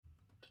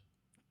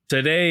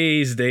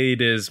Today's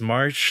date is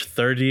March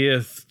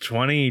 30th,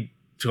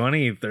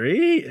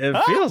 2023.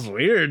 It feels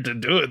weird to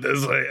do it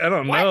this way. I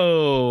don't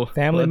know.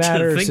 Family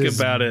Matters think is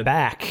about it.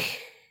 back.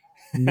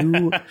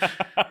 New,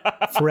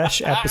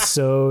 fresh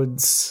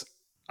episodes.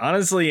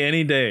 Honestly,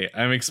 any day.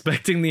 I'm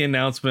expecting the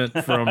announcement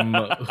from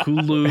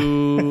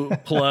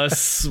Hulu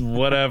Plus,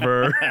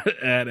 whatever,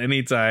 at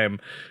any time.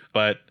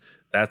 But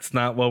that's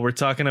not what we're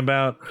talking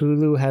about.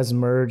 Hulu has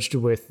merged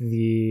with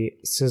the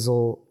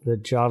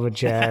Java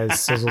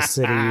Jazz Sizzle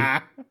City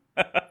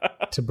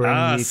to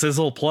bring you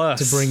Sizzle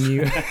Plus. To bring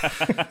you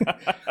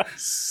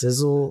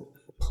Sizzle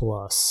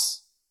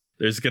Plus.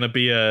 There's going to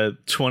be a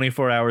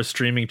 24-hour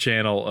streaming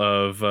channel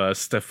of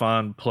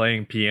Stefan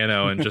playing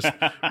piano and just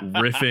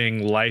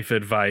riffing life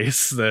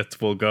advice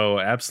that will go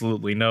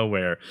absolutely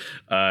nowhere.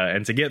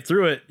 And to get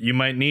through it, you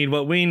might need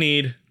what we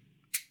need.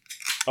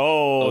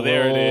 Oh,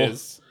 there it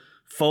is.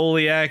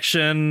 Foley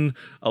action,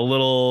 a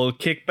little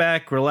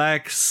kickback,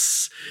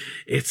 relax.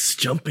 It's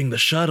Jumping the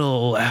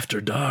Shuttle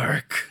After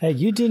Dark. Hey,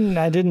 I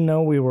didn't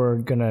know we were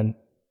gonna.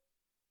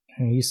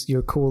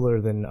 You're cooler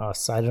than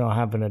us. I don't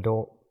have an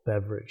adult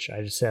beverage.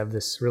 I just have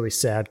this really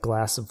sad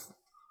glass of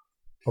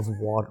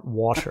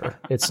water.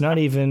 It's not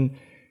even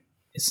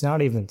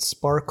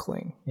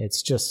sparkling.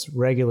 It's just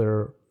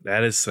regular.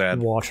 That is sad.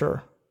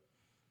 Water.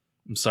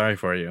 I'm sorry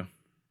for you.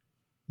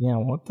 Yeah,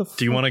 what the fuck?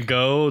 Do you want to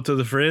go to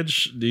the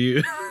fridge? Do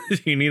you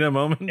need a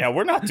moment? Yeah,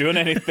 we're not doing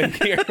anything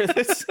here.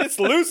 It's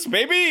loose,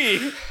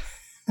 baby.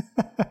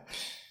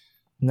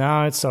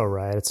 No, it's all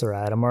right. It's all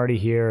right. I'm already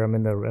here. I'm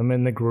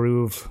in the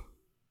groove.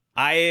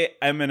 I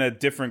am in a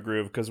different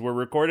groove because we're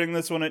recording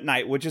this one at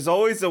night, which is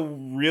always a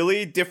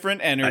really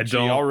different energy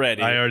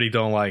already. I already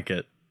don't like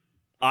it.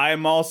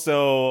 I'm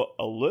also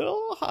a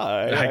little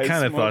high. I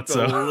kind of thought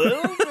so. A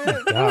little bit.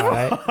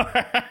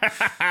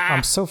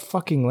 I'm so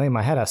fucking lame.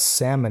 I had a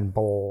salmon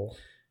bowl.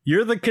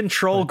 You're the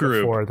control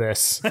group for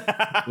this.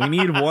 We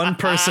need one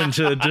person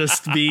to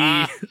just be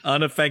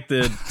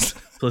unaffected.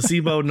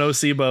 Placebo,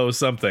 nocebo,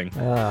 something.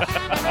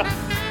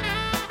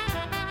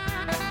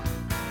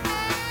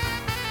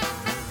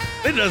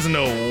 It doesn't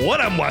know what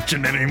I'm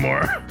watching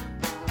anymore.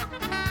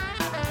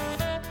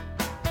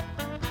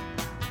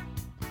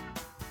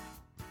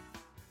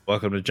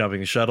 Welcome to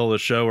Jumping the Shuttle, the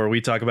show where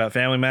we talk about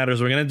family matters.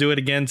 We're going to do it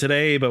again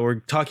today, but we're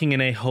talking in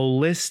a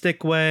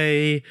holistic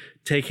way,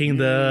 taking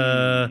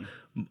the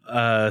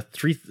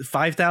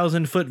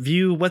 5,000 foot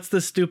view. What's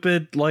the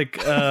stupid, I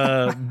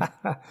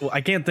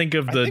can't think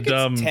of the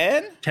dumb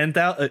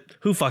 10,000.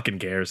 Who fucking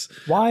cares?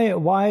 Why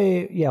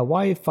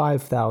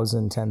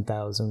 5,000,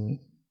 10,000,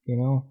 you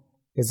know?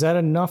 Is that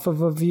enough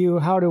of a view?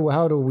 How do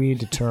we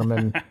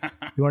determine?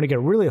 You want to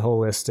get really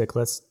holistic?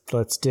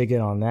 Let's dig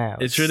in on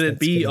that. Should it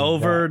be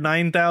over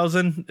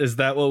 9,000? Is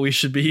that what we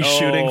should be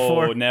shooting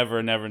for? Oh,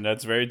 never.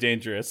 That's very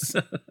dangerous.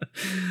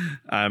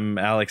 I'm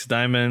Alex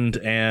Diamond,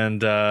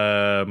 and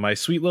my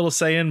sweet little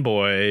Saiyan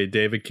boy,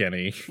 David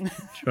Kenny,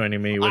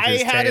 joining me with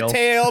his tail. I had a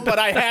tail, but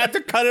I had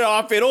to cut it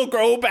off. It'll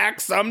grow back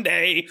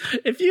someday.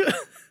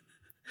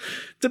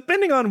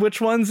 Depending on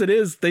which ones it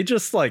is, they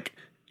just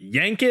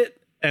yank it.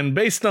 And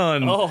based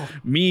on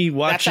me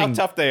watching, that's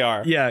how tough they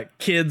are. Yeah,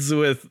 kids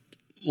with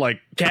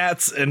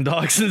cats and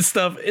dogs and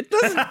stuff, it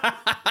doesn't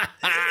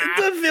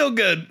feel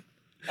good.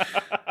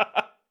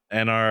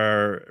 And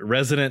our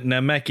resident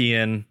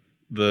Namekian,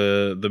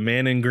 the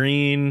man in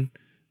green,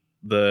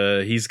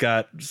 he's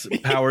got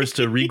powers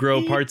to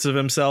regrow parts of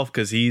himself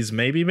because he's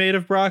maybe made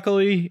of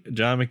broccoli.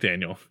 John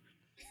McDaniel.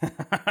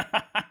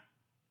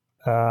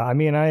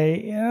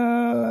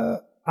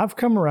 I've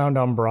come around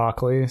on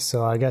broccoli,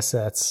 so I guess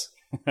that's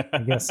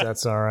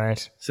all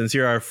right. Since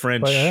you're our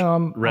French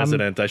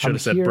resident, I should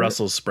have said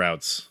Brussels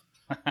sprouts.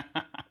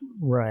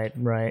 Right.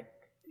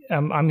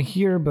 I'm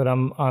here, but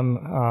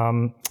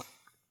I'm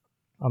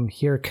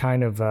here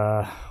kind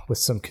of with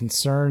some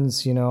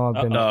concerns. You know,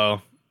 I've been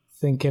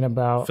thinking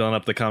about filling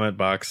up the comment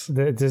box.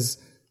 Does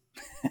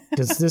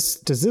this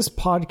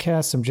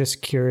podcast? I'm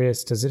just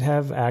curious. Does it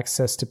have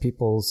access to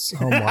people's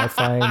home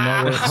Wi-Fi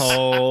networks?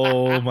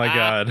 Oh my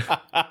god!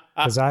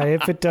 Because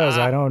if it does,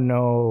 I don't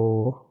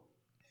know.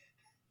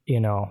 You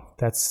know,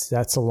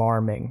 that's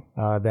alarming.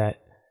 That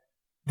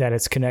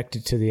it's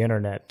connected to the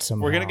internet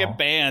somehow. We're gonna get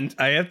banned.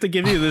 I have to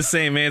give you the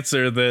same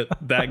answer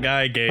that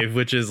guy gave,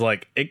 which is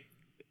it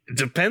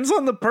depends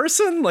on the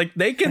person.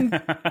 They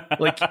can,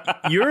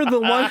 you're the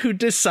one who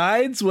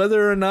decides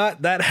whether or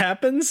not that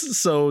happens.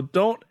 So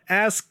don't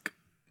ask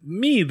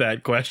me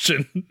that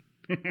question.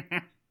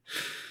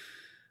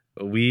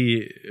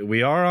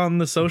 We are on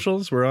the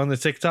socials. We're on the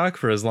TikTok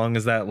for as long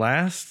as that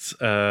lasts.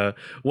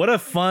 What a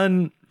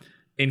fun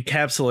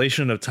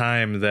encapsulation of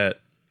time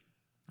that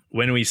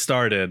when we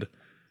started,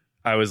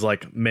 I was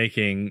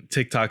making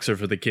TikToks are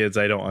for the kids,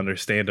 I don't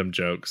understand them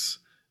jokes.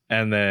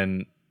 And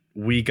then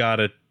we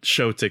got a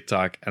show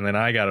TikTok, and then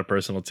I got a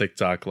personal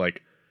TikTok,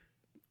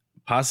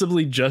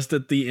 possibly just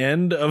at the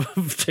end of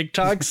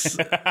TikToks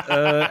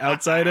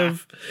outside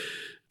of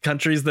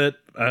countries that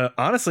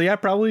honestly I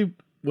probably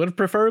would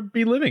prefer to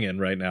be living in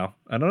right now.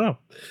 I don't know.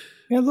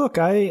 Yeah, look,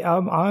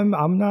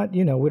 I'm not.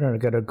 You know, we're not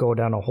going to go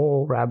down a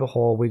whole rabbit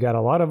hole. We got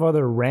a lot of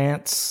other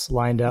rants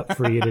lined up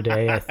for you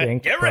today. I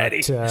think. Get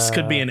ready. This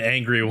could be an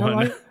angry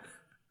one.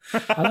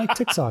 I like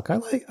TikTok.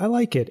 I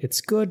like it.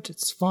 It's good.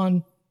 It's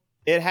fun.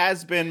 It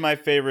has been my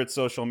favorite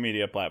social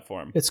media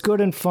platform. It's good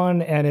and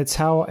fun, and it's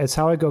how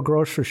I go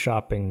grocery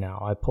shopping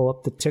now. I pull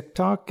up the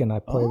TikTok and I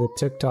play the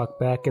TikTok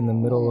back in the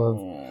middle of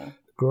the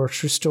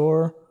grocery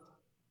store.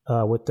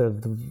 With the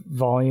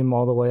volume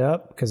all the way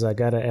up because I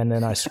gotta, and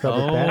then I scrub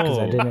it back because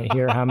I didn't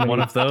hear how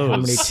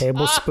many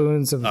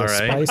tablespoons of the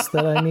spice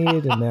that I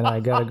need, and then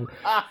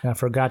I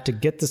forgot to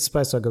get the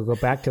spice, so I go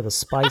back to the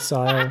spice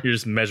aisle. You're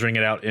just measuring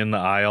it out in the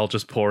aisle,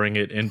 just pouring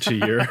it into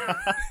your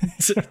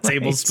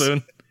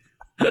tablespoon.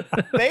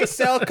 They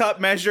sell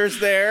cup measures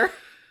there.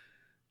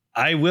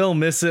 I will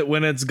miss it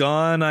when it's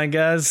gone, I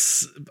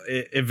guess.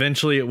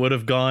 Eventually it would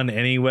have gone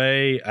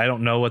anyway. I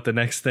don't know what the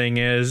next thing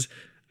is.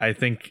 I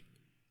think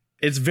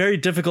it's very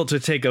difficult to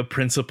take a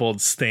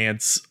principled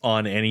stance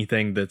on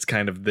anything that's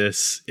kind of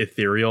this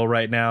ethereal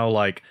right now.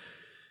 Like,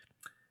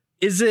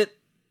 is it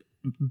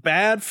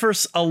bad for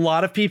a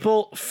lot of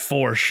people?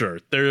 For sure.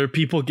 There are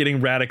people getting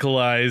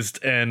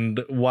radicalized and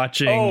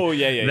watching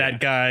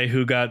that guy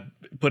who got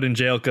put in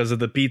jail because of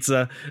the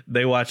pizza.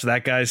 They watch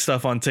that guy's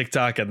stuff on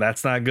TikTok, and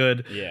that's not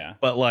good. Yeah.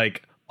 But,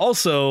 like,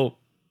 also,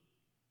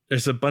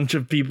 there's a bunch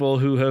of people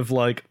who have,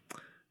 like,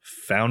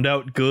 found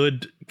out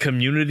good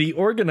community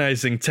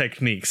organizing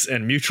techniques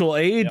and mutual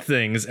aid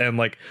things and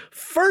like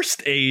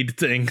first aid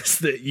things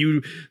that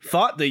you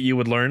thought that you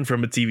would learn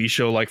from a TV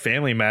show like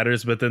Family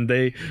Matters, but then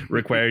they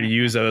require you to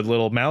use a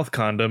little mouth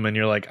condom and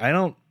you're like, I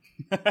don't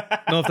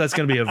know if that's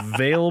going to be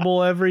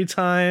available every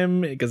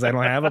time because I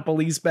don't have a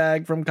police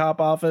bag from Cop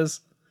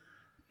Office.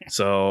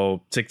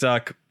 So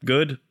TikTok,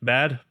 good,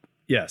 bad?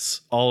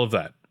 Yes, all of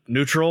that.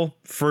 Neutral,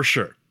 for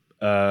sure.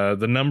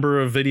 The number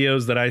of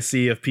videos that I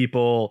see of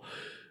people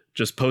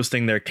just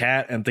posting their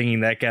cat and thinking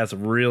that cat's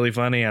really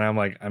funny, and I'm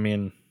like, I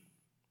mean,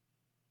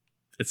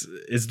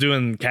 it's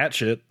doing cat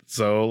shit,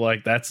 so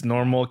like that's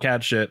normal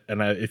cat shit,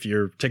 and if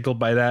you're tickled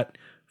by that,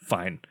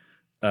 fine.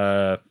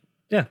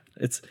 Yeah,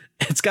 it's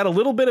got a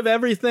little bit of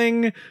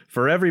everything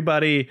for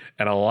everybody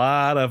and a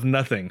lot of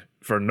nothing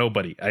for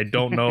nobody. I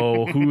don't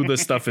know who the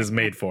stuff is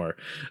made for,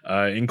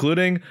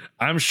 including,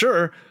 I'm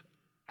sure,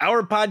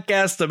 our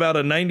podcast about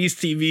a 90s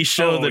TV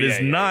show that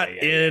is not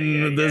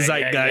in the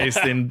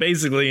zeitgeist in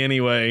basically any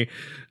way.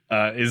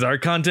 Is our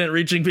content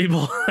reaching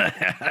people?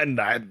 And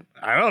I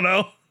don't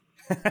know.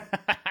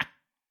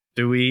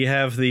 Do we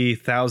have the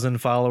 1,000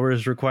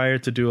 followers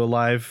required to do a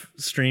live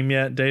stream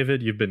yet,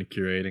 David? You've been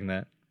curating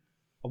that.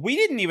 We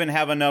didn't even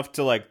have enough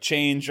to like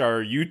change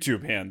our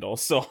YouTube handle,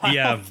 so I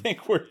don't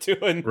think we're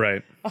doing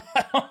right.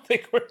 I don't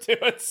think we're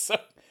doing so.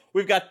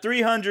 We've got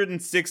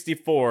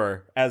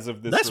 364 as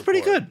of this. That's report.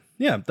 pretty good.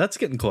 Yeah, that's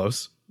getting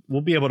close.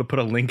 We'll be able to put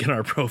a link in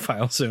our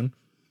profile soon.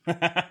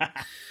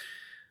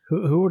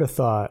 Who would have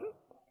thought?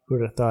 Who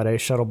would have thought,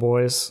 Shuttle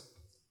Boys?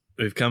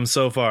 We've come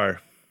so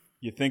far.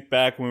 You think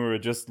back when we were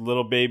just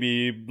little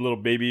baby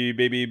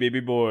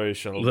boys,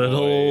 Shuttle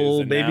little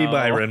boys, baby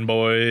Byron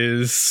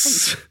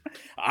boys.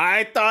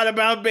 I thought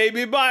about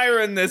baby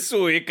Byron this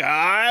week.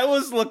 I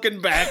was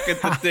looking back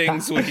at the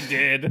things we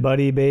did.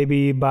 Buddy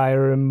baby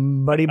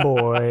Byron, buddy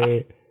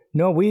boy.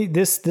 No,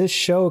 this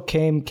show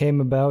came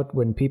about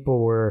when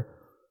people were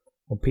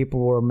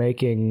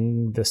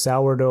making the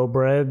sourdough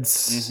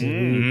breads.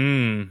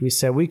 We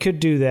said we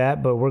could do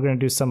that, but we're going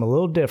to do something a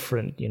little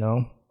different, you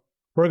know.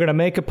 We're going to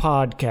make a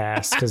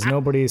podcast because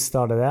nobody's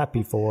thought of that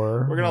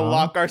before. We're going to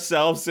lock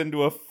ourselves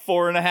into a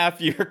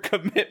 4.5-year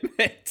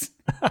commitment.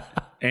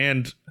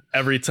 And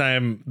every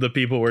time the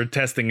people were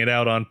testing it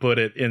out on Put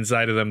It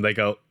inside of them, they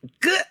go,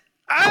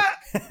 I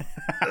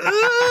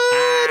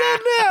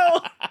don't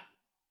know.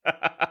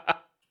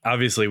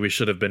 Obviously, we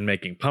should have been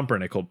making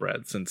pumpernickel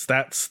bread since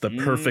that's the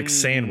perfect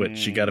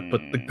sandwich. You got to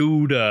put the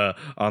Gouda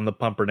on the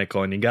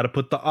pumpernickel and you got to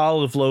put the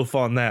olive loaf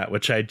on that,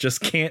 which I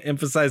just can't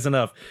emphasize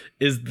enough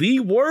is the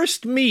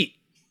worst meat.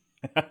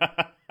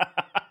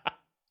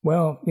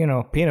 Well, you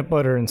know, peanut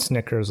butter and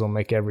Snickers will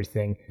make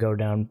everything go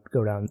down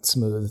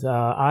smooth.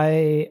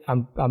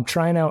 I'm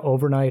trying out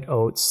overnight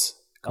oats.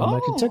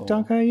 Like a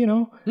TikTok, got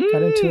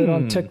into it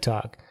on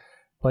TikTok.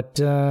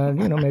 But,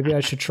 maybe I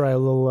should try a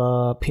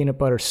little peanut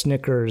butter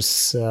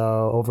Snickers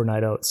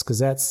overnight oats, because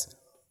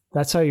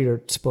that's how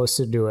you're supposed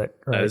to do it.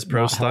 Right? That is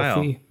pro style.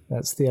 Healthy.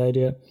 That's the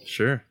idea.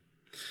 Sure.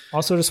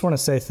 Also, just want to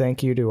say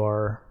thank you to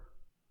our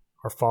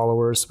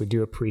followers. We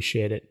do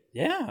appreciate it.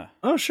 Yeah.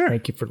 Oh, sure.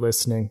 Thank you for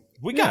listening.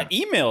 We got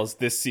emails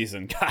this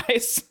season,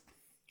 guys.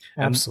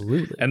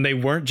 Absolutely. And they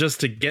weren't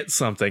just to get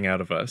something out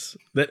of us.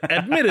 That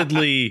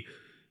admittedly...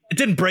 It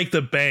didn't break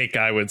the bank,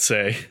 I would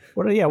say.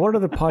 What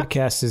other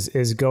podcast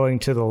is going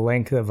to the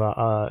length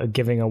of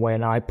giving away an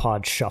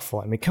iPod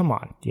Shuffle? I mean, come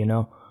on, you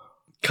know,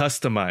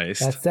 customized.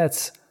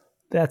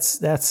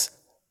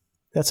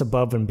 That's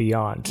above and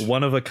beyond.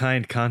 One of a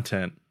kind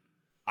content.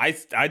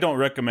 I don't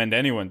recommend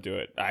anyone do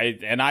it. I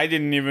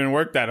didn't even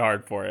work that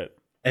hard for it.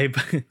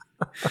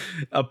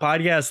 A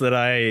podcast that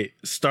I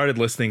started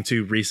listening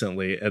to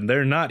recently, and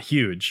they're not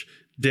huge.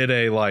 did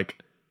a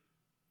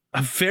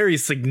very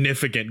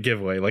significant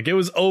giveaway. Like it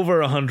was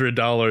over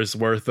 $100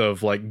 worth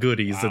of like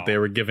goodies that they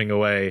were giving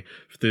away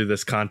through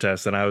this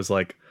contest. And I was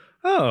like,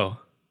 oh,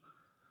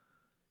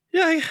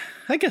 yeah,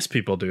 I guess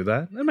people do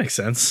that. That makes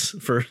sense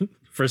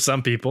for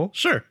some people.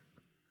 Sure.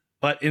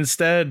 But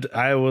instead,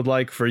 I would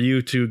like for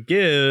you to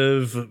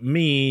give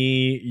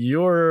me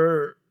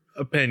your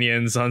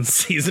opinions on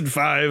season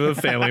 5 of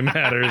Family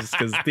Matters,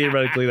 because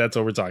theoretically that's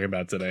what we're talking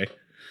about today.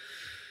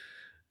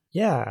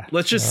 Yeah.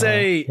 Let's just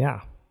say,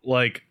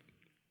 like,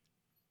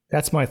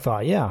 that's my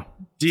thought. Yeah.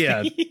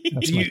 Yeah.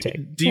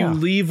 Do you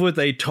leave with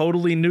a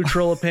totally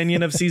neutral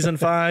opinion of season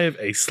 5,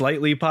 a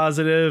slightly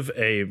positive,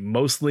 a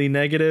mostly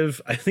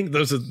negative? I think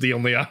those are the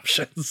only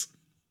options.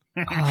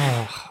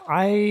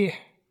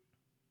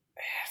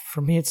 For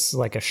me, it's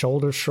like a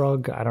shoulder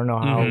shrug. I don't know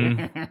how.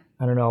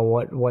 I don't know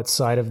what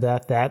side of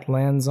that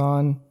lands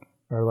on,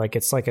 or like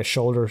it's like a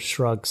shoulder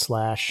shrug /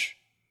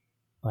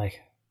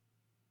 like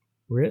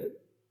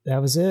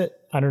that was it.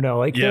 I don't know.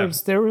 Like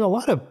there were a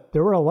lot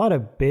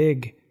of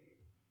big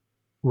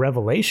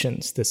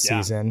revelations this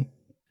season.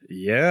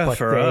 Yeah,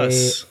 for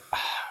us.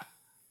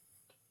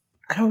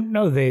 I don't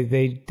know.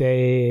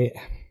 They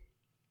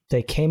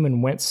came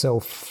and went so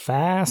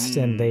fast,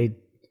 and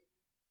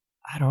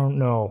I don't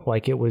know.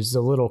 Like it was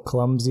a little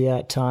clumsy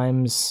at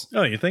times.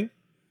 Oh, you think?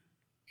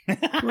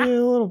 A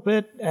little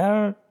bit.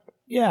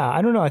 Yeah,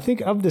 I don't know. I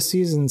think of the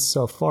seasons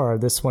so far,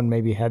 this one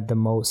maybe had the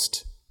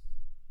most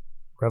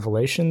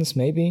revelations,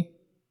 maybe.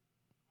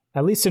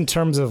 At least in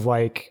terms of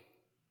like,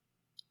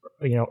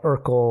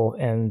 Urkel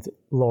and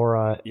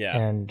Laura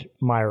and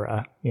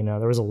Myra.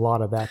 There was a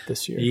lot of that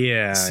this year.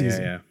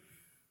 Yeah.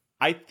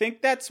 I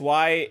think that's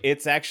why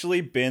it's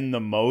actually been the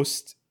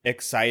most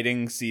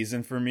exciting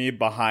season for me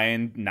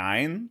behind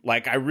 9.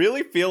 Like I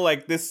really feel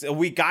like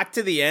we got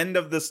to the end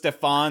of the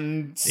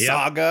Stefan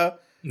saga.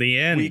 The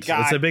end.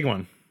 It's a big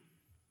one.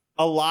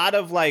 A lot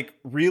of like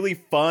really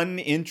fun,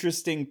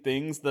 interesting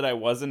things that I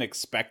wasn't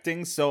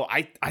expecting. So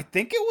I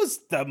think it was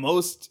the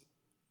most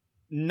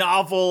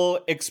novel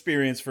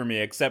experience for me,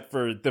 except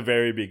for the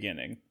very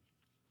beginning.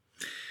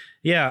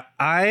 Yeah,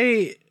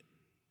 I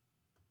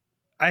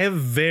have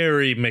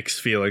very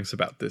mixed feelings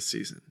about this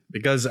season.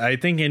 Because I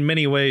think in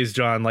many ways,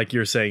 John, like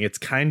you're saying, it's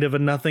kind of a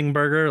nothing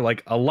burger.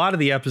 Like a lot of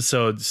the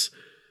episodes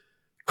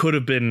could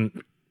have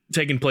been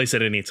taking place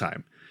at any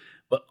time.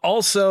 But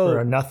also... Or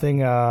a nothing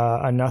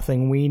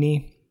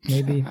weenie,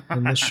 maybe,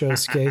 in this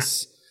show's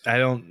case. I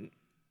don't...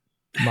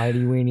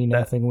 Mighty weenie,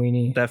 nothing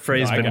weenie. That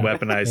phrase has been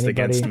weaponized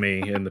against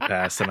me in the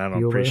past, and I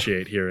don't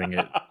appreciate hearing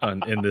it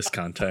in this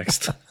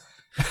context.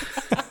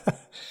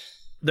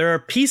 There are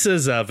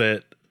pieces of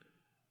it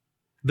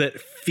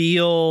that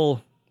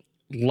feel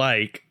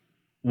like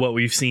what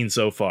we've seen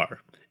so far.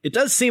 It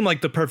does seem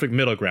like the perfect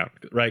middle ground,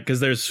 right? Because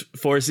there's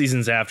 4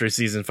 seasons after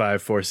season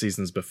 5, 4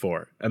 seasons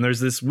before. And there's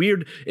this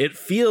weird, it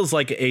feels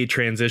like a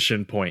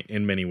transition point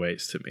in many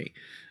ways to me.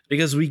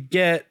 Because we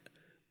get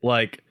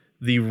like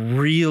the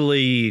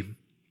really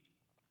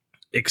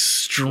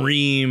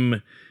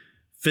extreme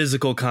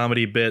physical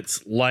comedy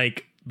bits,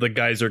 like the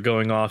guys are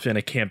going off in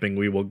a camping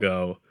we will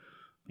go.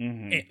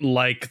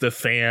 Like the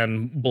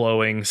fan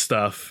blowing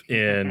stuff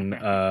in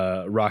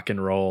Rock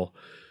and Roll.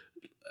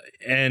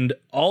 And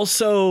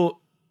also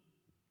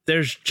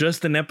there's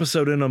just an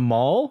episode in a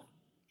mall.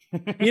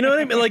 You know what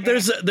I mean? Like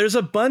there's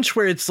a bunch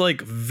where it's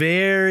like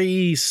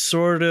very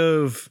sort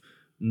of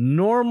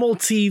normal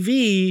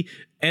TV,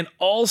 and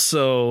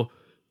also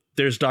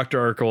there's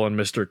Dr. Urkel and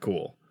Mr.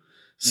 Cool.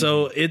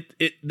 So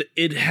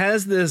it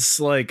has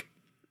this like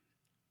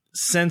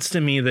sense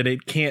to me that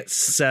it can't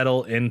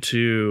settle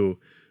into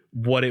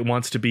what it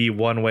wants to be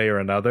one way or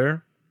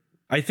another.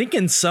 I think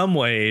in some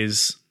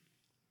ways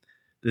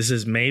this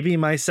is maybe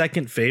my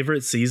second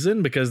favorite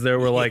season because there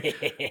were like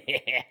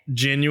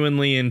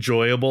genuinely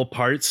enjoyable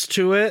parts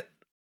to it.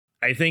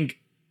 I think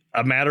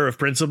A Matter of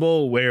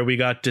Principle, where we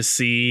got to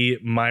see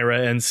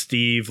Myra and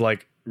Steve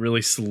like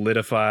really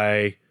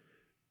solidify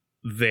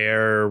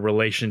their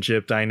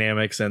relationship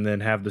dynamics and then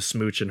have the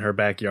smooch in her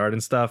backyard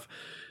and stuff.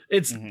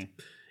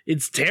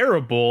 It's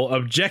terrible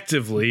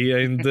objectively,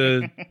 and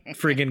the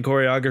freaking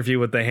choreography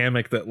with the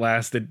hammock that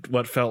lasted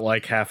what felt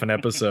like half an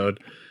episode.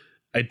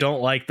 I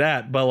don't like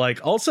that, but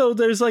like also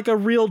there's like a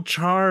real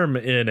charm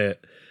in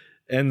it.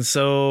 And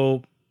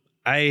so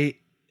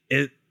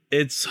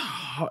it's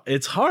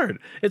hard.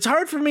 It's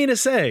hard for me to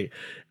say.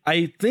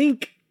 I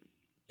think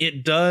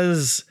it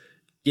does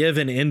give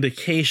an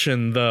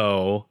indication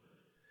though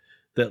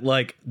that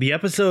like the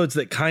episodes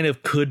that kind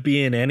of could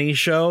be in any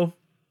show,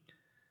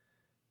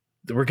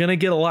 we're going to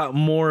get a lot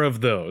more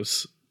of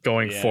those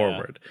going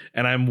forward.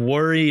 And I'm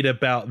worried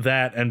about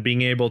that and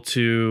being able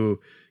to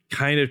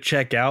kind of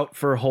check out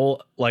for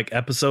whole like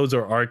episodes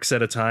or arcs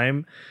at a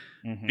time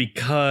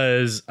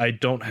because I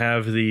don't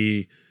have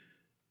they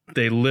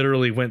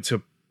literally went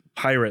to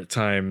pirate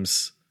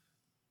times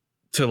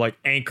to like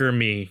anchor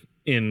me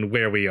in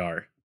where we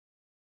are.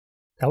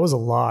 That was a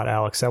lot,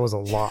 Alex. That was a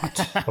lot.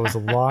 That was a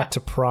lot to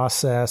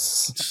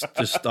process.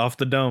 Just off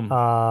the dome.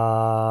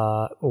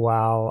 Wow.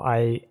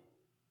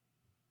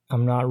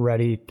 I'm not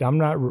ready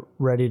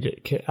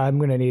to. I'm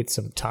going to need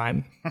some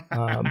time.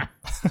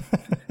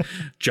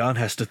 John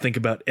has to think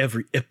about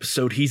every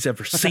episode he's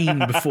ever seen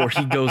before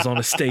he goes on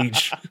a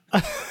stage.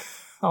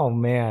 Oh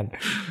man,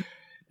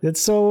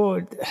 that's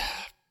so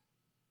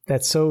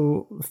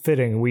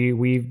fitting. We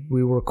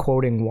were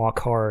quoting "Walk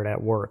Hard"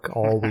 at work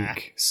all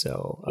week,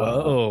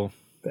 so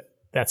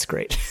that's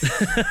great.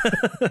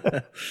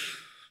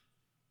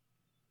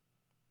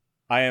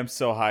 I am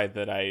so high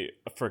that I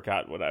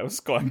forgot what I was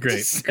going to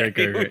say.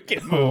 Great.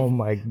 Oh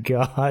my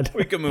god,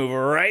 we can move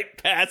right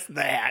past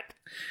that.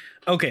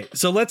 Okay,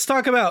 so let's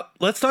talk about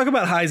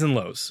highs and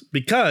lows,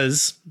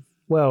 because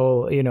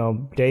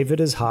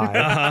David is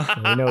high.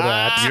 We know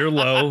that. You're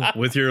low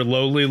with your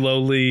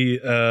lowly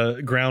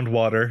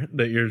groundwater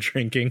that you're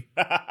drinking.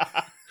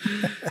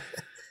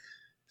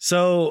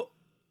 So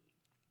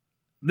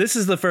this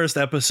is the first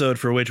episode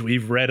for which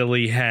we've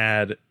readily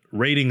had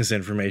ratings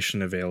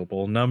information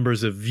available,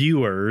 numbers of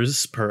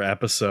viewers per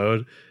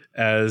episode,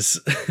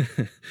 as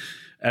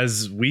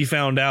we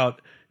found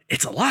out,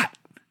 it's a lot.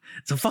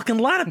 It's a fucking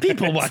lot of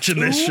people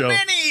watching this show. Too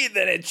many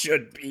that it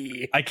should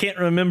be. I can't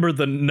remember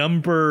the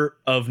number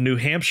of New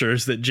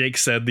Hampshires that Jake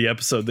said the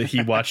episode that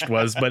he watched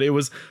was, but it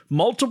was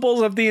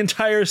multiples of the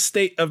entire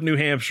state of New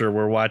Hampshire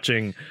were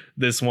watching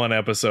this one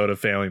episode of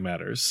Family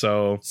Matters.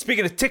 So,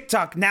 speaking of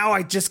TikTok, now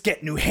I just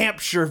get New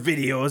Hampshire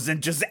videos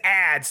and just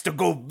ads to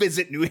go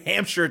visit New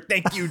Hampshire.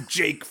 Thank you,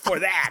 Jake, for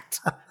that.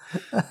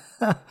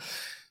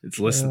 It's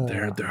listen.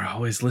 They're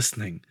always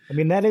listening. I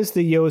mean, that is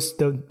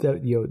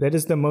that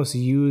is the most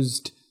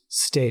used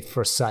state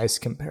for size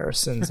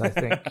comparisons, I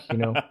think.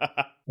 When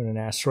an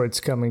asteroid's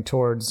coming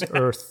towards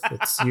Earth,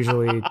 it's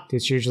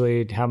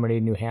usually how many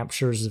New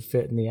Hampshires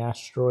fit in the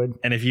asteroid.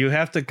 And if you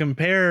have to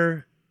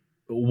compare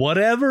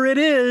whatever it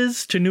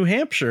is to New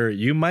Hampshire,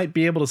 you might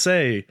be able to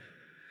say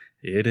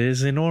it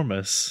is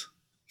enormous.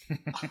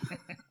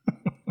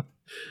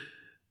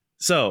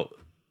 So,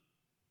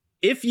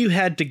 if you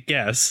had to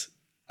guess,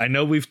 I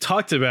know we've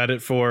talked about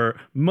it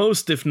for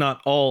most, if not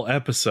all,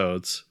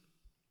 episodes.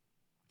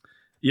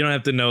 You don't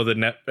have to know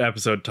the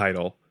episode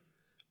title.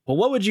 But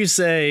what would you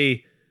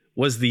say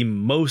was the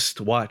most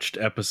watched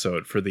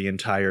episode for the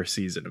entire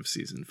season of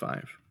season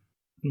 5?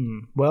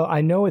 Well,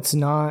 I know it's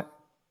not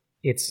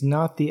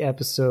the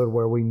episode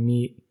where we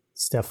meet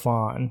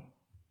Stefan.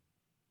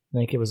 I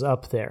think it was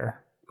up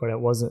there, but it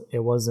wasn't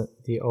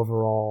the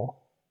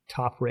overall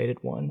top rated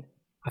one.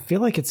 I feel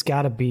like it's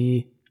got to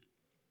be,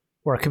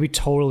 or I could be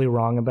totally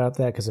wrong about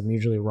that, because I'm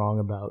usually wrong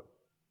about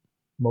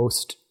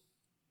most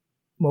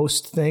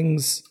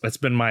things. That's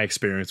been my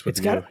experience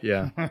with you.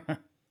 Yeah.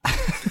 I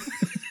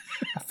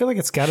feel like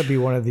it's got to be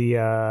one of the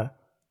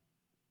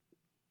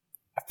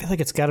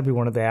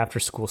after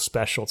school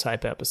special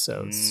type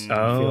episodes.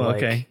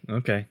 Okay.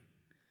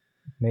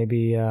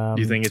 Maybe do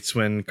you think it's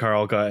when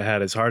Carl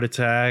had his heart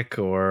attack,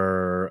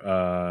 or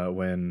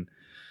when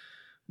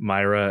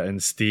Myra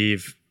and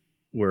Steve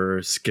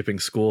were skipping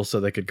school so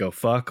they could go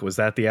fuck? Was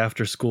that the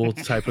after school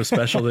type of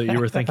special that you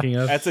were thinking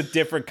of? That's a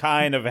different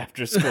kind of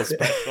after school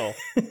special.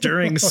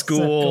 During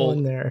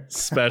school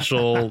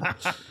special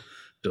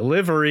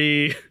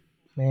delivery.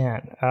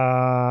 Man,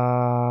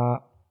 I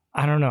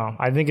don't know.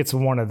 I think it's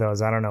one of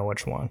those. I don't know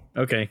which one.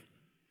 Okay.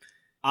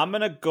 I'm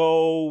going to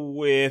go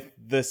with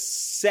the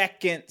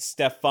second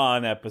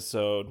Stefan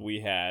episode we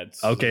had.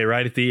 Okay,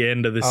 right at the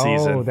end of the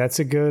season. Oh, that's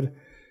a very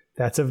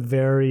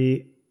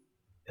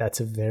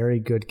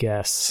good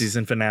guess.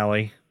 Season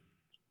finale.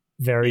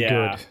 Very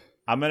good.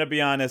 I'm going to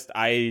be honest.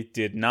 I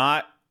did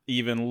not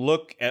even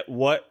look at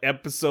what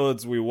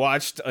episodes we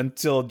watched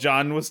until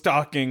John was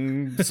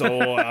talking.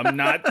 So I'm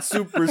not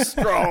super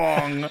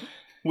strong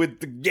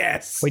with the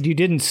guess. Wait,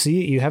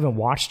 you haven't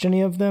watched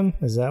any of them?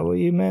 Is that what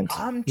you meant?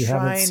 You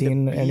haven't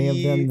seen any of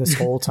them this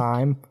whole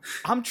time?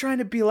 I'm trying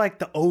to be like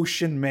the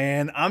ocean,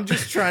 man. I'm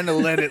just trying to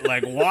let it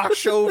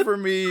wash over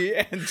me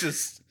and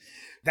just...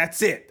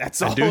 That's it.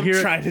 That's all I'm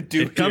trying to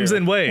do. It comes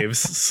in waves,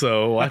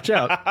 so watch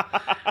out.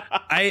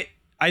 I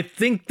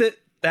think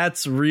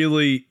that's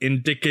really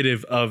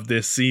indicative of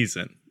this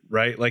season,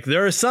 right? Like,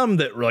 there are some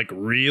that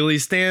really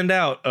stand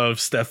out of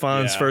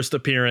Stefan's first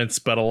appearance,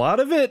 but a lot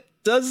of it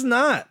does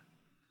not.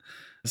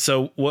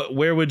 So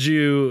where would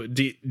you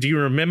do you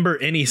remember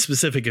any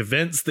specific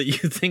events that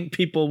you think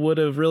people would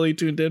have really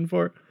tuned in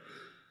for?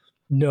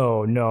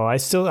 No. I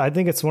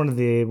think it's one of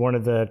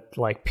the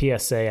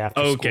PSA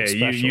after school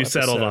special you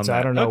settled episodes. on that.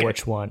 I don't know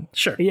which one.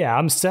 Sure. Yeah,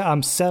 I'm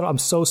settled. I'm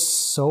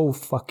so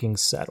fucking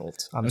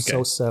settled. I'm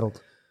so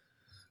settled.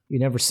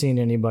 You've never seen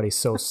anybody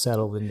so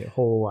settled in your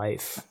whole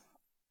life.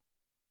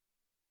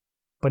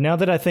 But now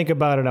that I think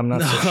about it, I'm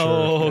not so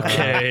sure.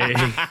 Okay.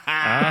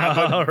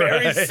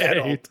 Very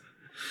settled.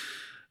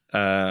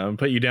 I'll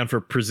put you down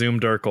for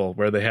Presumed Urkel,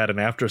 where they had an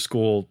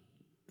after-school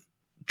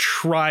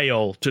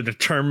trial to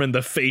determine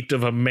the fate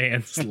of a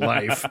man's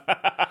life.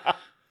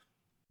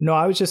 No,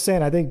 I was just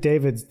saying, I think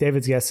David's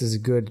guess is a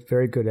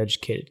very good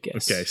educated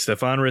guess. Okay,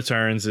 Stefan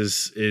Returns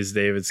is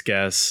David's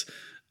guess.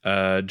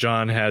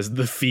 John has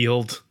The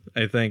Field,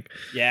 I think.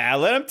 Yeah,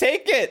 let him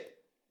take it.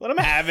 Let him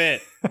have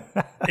it.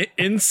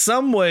 In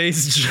some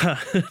ways,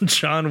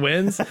 John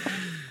wins.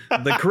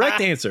 The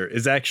correct answer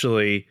is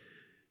actually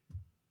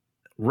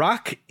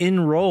Rock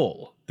and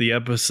Roll, the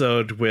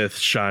episode with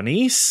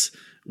Shanice,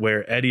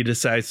 where Eddie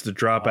decides to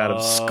drop out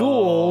of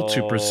school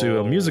to pursue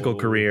a musical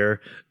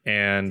career,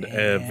 and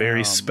a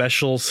very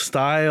special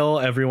style.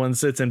 Everyone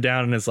sits him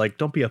down and is like,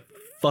 don't be a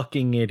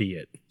fucking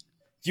idiot.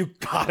 You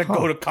gotta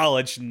go to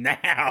college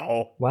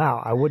now.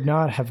 Wow, I would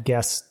not have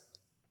guessed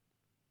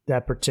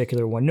that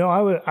particular one. No,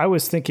 I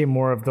was thinking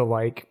more of the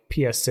like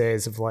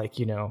PSAs of like,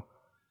 you know,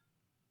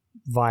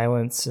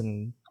 violence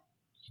and,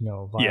 you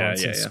know,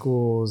 violence in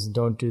schools, and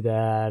don't do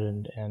that,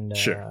 and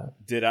sure.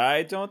 Did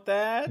I don't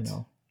that? You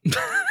know.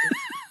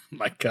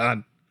 My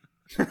God.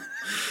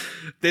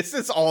 This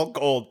is all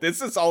gold.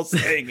 This is all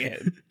staying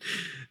in.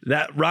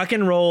 That Rock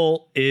and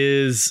Roll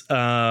is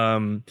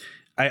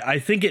I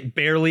think it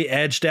barely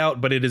edged out,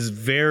 but it's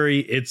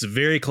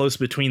very close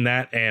between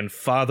that and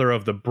Father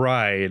of the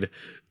Bride,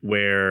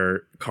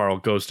 where Carl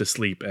goes to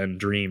sleep and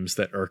dreams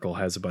that Urkel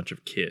has a bunch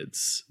of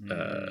kids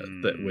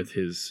that with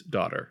his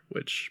daughter,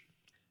 which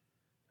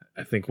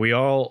I think we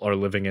all are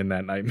living in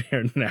that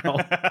nightmare now.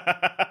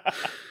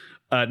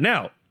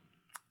 Now,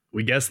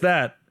 we guessed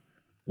that.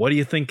 What do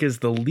you think is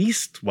the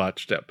least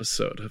watched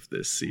episode of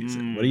this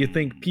season? What do you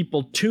think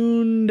people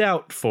tuned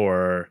out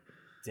for?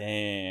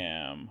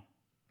 Damn.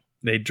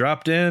 They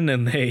dropped in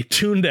and they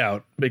tuned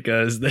out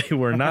because they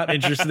were not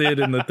interested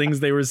in the things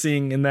they were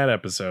seeing in that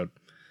episode.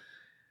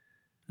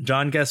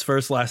 John guessed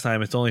first last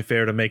time. It's only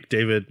fair to make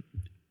David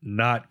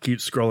not keep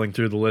scrolling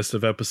through the list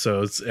of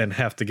episodes and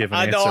have to give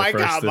an answer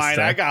first this time.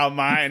 I got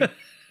mine.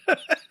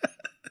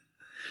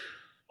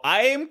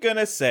 I am going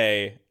to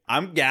say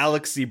I'm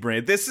galaxy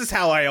brain. This is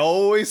how I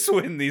always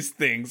win these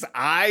things.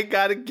 I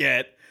got to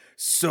get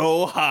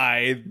so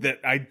high that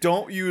I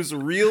don't use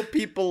real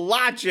people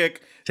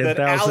logic that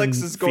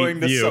Alex is going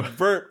to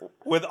subvert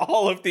with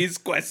all of these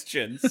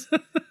questions.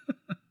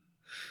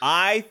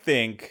 I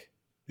think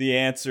the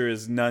answer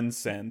is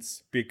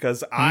nonsense,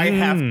 because I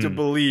have to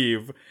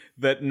believe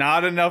that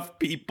not enough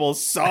people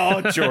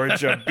saw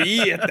Georgia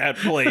be at that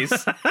place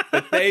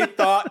that they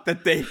thought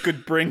that they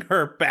could bring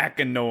her back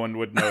and no one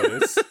would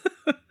notice.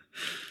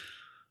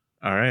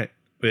 All right.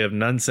 We have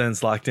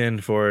nonsense locked in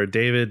for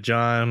David.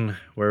 John,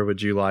 where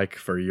would you like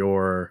for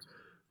your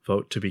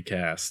vote to be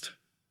cast?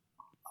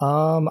 It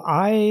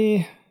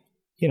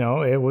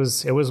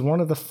was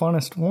one of the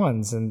funnest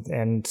ones,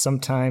 and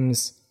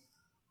sometimes,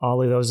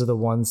 Ollie, those are the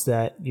ones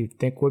that you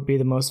think would be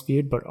the most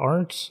viewed, but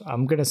aren't.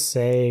 I'm gonna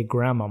say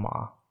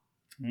Grandmama.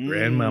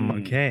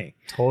 Grandmama K.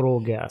 Total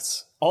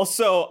guess.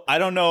 Also, I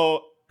don't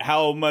know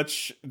how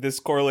much this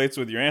correlates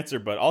with your answer,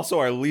 but also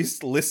our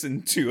least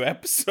listened to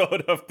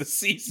episode of the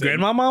season.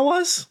 Grandmama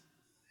was?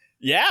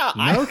 Yeah.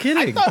 No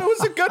kidding. I thought it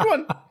was a good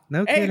one.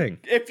 No kidding.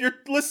 If you're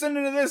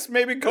listening to this,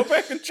 maybe go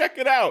back and check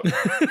it out.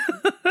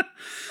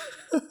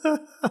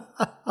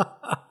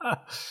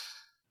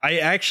 I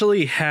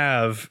actually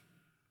have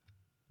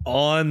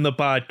on the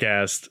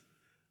podcast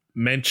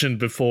mentioned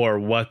before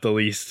what the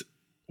least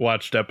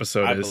watched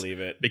episode is. I believe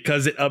it.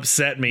 Because it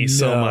upset me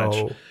so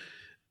much.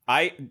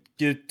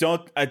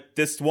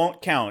 This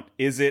won't count.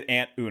 Is it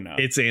Aunt Una?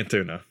 It's Aunt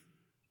Una.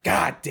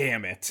 God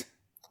damn it.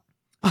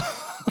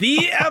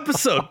 The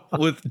episode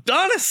with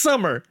Donna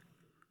Summer,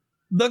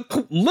 the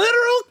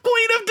literal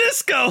queen of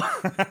disco.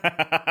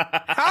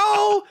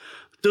 How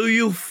do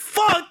you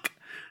fuck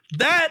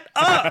that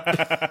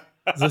up?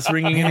 Is this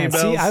ringing any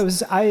bells?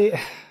 See,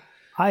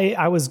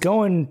 I was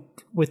going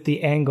with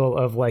the angle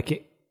of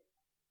like,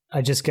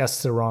 I just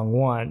guessed the wrong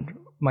one.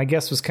 My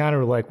guess was kind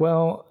of like,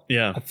 well,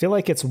 yeah, I feel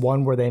like it's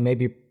one where they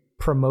maybe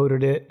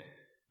promoted it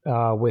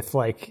with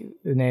like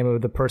the name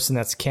of the person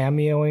that's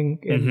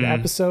cameoing in the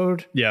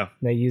episode. Yeah.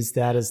 And they used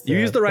that as you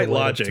used the right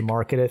logic to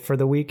market it for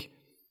the week.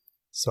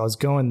 So I was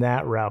going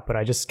that route, but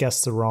I just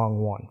guessed the wrong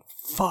one.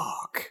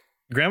 Fuck.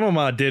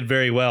 Grandmama did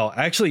very well.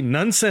 Actually,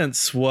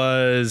 Nonsense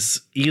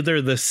was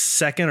either the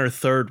second or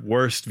third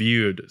worst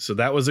viewed. So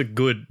that was a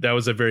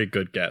very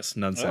good guess.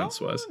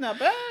 Nonsense was. Not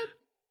bad.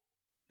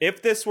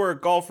 If this were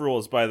golf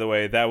rules, by the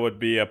way, that would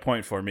be a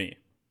point for me.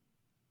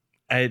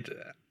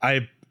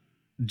 I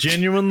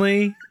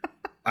genuinely,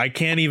 I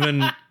can't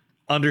even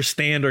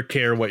understand or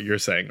care what you're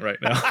saying right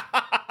now.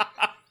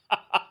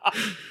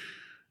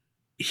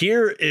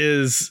 Here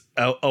is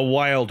a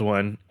wild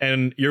one,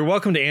 and you're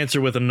welcome to answer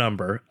with a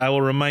number. I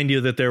will remind you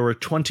that there were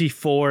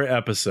 24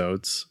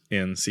 episodes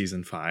in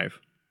season 5.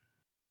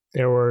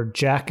 There were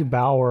Jack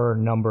Bauer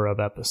number of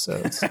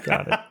episodes.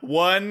 Got it.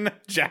 One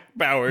Jack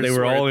Bauer. They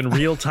were all in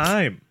real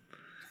time.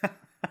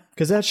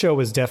 Because that show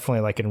was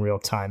definitely like in real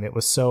time. It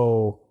was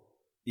so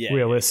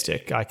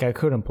realistic. Yeah. Like I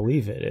couldn't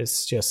believe it.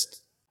 It's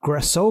just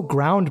so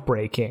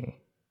groundbreaking.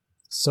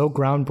 So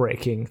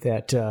groundbreaking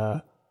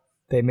that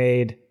they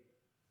made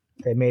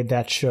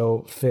that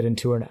show fit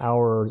into an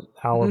hour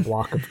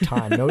block of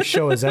time. No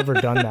show has ever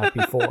done that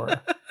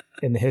before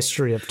in the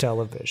history of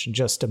television.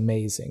 Just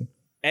amazing.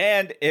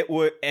 And it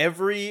would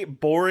every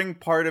boring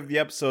part of the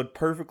episode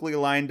perfectly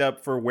lined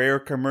up for where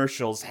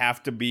commercials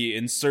have to be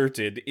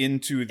inserted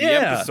into the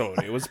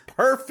episode. It was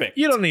perfect.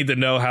 You don't need to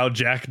know how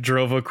Jack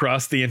drove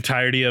across the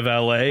entirety of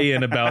LA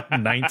in about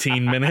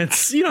 19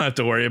 minutes. You don't have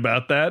to worry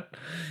about that.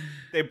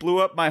 They blew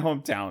up my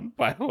hometown,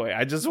 by the way.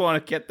 I just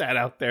want to get that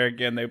out there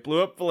again. They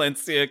blew up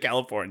Valencia,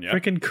 California.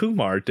 Freaking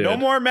Kumar did. No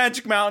more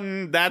Magic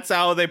Mountain. That's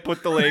how they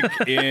put the lake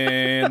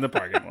in the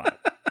parking lot.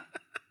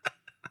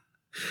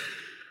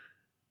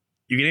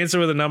 You can answer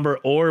with a number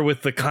or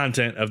with the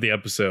content of the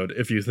episode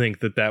if you think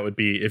that would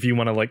be, if you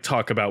want to like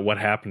talk about what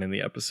happened in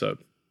the episode.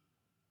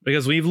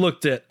 Because we've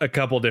looked at a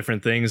couple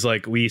different things.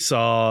 Like we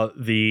saw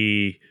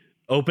the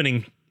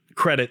opening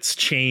credits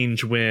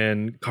change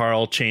when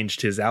Carl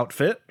changed his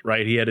outfit,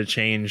 right? He had to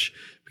change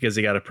because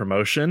he got a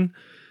promotion.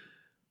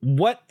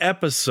 What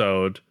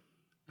episode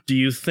do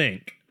you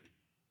think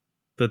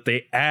that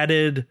they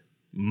added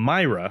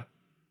Myra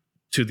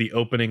to the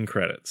opening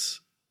credits?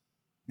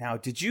 Now,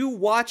 did you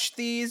watch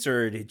these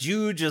or did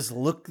you just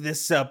look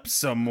this up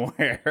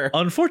somewhere?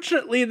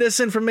 Unfortunately, this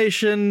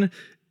information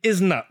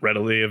is not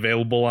readily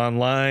available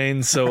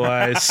online, so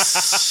I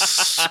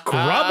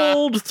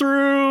scrabbled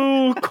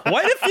through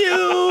quite a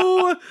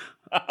few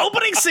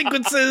opening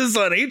sequences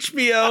on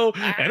HBO,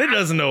 and it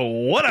doesn't know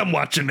what I'm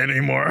watching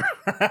anymore.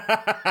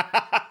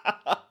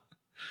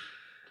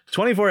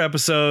 24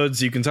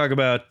 episodes. You can talk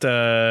about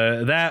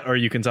that, or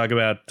you can talk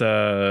about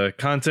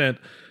content,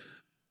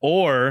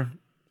 or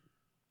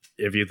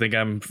if you think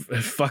I'm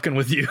fucking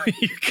with you,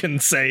 you can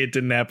say it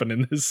didn't happen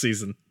in this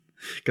season.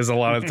 Because a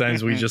lot of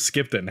times we just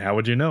skipped it. And how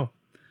would you know?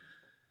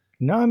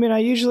 No, I mean, I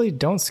usually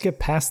don't skip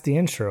past the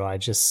intro. I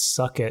just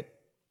suck at...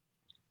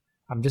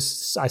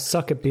 I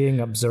suck at being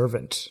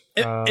observant.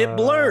 It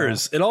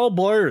blurs. It all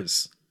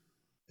blurs.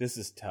 This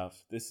is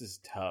tough.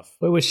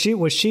 Wait,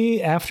 was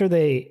she after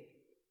they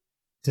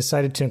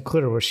decided to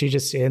include her, was she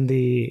just in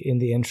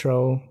the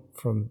intro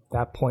from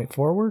that point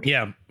forward?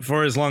 Yeah,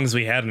 for as long as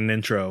we had an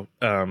intro,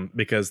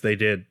 because they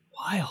did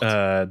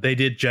they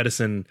did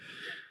jettison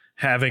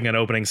having an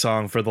opening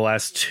song for the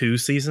last 2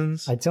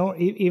 seasons. I don't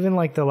even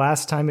like the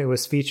last time it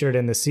was featured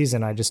in the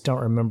season. I just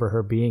don't remember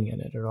her being in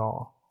it at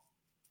all.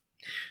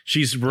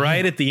 She's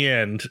right at the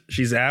end.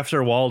 She's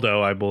after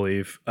Waldo, I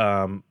believe.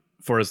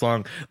 For as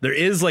long, there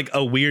is like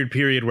a weird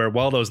period where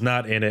Waldo's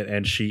not in it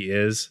and she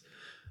is,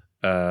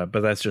 but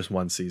that's just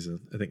one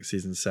season. I think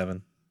season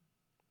 7.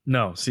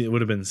 No, see, it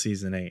would have been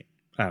season 8.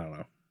 I don't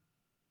know.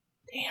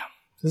 Damn,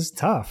 this is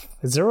tough.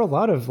 Is there a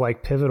lot of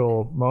like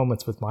pivotal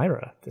moments with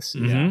Myra this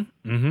season?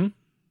 Mm-hmm.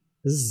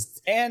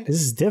 This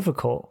is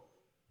difficult.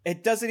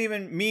 It doesn't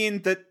even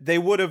mean that they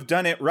would have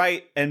done it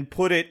right and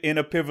put it in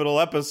a pivotal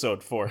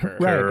episode for her.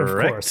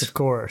 Right, of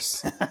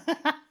course.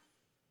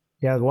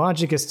 Yeah,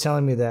 logic is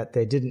telling me that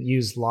they didn't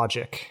use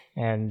logic,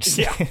 and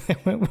they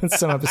went with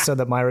some episode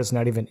that Myra's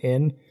not even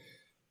in.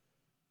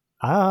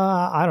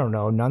 I don't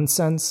know,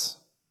 nonsense.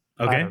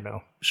 Okay. I don't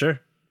know. Sure.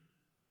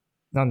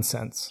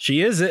 Nonsense.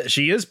 She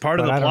is part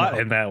of the plot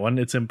in that one.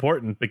 It's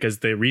important because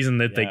the reason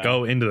that they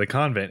go into the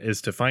convent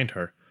is to find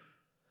her.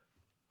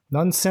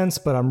 Nonsense,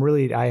 but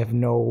I have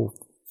no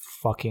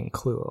fucking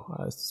clue.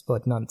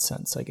 But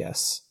nonsense, I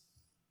guess.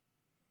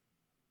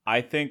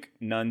 I think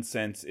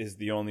nonsense is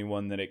the only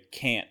one that it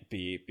can't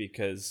be,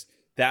 because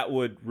that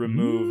would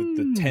remove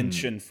the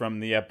tension from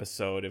the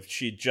episode. If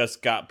she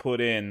just got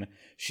put in,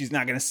 she's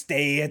not going to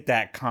stay at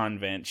that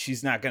convent.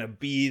 She's not going to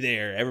be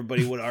there.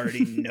 Everybody would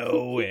already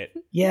know it.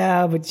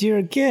 Yeah, but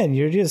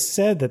you just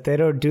said that they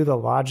don't do the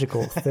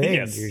logical thing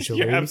yes, usually.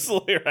 You're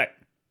absolutely right.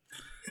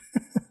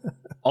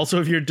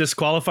 Also, if you're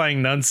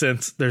disqualifying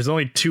nonsense, there's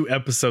only 2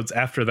 episodes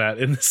after that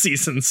in the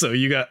season, so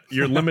you got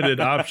your limited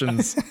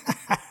options.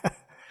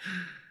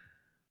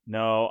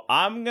 No,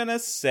 I'm going to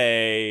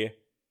say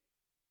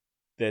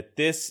that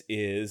this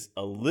is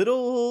a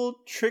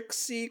little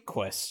tricksy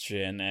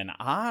question, and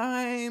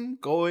I'm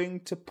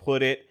going to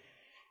put it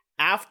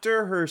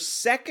after her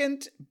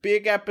second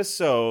big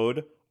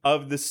episode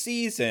of the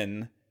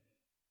season.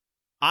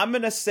 I'm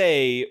going to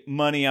say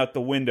money out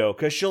the window,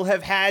 because she'll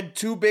have had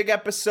 2 big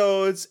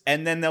episodes,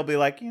 and then they'll be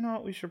like, you know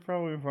what, we should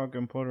probably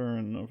fucking put her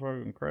in the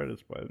fucking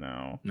credits by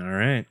now. All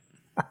right.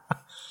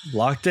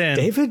 Locked in.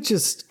 David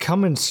just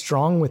coming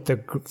strong with the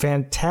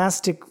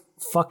fantastic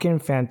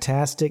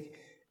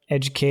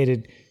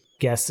educated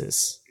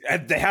guesses.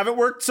 They haven't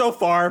worked so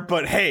far,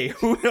 but hey,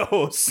 who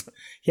knows?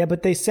 Yeah,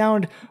 but they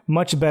sound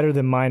much better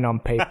than mine on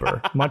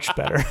paper. Much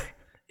better.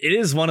 It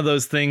is one of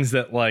those things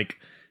that, like,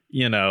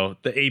 you know,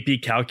 the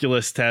AP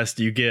calculus test,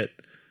 you get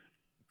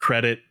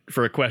credit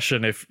for a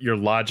question if your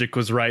logic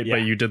was right,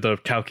 but you did the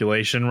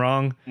calculation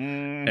wrong.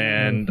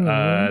 And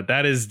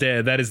that is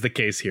the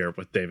case here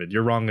with David.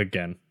 You're wrong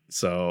again.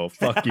 So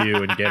fuck you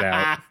and get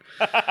out.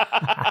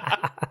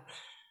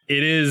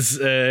 It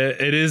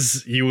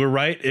is, you were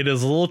right. It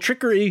is a little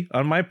trickery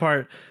on my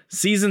part.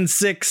 Season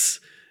 6,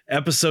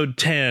 episode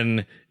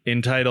 10,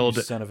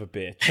 entitled Son of a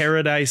Bitch.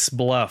 Paradise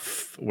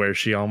Bluff, where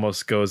she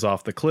almost goes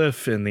off the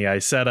cliff in the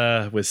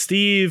Isetta with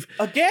Steve.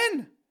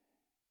 Again,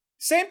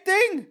 same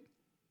thing.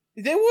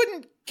 They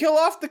wouldn't kill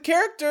off the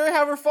character,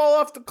 have her fall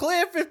off the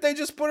cliff if they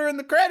just put her in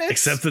the credits.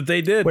 Except that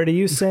they did. Wait, are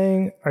you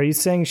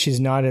saying she's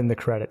not in the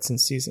credits in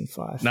season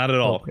 5? Not at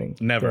all.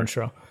 Never.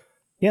 Intro.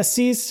 Yeah,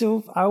 see,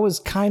 so I was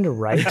kind of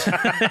right.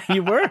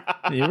 You were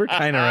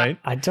kind of right.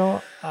 I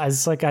don't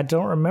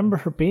remember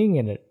her being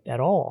in it at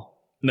all.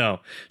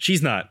 No,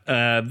 she's not.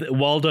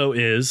 Waldo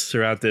is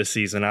throughout this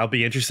season. I'll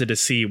be interested to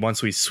see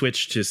once we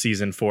switch to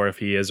season 4 if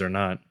he is or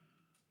not.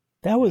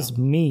 That was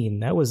mean.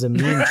 That was a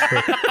mean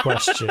trick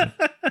question.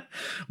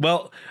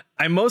 Well,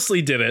 I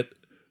mostly did it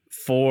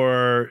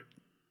for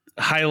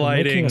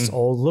highlighting... Making us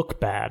all look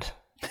bad.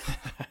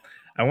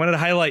 I wanted to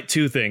highlight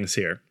 2 things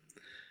here.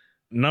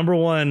 Number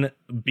 1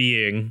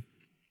 being,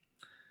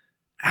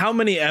 how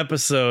many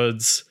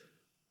episodes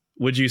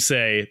would you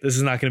say, this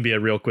is not going to be a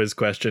real quiz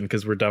question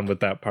because we're done with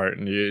that part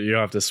and you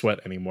don't have to sweat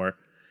anymore.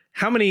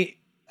 How many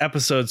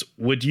episodes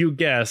would you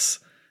guess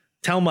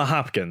Thelma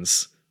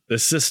Hopkins, the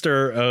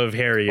sister of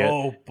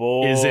Harriet,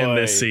 is in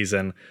this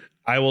season?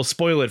 I will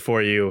spoil it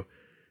for you.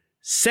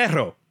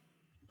 0.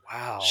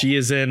 Wow. She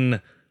is in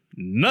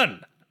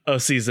none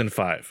of season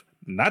 5.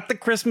 Not the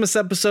Christmas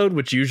episode,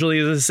 which usually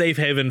is a safe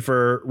haven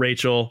for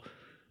Rachel.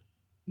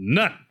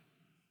 None.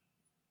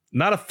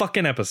 Not a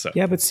fucking episode.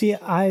 Yeah, but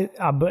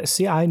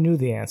I knew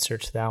the answer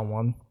to that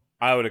one.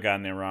 I would have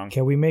gotten it wrong.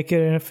 Can we make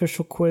it an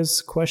official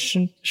quiz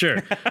question? Sure.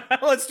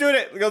 Let's do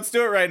it. Let's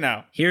do it right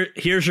now.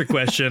 Here's your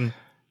question.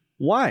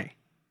 Why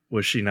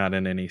was she not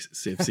in any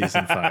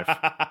season 5?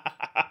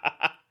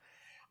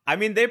 I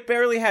mean, they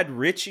barely had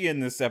Richie in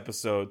this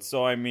episode,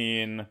 so I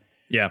mean...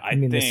 Yeah. I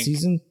mean, this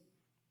season?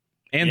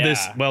 And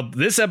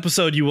this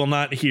episode, you will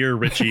not hear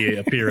Richie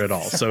appear at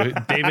all. So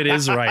David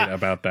is right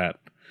about that.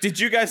 Did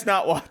you guys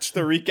not watch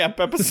the recap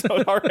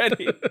episode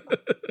already?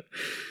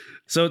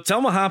 So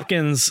Thelma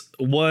Hopkins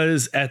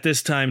was at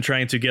this time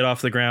trying to get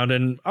off the ground,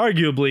 and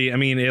arguably, I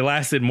mean, it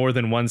lasted more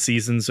than 1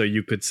 season, so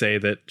you could say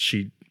that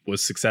she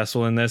was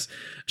successful in this.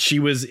 She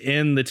was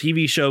in the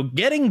TV show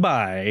Getting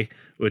By,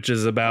 which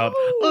is about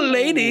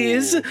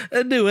ladies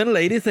doing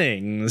lady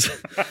things.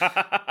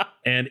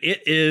 And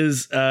it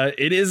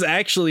is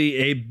actually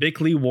a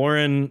Bickley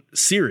Warren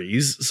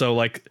series. So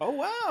like, oh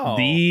wow,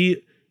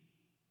 the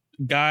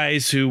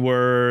guys who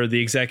were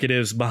the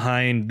executives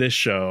behind this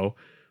show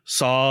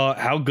saw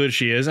how good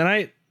she is, and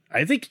I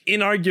think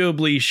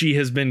inarguably she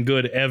has been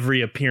good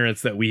every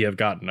appearance that we have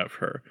gotten of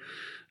her.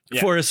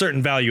 Yeah. For a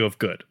certain value of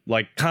good,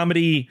 like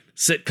comedy,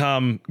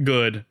 sitcom,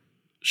 good.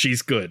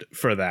 She's good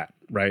for that,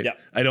 right? Yeah.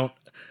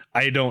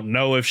 I don't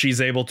know if she's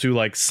able to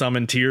like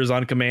summon tears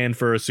on command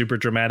for a super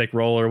dramatic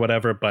role or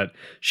whatever, but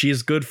she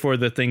is good for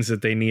the things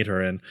that they need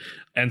her in.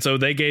 And so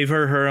they gave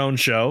her own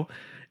show,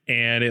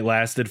 and it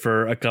lasted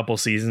for a couple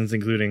seasons,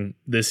 including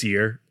this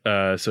year.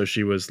 So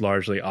she was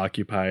largely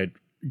occupied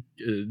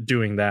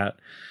doing that.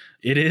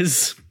 It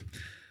is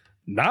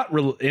not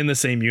in the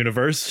same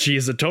universe. She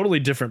is a totally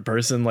different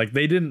person. Like,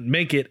 they didn't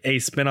make it a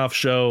spinoff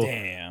show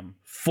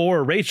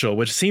for Rachel,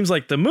 which seems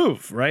like the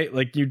move, right?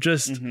 Like, you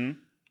just... Mm-hmm.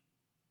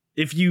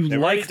 If you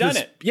like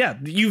this, yeah,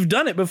 you've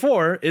done it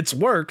before. It's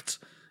worked.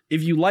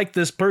 If you like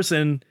this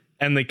person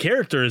and the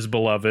character is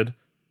beloved,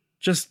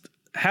 just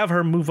have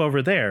her move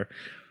over there.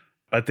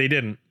 But they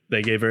didn't.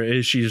 They gave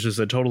her, she's just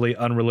a totally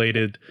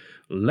unrelated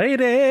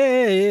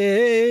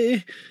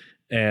lady.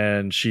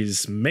 And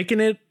she's making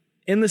it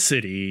in the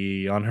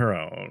city on her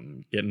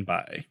own, getting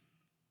by.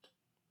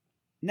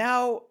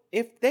 Now,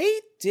 if they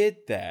did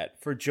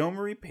that for Jo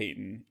Marie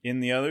Payton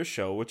in the other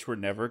show, which we're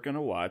never going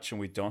to watch and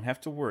we don't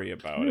have to worry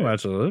about it.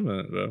 Watch a little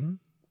bit, though.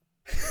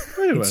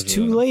 It's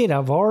too late.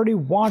 I've already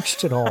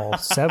watched it all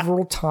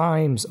several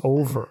times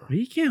over.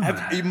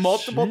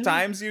 Multiple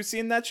times you've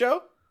seen that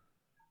show?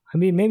 I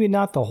mean, maybe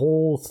not the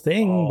whole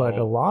thing, but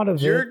a lot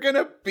of You're going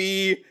to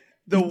be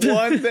the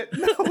one that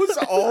knows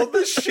all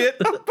the shit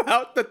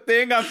about the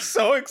thing. I'm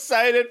so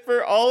excited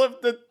for all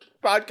of the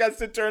podcasts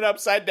to turn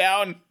upside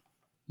down.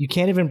 You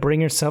can't even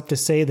bring yourself to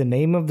say the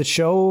name of the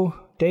show,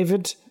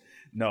 David?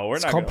 No, we're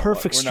it's not. It's called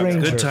Perfect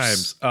Strangers. Good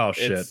times. Oh,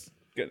 shit. It's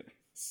gonna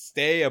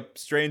stay a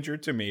stranger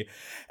to me.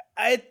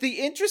 The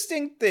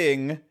interesting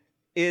thing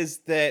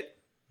is that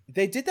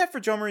they did that for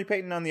Jo Marie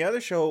Payton on the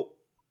other show.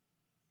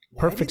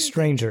 Perfect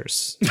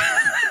Strangers.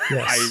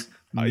 Yes.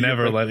 I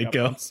never let it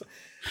go.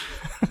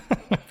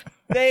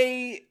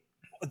 They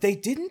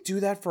didn't do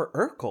that for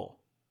Urkel.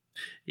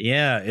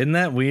 Yeah, isn't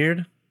that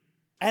weird?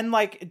 And,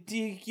 like,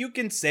 you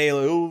can say,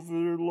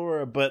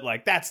 Laura, but,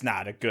 like, that's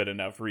not a good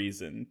enough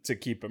reason to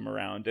keep him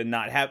around and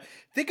not have...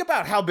 Think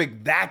about how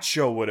big that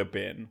show would have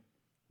been.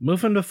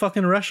 Move him to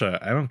fucking Russia.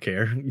 I don't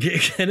care.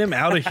 Get him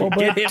out of here.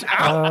 Get him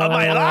out of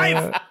my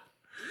life.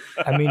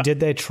 I mean, did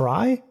they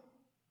try?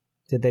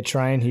 Did they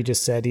try and he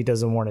just said he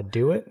doesn't want to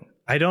do it?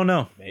 I don't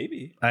know.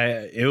 Maybe.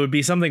 It would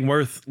be something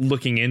worth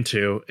looking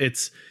into.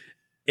 It's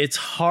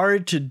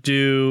hard to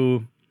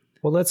do...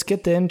 Well, let's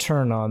get the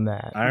intern on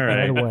that. All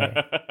right. Right away.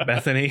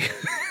 Bethany,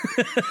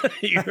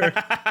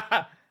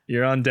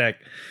 you're on deck.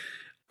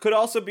 Could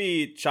also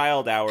be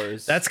child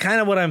hours. That's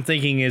kind of what I'm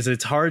thinking is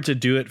it's hard to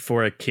do it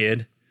for a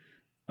kid.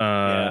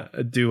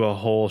 do a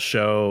whole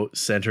show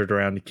centered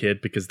around the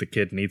kid, because the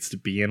kid needs to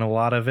be in a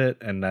lot of it,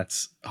 and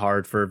that's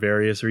hard for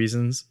various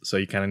reasons. So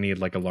you kind of need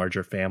like a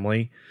larger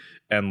family.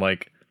 And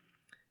like,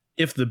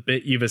 if the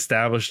bit you've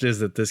established is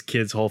that this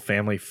kid's whole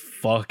family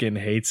fucking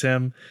hates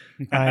him,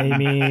 I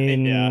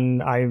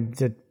mean,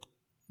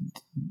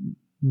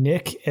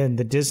 Nick and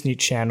the Disney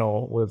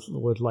Channel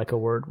would like a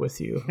word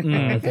with you.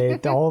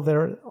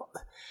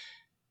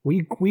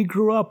 We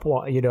grew up,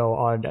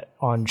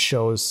 on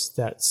shows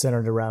that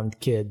centered around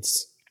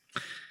kids.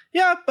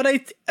 Yeah, but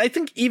I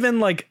think even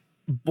like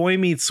Boy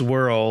Meets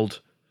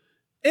World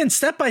and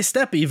Step by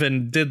Step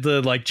even did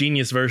the like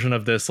genius version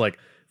of this, like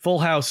Full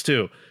House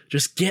too.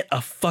 Just get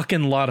a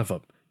fucking lot of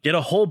them. Get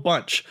a whole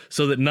bunch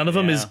so that none of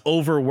them is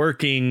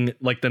overworking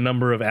like the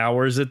number of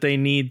hours that they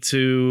need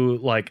to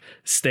like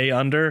stay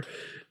under.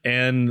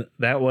 And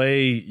that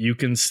way you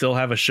can still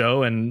have a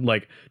show and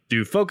like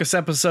do focus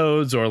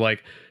episodes or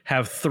like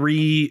have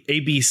 3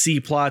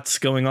 ABC plots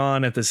going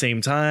on at the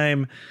same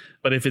time.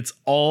 But if it's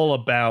all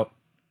about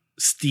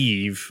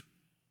Steve,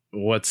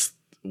 what's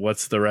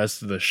the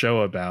rest of the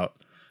show about?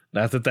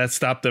 Not that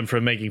stopped them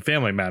from making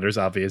Family Matters,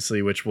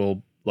 obviously, which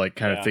we'll like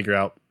kind of figure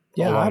out.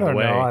 Yeah, I don't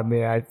know. I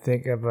mean, I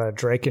think of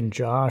Drake and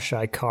Josh,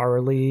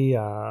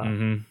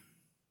 iCarly,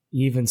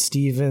 even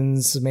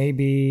Stevens,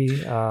 maybe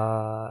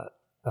the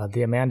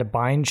Amanda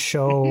Bynes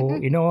show.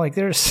 Like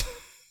there's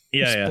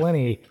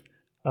plenty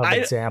of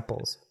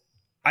examples.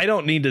 I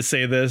don't need to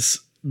say this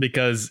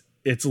because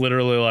it's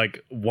literally like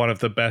one of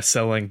the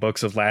best-selling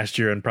books of last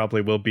year and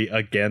probably will be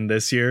again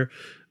this year.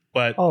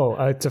 But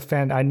it's a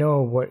fan. I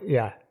know what.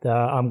 Yeah,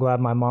 I'm glad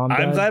my mom died.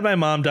 I'm glad my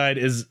mom died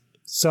is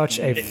such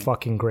a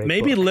fucking great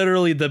maybe book.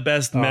 Literally the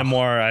best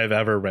memoir I've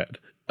ever read.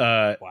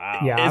 Wow.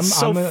 Yeah,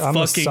 it's I'm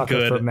fucking a sucker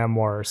good for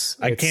memoirs.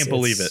 I can't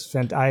believe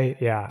it.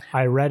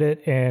 I read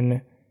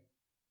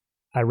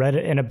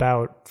it in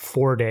about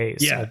 4 days.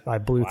 Yeah. I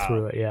blew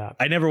through it. Yeah.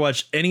 I never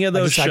watched any of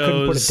those shows. I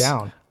couldn't put it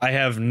down. I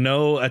have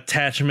no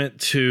attachment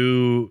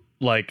to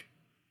like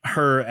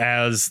her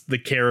as the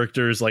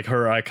characters, like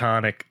her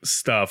iconic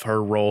stuff,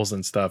 her roles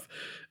and stuff.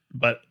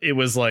 But it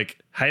was like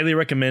highly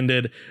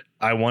recommended.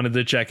 I wanted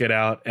to check it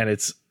out, and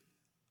it's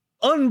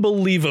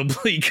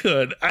unbelievably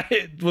good.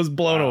 I was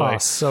blown away. Oh,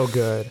 so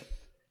good.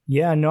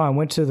 Yeah, no, I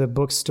went to the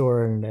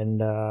bookstore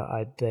and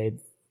I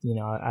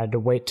had to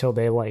wait till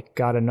they like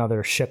got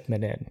another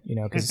shipment in,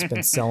 because it's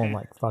been selling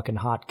like fucking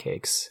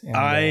hotcakes.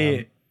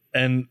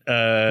 And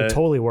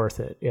totally worth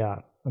it.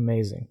 Yeah,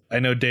 amazing. I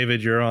know,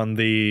 David, you're on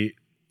the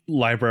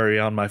library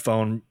on my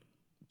phone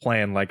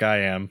plan like I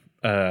am.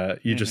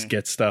 You just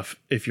get stuff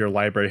if your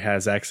library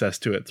has access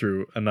to it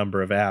through a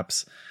number of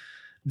apps.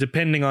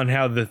 Depending on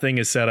how the thing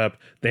is set up,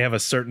 they have a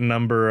certain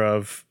number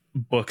of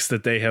books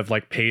that they have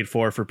like paid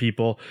for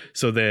people.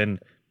 So then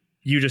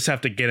you just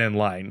have to get in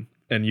line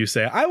and you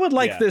say, I would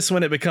like this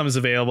when it becomes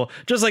available,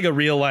 just like a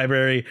real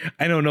library.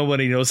 I know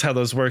nobody knows how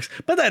those works,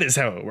 but that is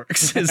how it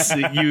works.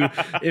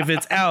 If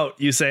it's out,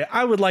 you say,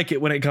 I would like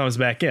it when it comes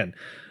back in.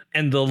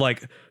 And the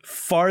like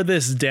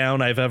farthest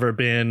down I've ever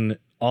been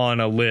on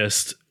a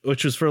list,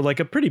 which was for like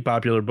a pretty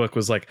popular book,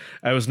 was like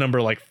I was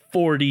number like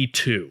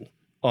 42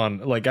 on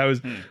like I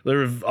was there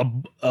were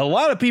a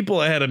lot of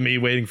people ahead of me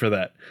waiting for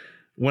that.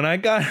 When I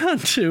got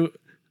onto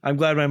I'm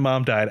Glad My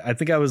Mom Died, I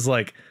think I was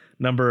like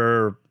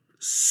number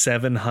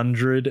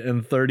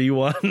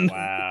 731.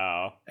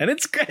 Wow. And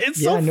it's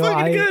so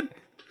fucking good.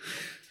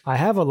 I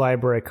have a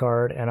library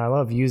card and I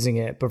love using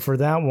it, but for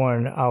that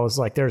one, I was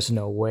like, there's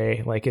no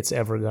way like it's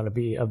ever going to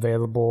be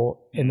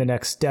available in the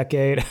next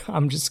decade.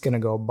 I'm just going to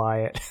go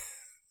buy it.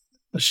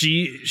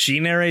 She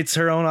narrates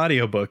her own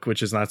audiobook,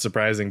 which is not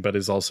surprising, but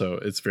is also,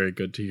 it's very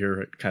good to hear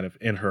it kind of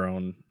in her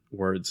own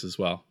words as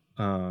well.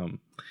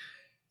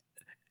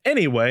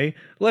 Anyway,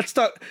 let's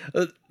talk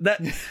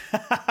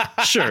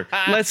sure.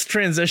 Let's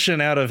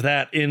transition out of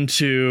that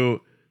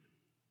into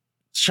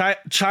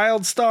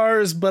child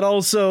stars, but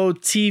also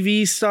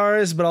TV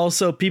stars, but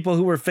also people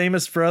who were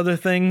famous for other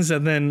things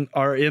and then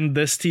are in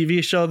this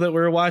TV show that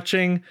we're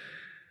watching.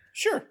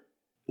 Sure.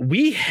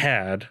 We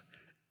had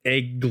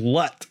a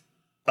glut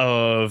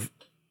of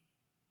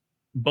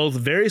both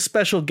very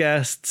special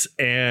guests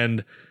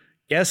and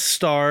guest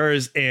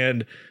stars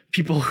and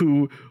people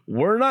who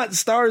were not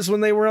stars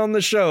when they were on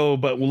the show,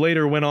 but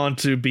later went on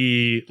to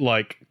be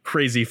like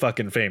crazy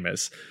fucking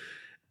famous.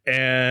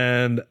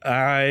 And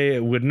I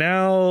would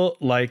now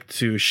like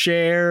to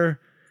share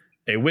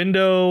a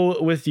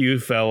window with you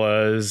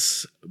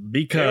fellas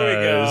because here we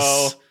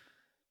go.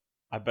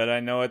 I bet I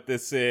know what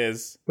this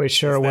is. Wait,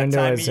 share a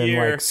window as in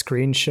like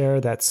screen share?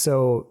 That's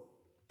so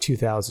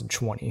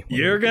 2020.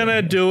 You're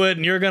gonna do it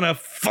and you're gonna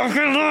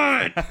fucking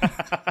love it.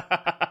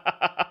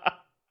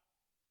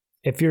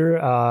 If you're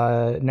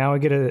now I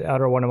get it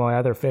out of one of my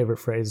other favorite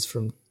phrases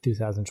from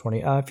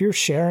 2020. If you're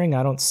sharing,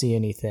 I don't see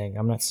anything.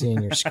 I'm not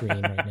seeing your screen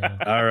right now.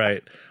 All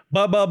right.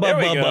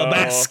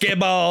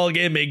 Basketball.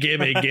 Give me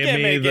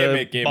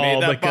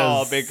the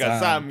ball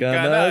because I'm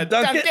gonna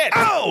dunk it.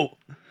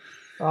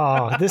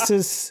 Oh, this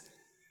is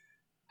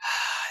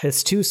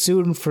It's too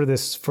soon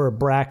for a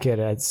bracket.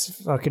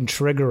 It's fucking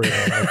triggering.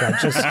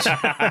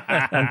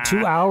 Like I'm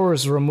 2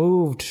 hours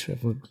removed.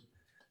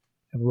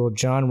 Little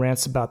John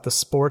rants about the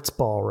sports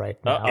ball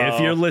right now. If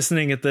you're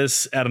listening at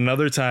this at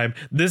another time,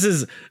 this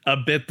is a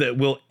bit that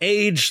will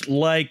age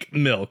like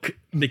milk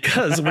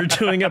because we're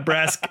doing a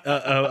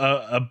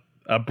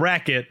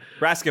bracket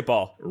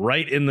basketball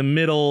right in the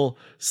middle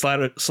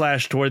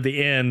slash toward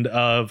the end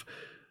of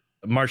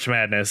March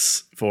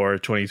Madness for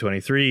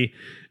 2023.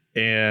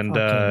 And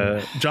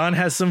John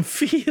has some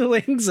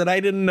feelings that I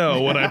didn't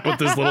know when I put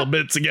this little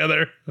bit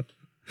together.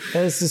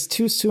 This is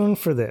too soon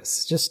for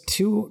this. Just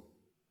 2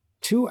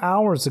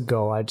 hours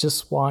ago, I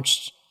just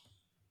watched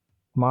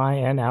my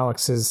and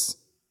Alex's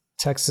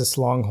Texas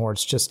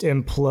Longhorns just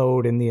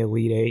implode in the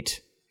Elite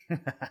Eight.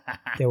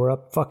 They were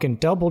up fucking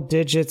double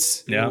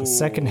digits in the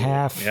second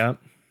half. Yeah.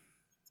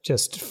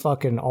 Just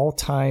fucking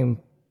all-time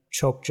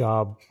choke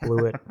job,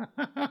 blew it.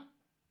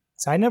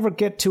 So I never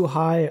get too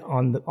high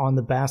on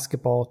the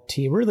basketball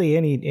team, really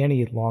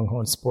any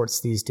Longhorn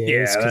sports these days.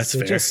 Yeah, that's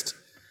fair.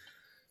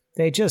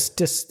 They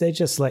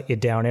just let you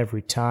down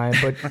every time.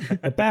 But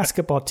the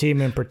basketball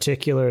team in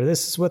particular,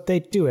 this is what they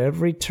do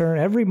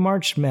every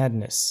March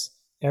Madness.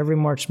 Every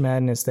March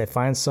Madness, they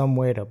find some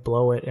way to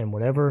blow it in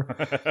whatever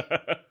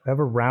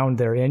round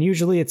they're in.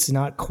 Usually it's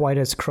not quite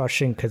as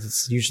crushing because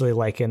it's usually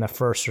like in the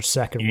first or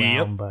second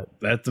round. But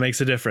that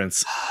makes a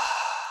difference.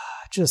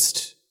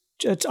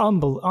 It's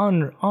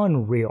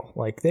unreal.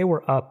 Like they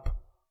were up,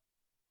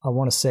 I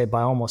want to say,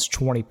 by almost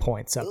 20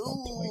 points at one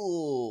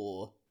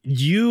point.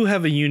 You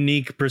have a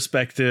unique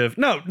perspective.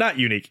 No, not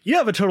unique. You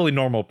have a totally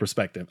normal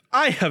perspective.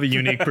 I have a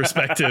unique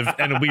perspective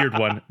and a weird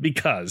one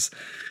because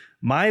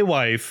my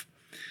wife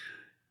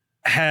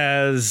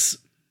has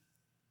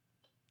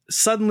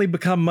suddenly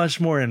become much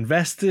more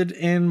invested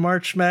in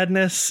March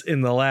Madness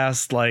in the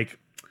last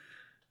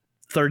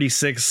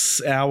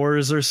 36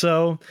 hours or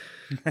so.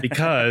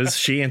 Because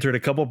she entered a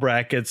couple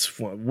brackets,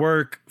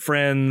 work,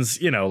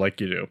 friends,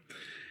 like you do.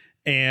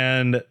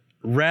 And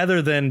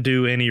rather than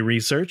do any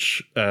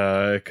research,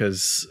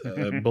 because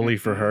bully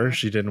for her,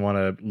 she didn't want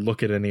to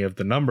look at any of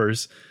the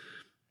numbers,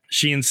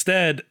 she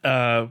instead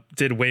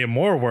did way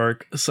more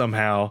work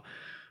somehow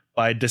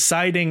by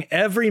deciding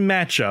every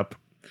matchup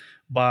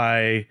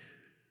by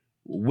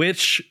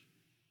which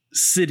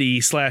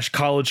city /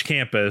 college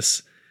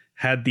campus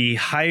had the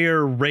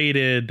higher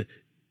rated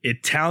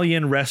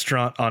Italian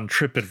restaurant on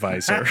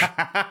TripAdvisor.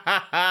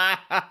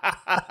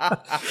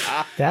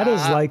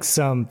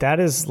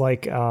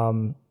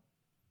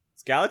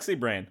 It's Galaxy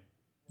Brain.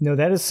 No,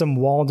 that is some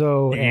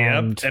Waldo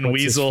and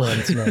Weasel.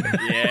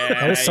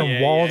 That is some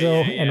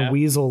Waldo and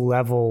Weasel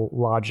level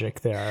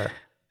logic there.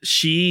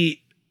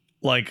 She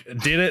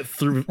did it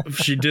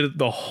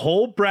the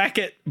whole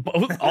bracket,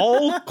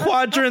 all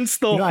quadrants,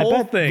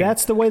 whole thing.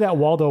 That's the way that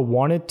Waldo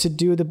wanted to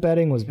do the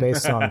betting, was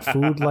based on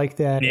food like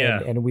that.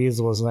 Yeah. And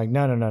Weasel was like,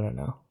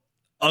 no.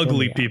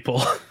 Ugly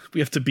people. We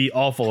have to be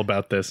awful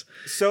about this.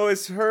 So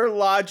is her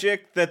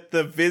logic that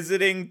the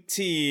visiting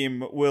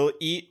team will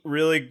eat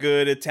really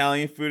good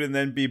Italian food and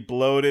then be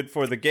bloated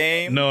for the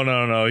game?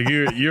 No.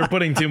 You're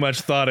putting too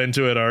much thought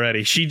into it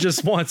already. She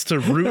just wants to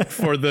root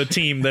for the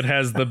team that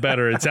has the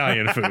better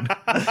Italian food.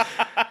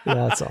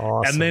 That's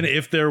awesome. And then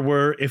if they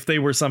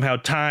were somehow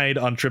tied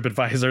on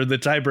TripAdvisor, the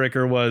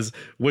tiebreaker was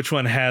which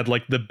one had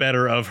the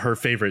better of her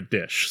favorite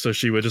dish. So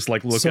she would just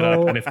look it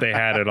up, and if they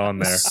had it on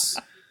there.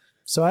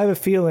 So I have a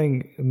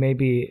feeling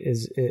maybe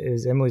is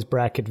Emily's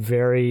bracket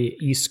very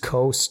East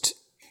Coast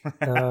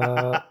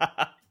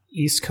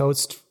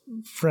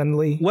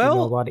friendly.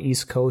 Well, a lot of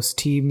East Coast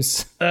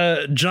teams.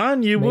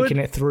 John, making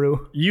it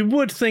through. You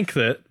would think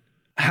that.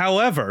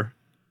 However,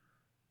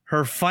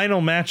 her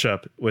final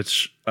matchup,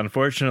 which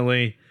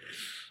unfortunately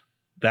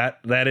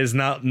that is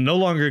no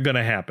longer going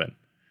to happen,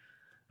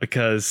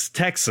 because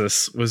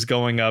Texas was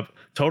going up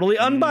totally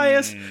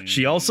unbiased.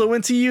 She also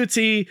went to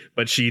UT,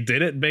 but she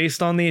did it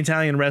based on the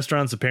Italian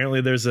restaurants.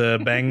 Apparently there's a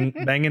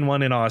banging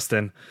one in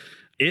Austin.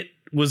 It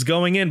was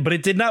going in, but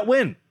it did not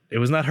win. It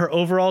was not her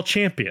overall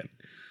champion.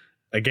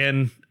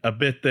 Again, a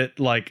bit that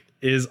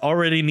is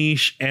already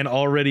niche and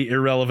already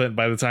irrelevant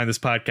by the time this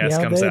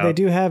podcast comes out. They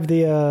do have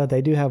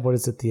what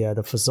is it, the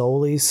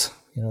Fazoli's?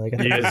 They got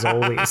the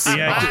Fazoli's.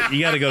 Yeah, you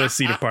got to go to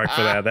Cedar Park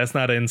for that. That's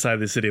not inside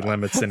the city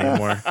limits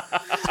anymore.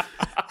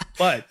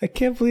 But I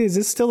can't believe, is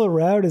this still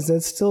around? Is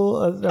that still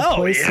a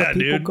place that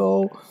people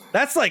go?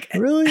 That's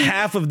really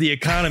half of the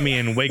economy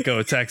in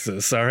Waco,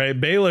 Texas. All right,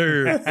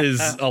 Baylor is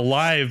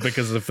alive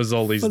because of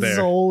Fazoli's there.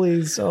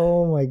 Fazoli's,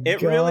 oh my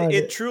god!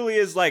 It truly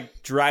is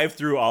like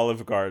drive-through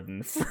Olive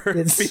Garden for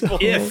people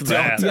if who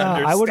that. don't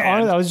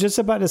understand. I was just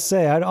about to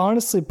say, I'd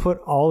honestly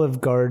put Olive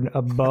Garden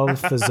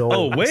above Fazoli's.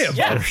 Oh, way above.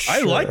 Yeah,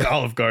 I like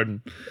Olive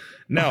Garden.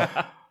 No.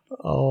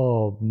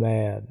 Oh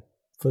man.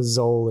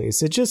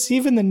 Fazoli's. It's just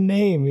even the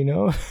name,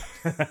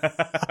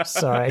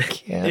 Sorry, I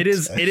can't. It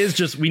is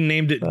just, we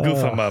named it Goof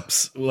 'em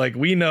Ups.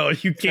 We know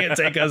you can't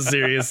take us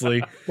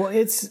seriously. Well,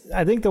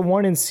 I think the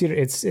one in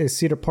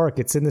Cedar Park.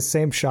 It's in the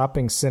same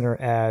shopping center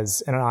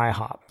as an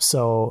IHOP.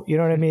 So, you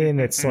know what I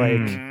mean? It's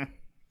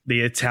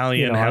the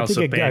Italian house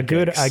of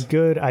pancakes. A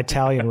good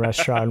Italian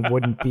restaurant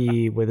wouldn't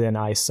be within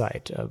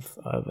eyesight of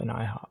an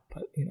IHOP,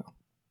 but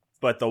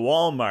But the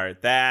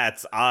Walmart,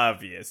 that's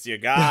obvious. You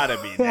gotta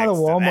be next the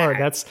Walmart. to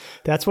that.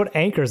 That's what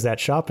anchors that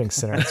shopping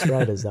center. That's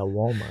right, is that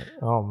Walmart.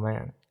 Oh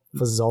man,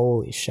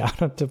 Fazoli.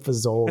 Shout out to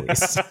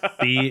Fazoli's.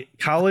 The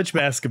college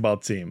basketball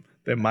team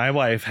that my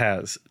wife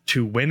has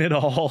to win it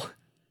all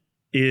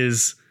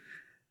is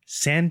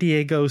San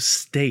Diego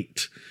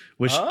State,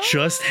 which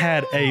just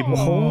had a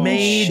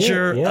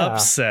major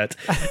upset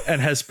and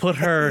has put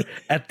her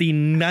at the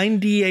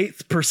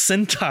 98th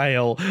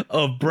percentile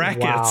of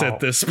brackets at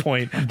this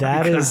point.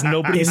 That is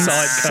nobody insane.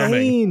 saw it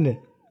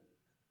coming.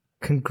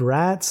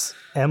 Congrats,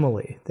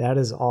 Emily. That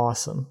is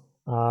awesome.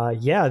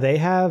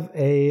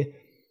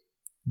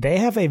 They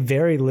have a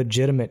very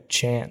legitimate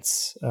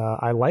chance.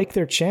 I like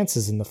their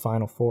chances in the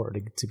Final Four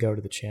to go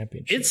to the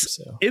championship.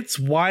 It's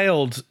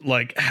wild,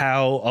 like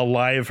how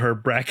alive her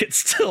bracket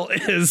still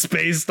is,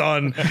 based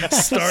on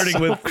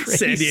starting with crazy.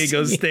 San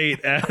Diego State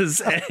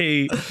as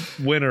a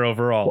winner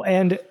overall.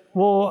 And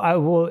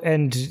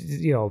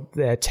the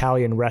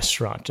Italian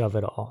restaurant of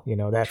it all.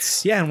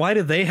 That's and why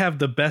do they have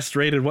the best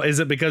rated? Is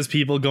it because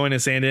people going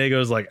to San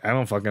Diego is like, I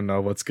don't fucking know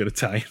what's good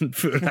Italian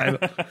food?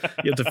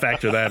 You have to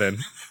factor that in.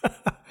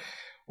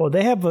 Well,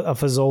 they have a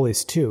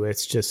Fazoli's too.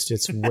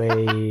 It's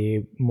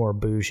way more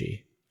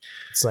bougie.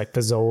 It's like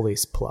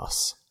Fazoli's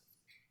plus.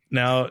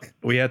 Now,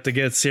 we have to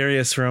get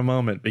serious for a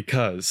moment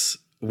because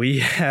we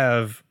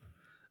have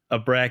a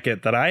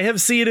bracket that I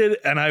have seeded,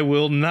 and I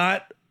will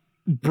not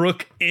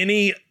brook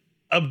any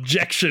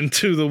objection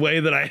to the way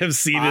that I have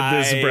seeded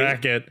this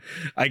bracket.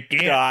 I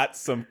can't. Got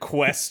some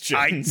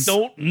questions. I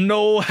don't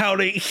know how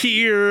to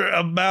hear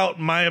about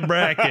my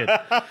bracket.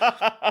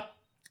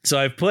 So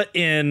I've put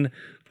in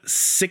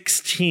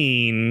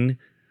 16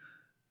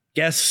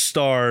 guest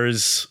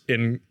stars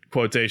in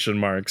quotation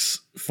marks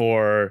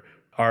for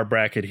our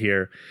bracket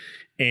here,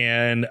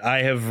 and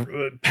I have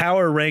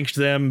power ranked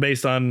them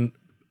based on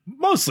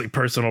mostly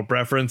personal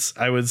preference,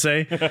 I would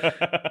say.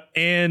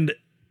 And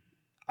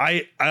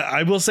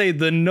I will say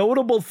the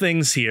notable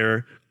things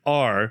here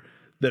are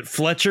that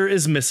Fletcher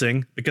is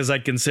missing because I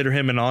consider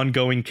him an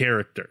ongoing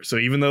character. So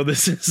even though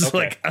this is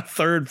like a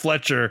third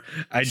Fletcher,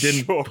 I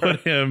didn't put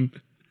him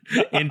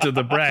into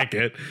the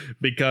bracket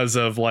because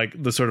of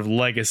like the sort of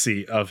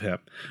legacy of him.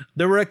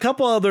 There were a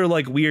couple other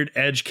like weird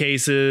edge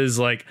cases,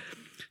 like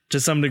to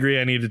some degree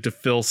I needed to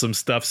fill some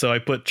stuff. So I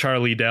put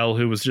Charlie Dell,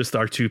 who was just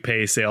our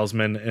toupee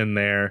salesman, in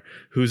there,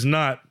 who's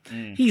not,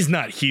 he's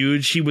not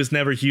huge. He was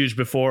never huge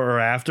before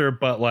or after,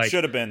 but like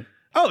should have been.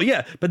 Oh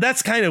yeah. But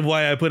that's kind of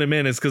why I put him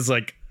in, is because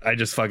like I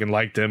just fucking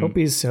liked him. Hope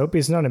he's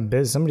not in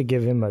business. Somebody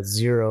give him a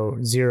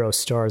zero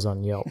stars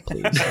on Yelp,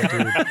 please.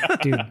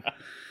 Dude.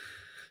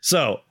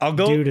 So I'll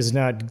go.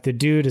 The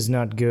dude is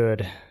not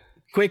good.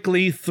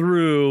 Quickly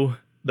through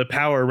the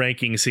power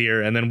rankings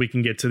here, and then we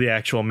can get to the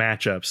actual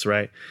matchups.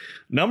 Right,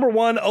 number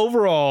one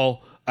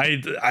overall.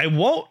 I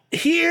won't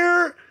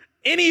hear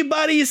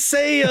anybody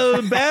say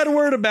a bad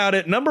word about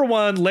it. Number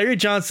one, Larry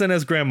Johnson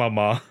as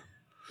Grandmama.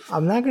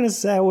 I'm not gonna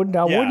say I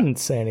wouldn't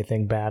say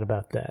anything bad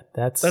about that.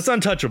 That's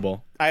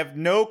untouchable. I have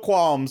no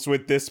qualms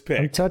with this pick.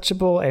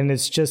 Untouchable, and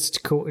it's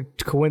just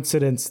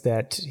coincidence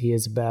that he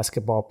is a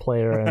basketball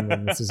player, and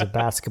then this is a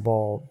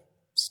basketball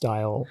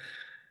style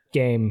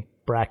game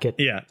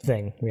bracket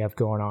thing we have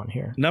going on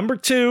here. Number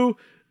two,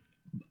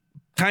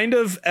 kind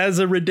of as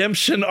a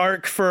redemption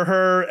arc for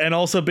her, and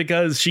also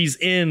because she's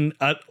in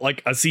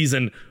a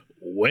season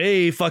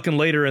way fucking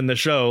later in the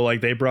show,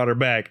 like they brought her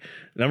back.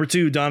 Number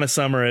two, Donna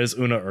Summer as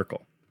Una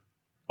Urkel.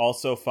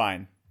 Also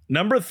fine.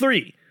 Number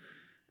three,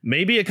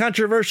 maybe a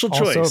controversial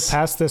choice. Also,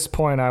 past this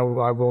point, I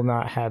will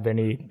not have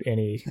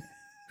any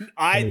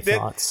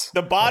thoughts.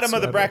 The bottom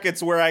of the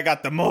bracket's where I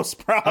got the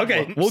most problems.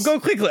 Okay, we'll go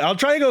quickly. I'll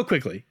try to go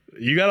quickly.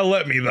 You got to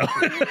let me, though.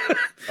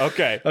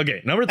 Okay.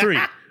 Okay, number three,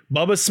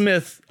 Bubba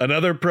Smith,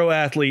 another pro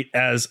athlete,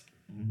 as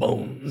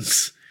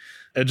Bones.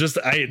 I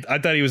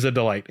thought he was a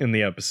delight in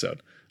the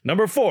episode.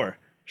 Number four,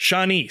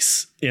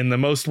 Shanice in the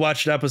most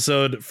watched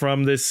episode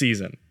from this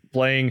season,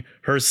 playing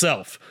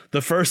herself,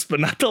 the first but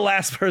not the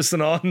last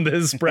person on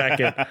this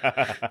bracket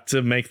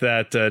to make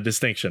that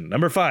distinction.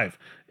 Number five,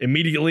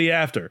 immediately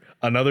after,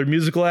 another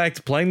musical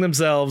act playing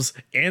themselves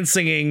and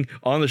singing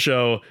on the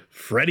show,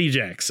 Freddie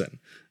Jackson.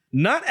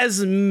 Not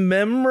as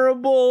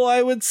memorable,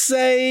 I would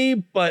say,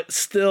 but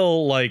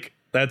still, like,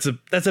 that's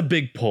a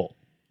big pull.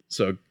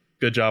 So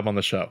good job on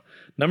the show.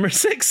 Number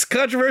six,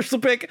 controversial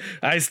pick.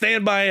 I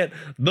stand by it.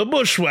 The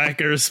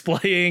Bushwhackers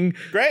playing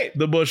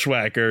the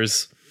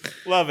Bushwhackers.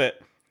 Love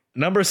it.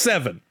 Number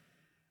seven,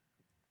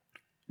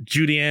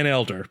 Judy Ann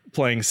Elder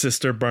playing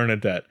Sister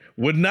Bernadette.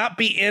 Would not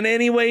be in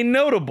any way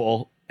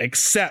notable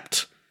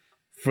except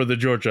for the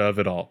Georgia of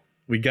it all.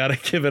 We got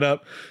to give it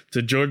up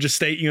to Georgia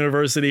State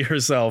University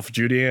herself,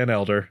 Judy Ann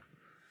Elder.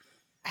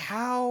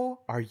 How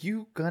are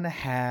you going to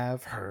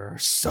have her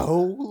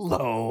so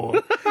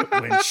low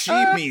when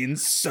she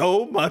means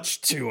so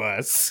much to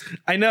us?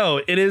 I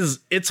know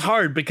it's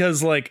hard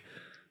because like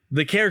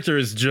the character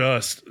is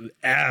just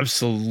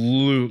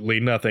absolutely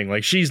nothing.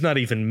 Like, she's not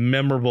even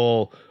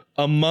memorable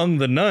among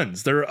the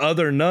nuns. There are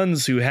other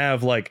nuns who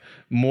have like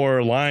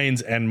more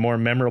lines and more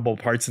memorable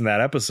parts in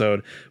that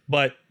episode,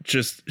 but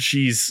just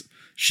she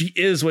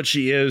is what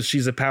she is.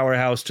 She's a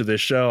powerhouse to this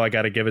show. I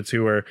got to give it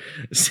to her.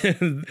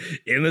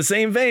 In the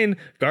same vein,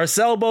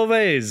 Garcelle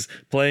Beauvais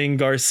playing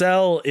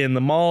Garcelle in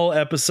the mall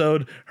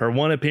episode, her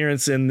one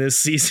appearance in this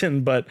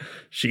season, but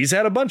she's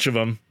had a bunch of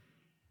them.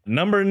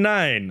 Number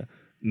 9,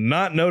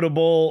 not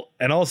notable,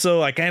 and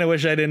also I kind of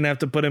wish I didn't have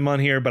to put him on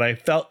here, but I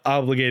felt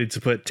obligated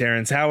to put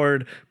Terrence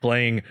Howard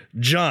playing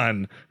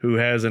John, who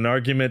has an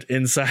argument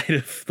inside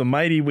of the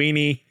Mighty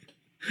Weenie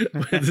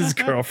with his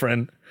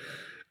girlfriend.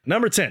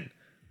 Number 10,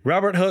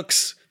 Robert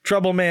Hooks,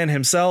 Trouble Man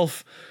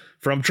himself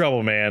from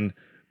Trouble Man,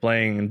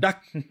 playing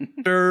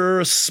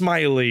Dr.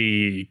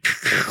 Smiley.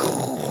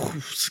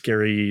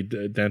 Scary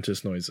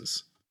dentist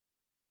noises.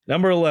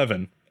 Number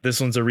 11. This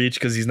one's a reach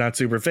because he's not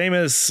super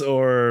famous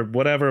or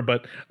whatever,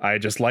 but I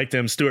just liked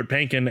him. Stuart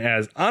Pankin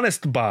as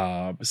Honest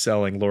Bob,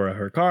 selling Laura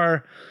her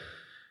car.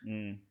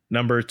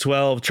 Number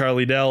 12,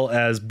 Charlie Dell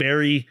as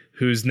Barry,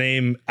 whose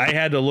name I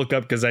had to look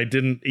up because I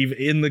didn't even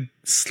in the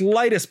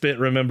slightest bit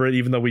remember it,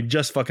 even though we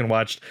just fucking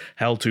watched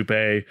Hell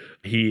Toupee.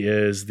 He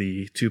is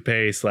the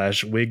toupee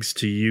 / wigs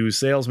to you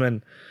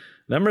salesman.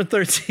 Number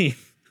 13.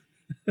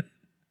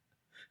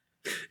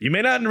 You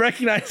may not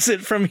recognize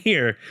it from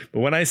here,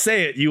 but when I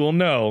say it, you will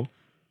know.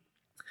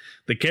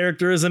 The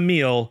character is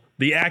Emil.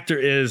 The actor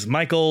is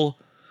Michael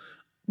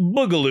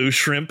Boogaloo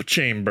Shrimp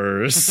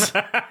Chambers.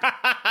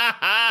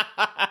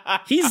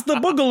 He's the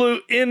Boogaloo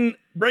in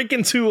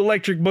Breakin' 2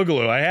 Electric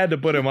Boogaloo. I had to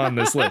put him on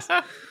this list.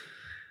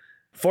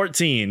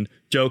 14,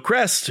 Joe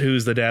Crest,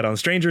 who's the dad on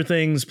Stranger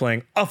Things,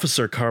 playing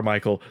Officer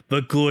Carmichael,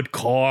 the good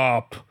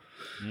cop.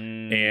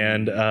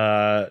 And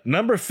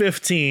number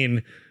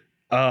 15,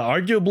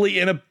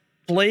 arguably in a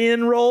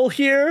play-in role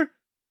here,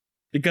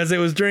 because it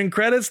was during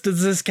credits.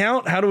 Does this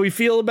count? How do we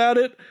feel about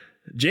it?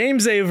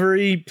 James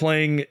Avery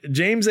playing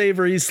James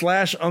Avery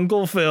 /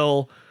 Uncle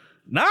Phil.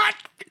 Not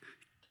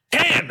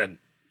canon.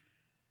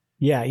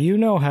 Yeah, you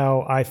know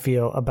how I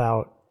feel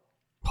about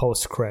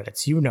post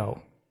credits. You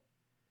know,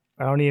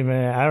 I don't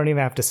even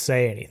have to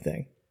say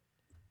anything.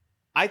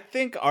 I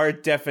think our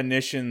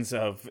definitions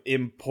of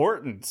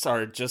importance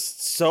are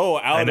just so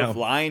out of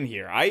line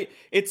here.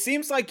 It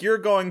seems like you're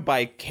going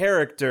by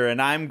character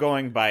and I'm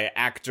going by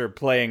actor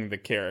playing the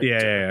character.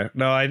 Yeah.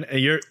 No,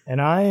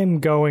 and I am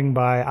going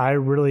by I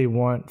really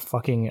want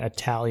fucking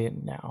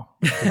Italian now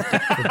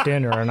for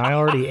dinner, and I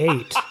already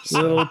ate. So.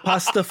 Little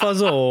pasta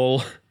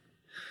fazool.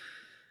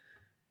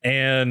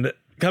 And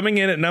coming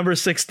in at number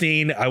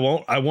 16, I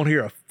won't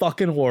hear a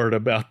fucking word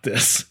about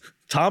this.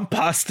 Tom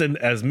Poston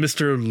as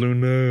Mr.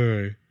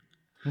 Lunay.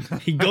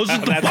 He goes to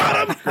the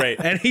bottom, great.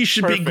 And he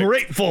should be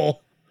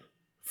grateful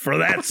for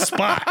that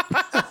spot.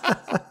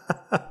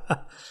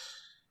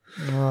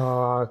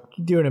 Oh,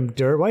 doing him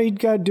dirt. Why you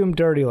gotta do him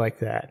dirty like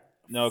that?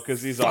 No,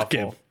 because he's awful.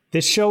 Him.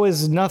 This show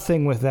is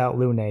nothing without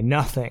Lunay.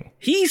 Nothing.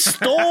 He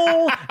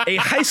stole a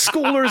high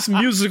schooler's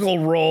musical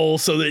role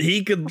so that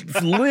he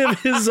could live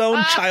his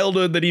own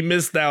childhood that he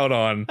missed out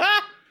on.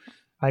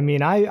 I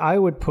mean, I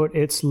would put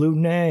it's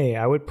Lunay.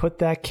 I would put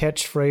that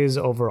catchphrase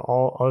over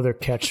all other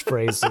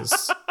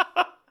catchphrases.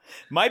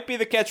 Might be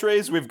the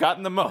catchphrase we've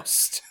gotten the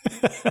most.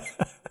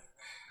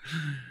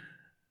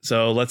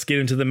 So let's get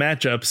into the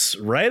matchups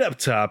right up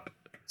top.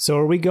 So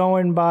are we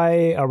going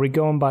by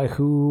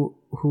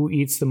who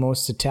eats the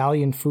most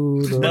Italian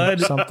food or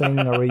something?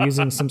 Are we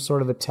using some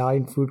sort of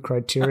Italian food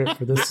criteria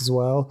for this as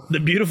well? The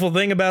beautiful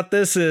thing about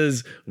this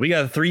is we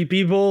got 3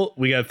 people,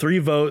 we got 3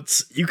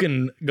 votes. You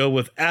can go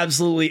with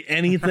absolutely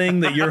anything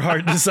that your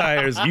heart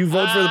desires. You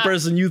vote for the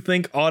person you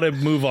think ought to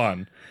move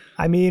on.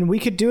 I mean, we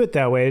could do it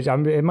that way.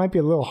 It might be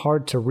a little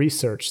hard to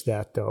research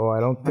that, though. I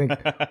don't think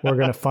we're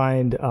going to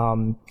find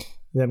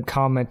them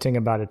commenting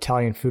about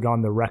Italian food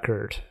on the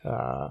record.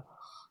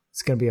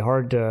 It's going to be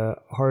hard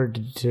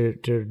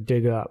to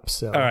dig up.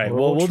 So all right.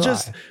 Well,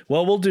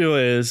 we'll do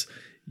is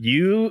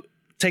you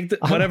take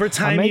whatever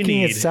time you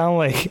need.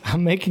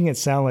 I'm making it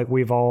sound like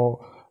we've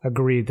all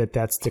agreed that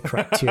that's the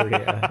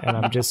criteria, and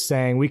I'm just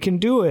saying we can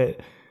do it,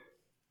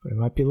 but it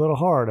might be a little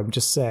hard. I'm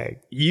just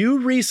saying. You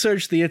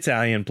research the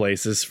Italian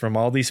places from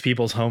all these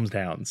people's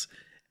hometowns.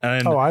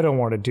 And, I don't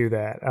want to do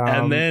that.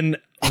 And then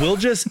we'll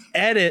just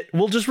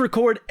we'll just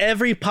record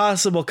every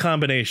possible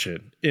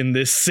combination in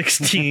this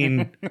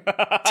 16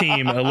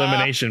 team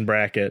elimination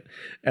bracket.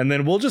 And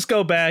then we'll just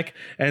go back.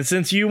 And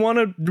since you want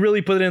to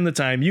really put in the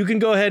time, you can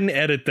go ahead and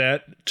edit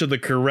that to the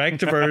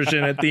correct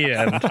version at the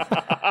end.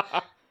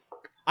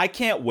 I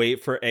can't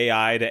wait for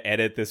AI to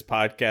edit this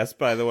podcast,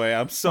 by the way.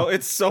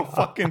 It's so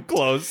fucking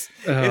close.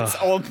 It's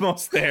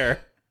almost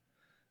there.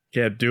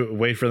 Can't do it.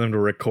 Wait for them to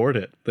record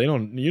it. You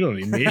don't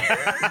need me.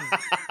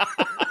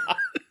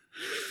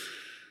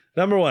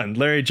 Number 1,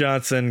 Larry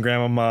Johnson,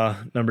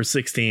 Grandmama. Number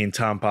 16,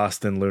 Tom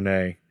Poston,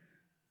 Lunay.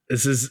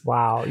 This is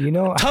wow.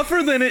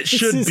 Tougher than it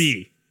should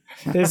be.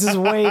 This is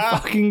way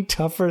fucking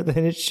tougher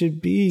than it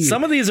should be.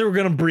 Some of these we're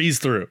gonna breeze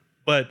through,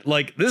 But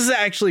like, this is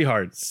actually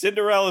hard.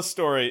 Cinderella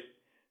story,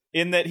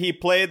 in that he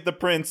played the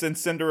prince in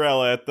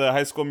Cinderella at the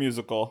High School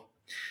Musical.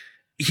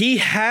 He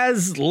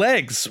has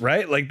legs,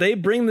 right? Like, they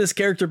bring this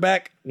character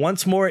back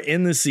once more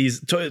in the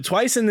season,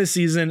 twice in this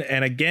season,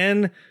 and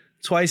again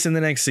twice in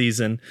the next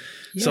season.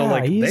 Yeah, so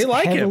like, they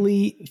like him.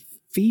 Heavily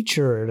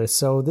featured.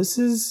 So this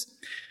is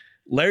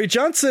Larry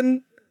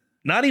Johnson,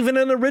 not even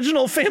an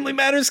original Family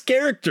Matters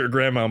character,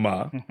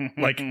 Grandmama.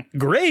 Like,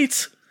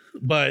 great,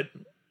 but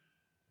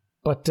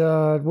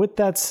with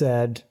that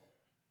said,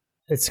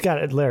 it's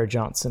got Larry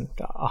Johnson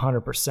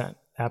 100%,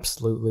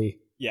 absolutely.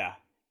 Yeah.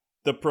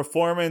 The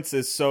performance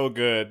is so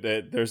good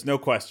that there's no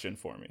question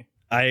for me.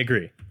 I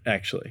agree,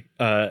 actually.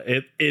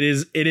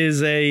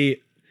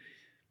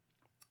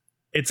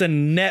 It's a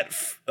net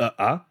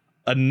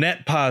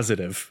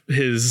positive,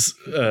 his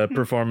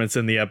performance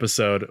in the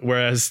episode,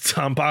 whereas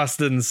Tom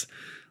Poston's,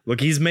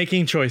 look, he's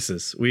making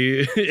choices.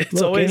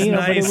 It's always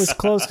nice. But it was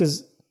close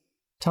because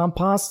Tom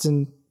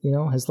Poston,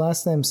 his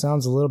last name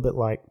sounds a little bit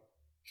like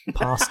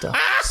pasta,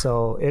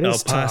 so it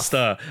is tough.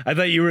 Pasta. I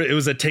thought it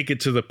was a take it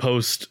to the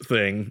post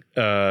thing,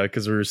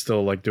 because we were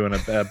still like doing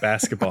a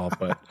basketball.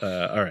 But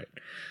all right,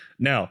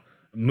 now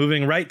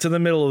moving right to the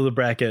middle of the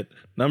bracket,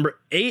 number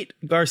 8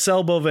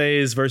 Garcelle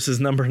Beauvais versus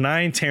number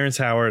 9 Terrence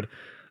Howard.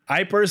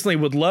 I personally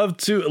would love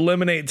to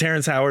eliminate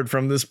Terrence Howard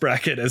from this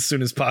bracket as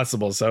soon as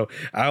possible, so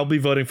I'll be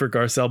voting for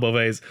Garcelle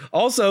Beauvais.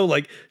 Also,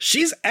 like,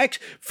 she's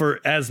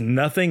for as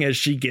nothing as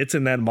she gets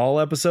in that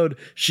mall episode,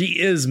 she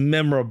is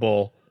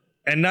memorable.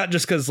 And not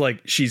just because,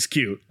 like, she's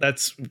cute.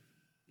 That's,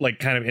 like,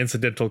 kind of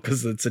incidental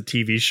because it's a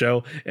TV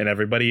show and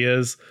everybody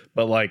is.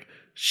 But, like,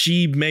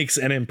 she makes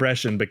an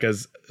impression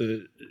because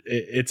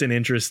it's an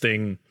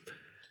interesting...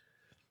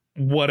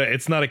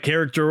 it's not a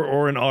character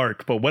or an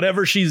arc, but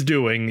whatever she's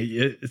doing,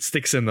 it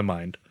sticks in the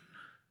mind.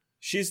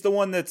 She's the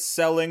one that's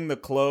selling the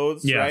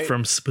clothes, right?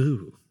 From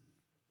Spoo.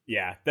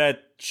 Yeah,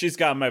 she's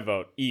got my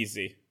vote.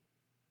 Easy.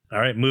 All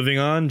right, moving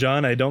on.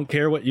 John, I don't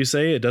care what you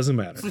say. It doesn't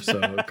matter.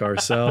 So,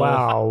 Garcelle.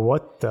 Wow,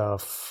 what the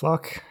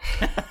fuck?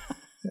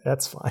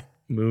 That's fine.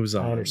 Moves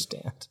on. I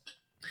understand.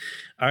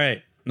 All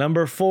right,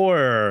 number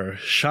 4,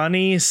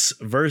 Shanice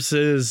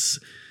versus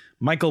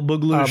Michael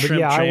Boogaloo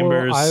Shrimp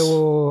Chambers.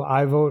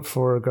 I vote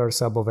for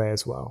Garcelle Beauvais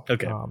as well.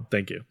 Okay,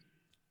 thank you.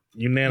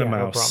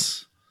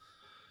 Unanimous.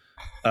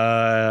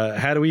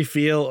 How do we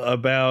feel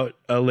about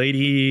a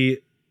lady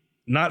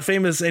not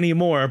famous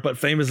anymore, but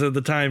famous at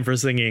the time for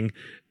singing,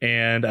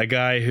 and a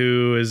guy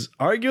who is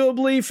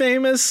arguably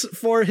famous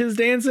for his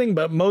dancing,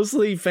 but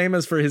mostly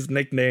famous for his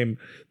nickname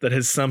that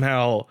has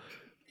somehow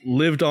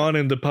lived on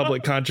into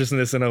public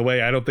consciousness in a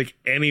way I don't think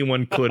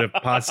anyone could have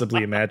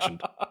possibly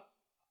imagined?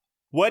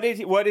 What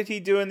did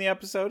he do in the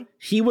episode?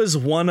 He was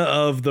one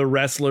of the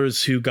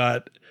wrestlers who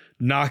got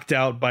knocked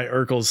out by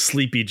Urkel's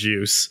sleepy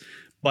juice,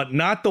 but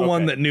not the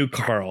one that knew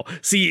Carl.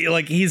 See,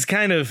 like, he's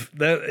kind of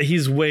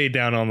he's way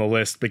down on the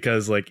list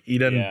because, like, he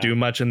doesn't do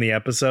much in the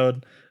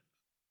episode.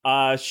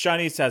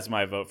 Shanice has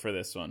my vote for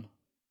this one.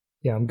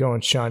 Yeah, I'm going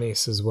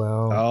Shanice as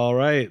well. All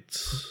right.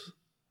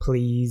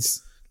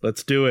 Please.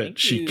 Let's do it.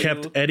 She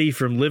kept Eddie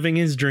from living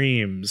his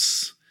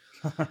dreams.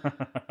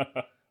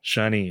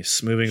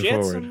 Shanice, moving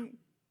forward.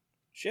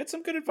 She had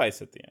some good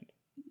advice at the end.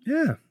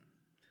 Yeah.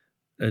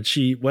 And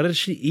what did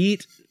she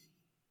eat?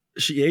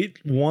 She ate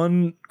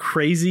one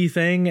crazy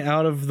thing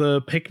out of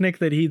the picnic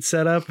that he'd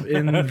set up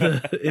in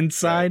the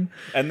inside.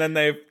 And then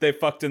they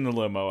fucked in the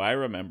limo, I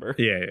remember.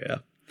 Yeah.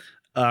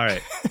 All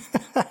right.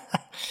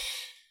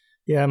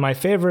 Yeah, my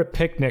favorite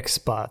picnic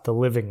spot, the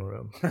living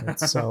room.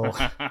 So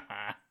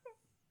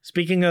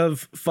speaking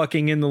of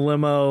fucking in the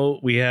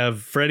limo, we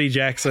have Freddie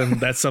Jackson.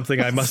 That's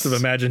something I must have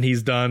imagined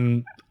he's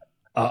done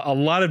a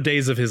lot of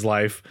days of his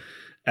life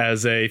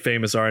as a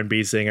famous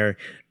R&B singer.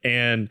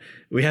 And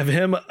we have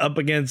him up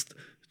against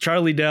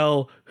Charlie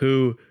Dell,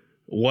 who,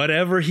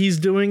 whatever he's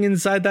doing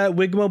inside that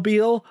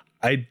Wigmobile,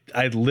 I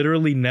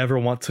literally never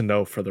want to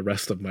know for the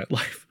rest of my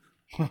life.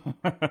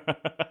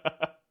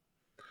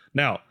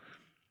 Now,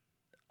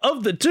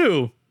 of the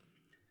two,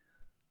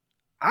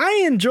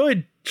 I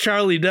enjoyed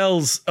Charlie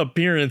Dell's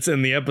appearance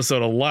in the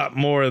episode a lot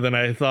more than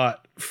I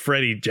thought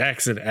Freddie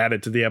Jackson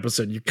added to the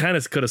episode. You kind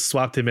of could have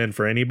swapped him in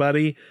for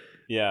anybody.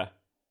 Yeah.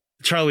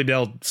 Charlie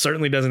Dell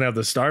certainly doesn't have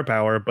the star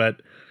power,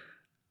 but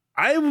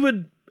I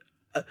would,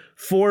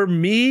 for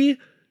me,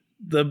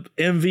 the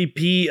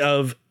MVP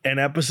of an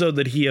episode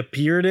that he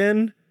appeared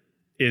in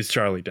is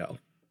Charlie Dell.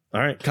 All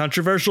right.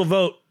 Controversial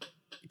vote.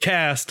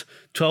 Cast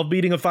 12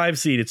 beating a 5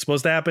 seed. It's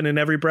supposed to happen in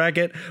every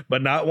bracket,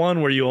 but not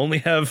one where you only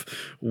have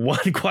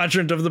one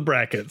quadrant of the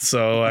bracket.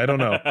 So I don't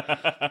know.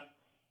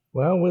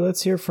 Well,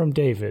 let's hear from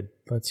David.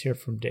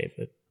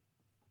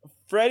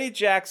 Freddie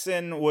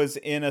Jackson was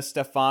in a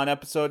Stefan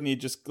episode and he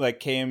just like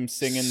came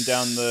singing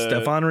down the...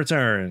 Stefan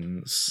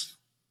Returns.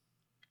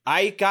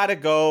 I gotta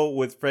go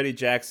with Freddie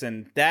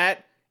Jackson.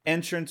 That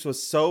entrance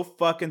was so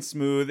fucking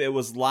smooth. It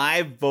was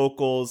live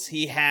vocals.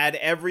 He had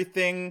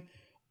everything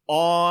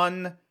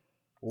on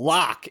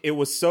lock. It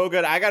was so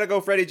good. I gotta go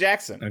Freddie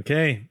Jackson.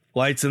 Okay.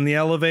 Lights in the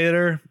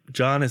elevator.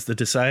 John is the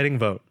deciding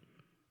vote.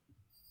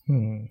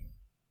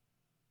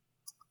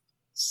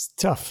 It's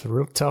tough, a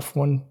real tough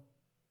one.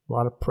 A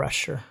lot of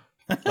pressure.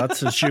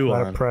 Lots to chew on.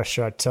 A lot of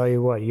pressure. I tell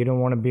you what, you don't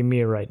want to be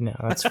me right now.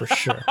 That's for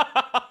sure.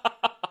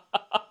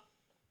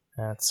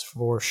 That's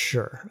for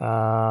sure.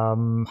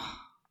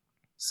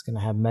 It's gonna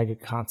have mega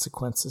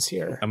consequences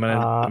here. I'm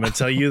gonna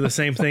tell you the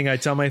same thing I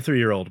tell my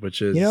 3-year-old,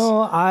 which is,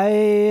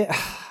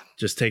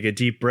 just take a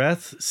deep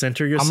breath,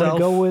 center yourself. I'm gonna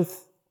go with.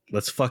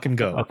 Let's fucking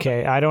go.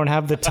 Okay, I don't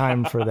have the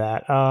time for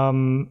that.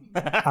 I'm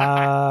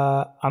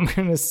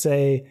gonna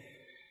say,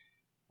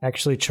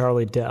 actually,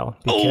 Charlie Dell.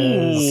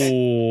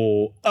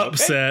 Because,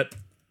 upset.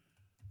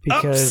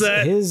 Because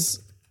upset.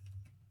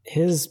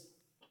 his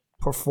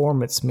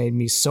performance made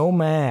me so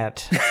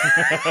mad.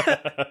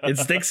 It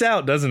sticks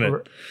out, doesn't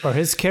it? Or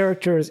his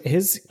characters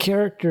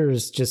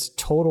just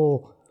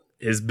total.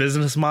 His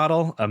business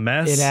model, a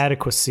mess.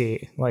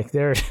 Inadequacy. Like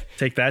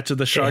take that to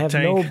the Shark Tank.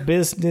 They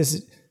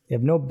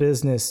have no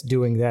business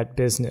doing that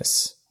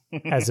business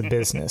as a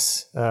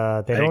business.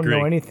 They don't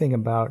know anything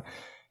about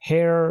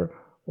hair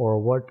or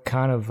what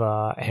kind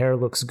of hair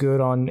looks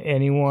good on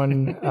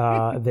anyone.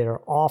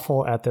 They're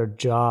awful at their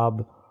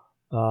job.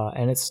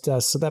 And it's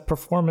so that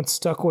performance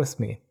stuck with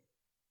me.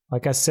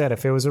 Like I said,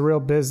 if it was a real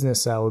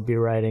business, I would be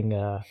writing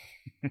a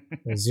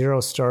 0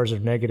 stars or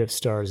negative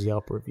stars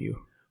Yelp review.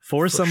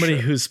 For somebody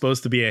who's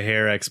supposed to be a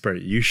hair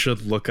expert, you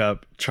should look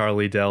up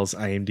Charlie Dell's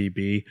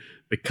IMDb,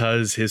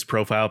 because his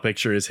profile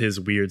picture is his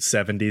weird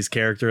 70s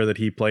character that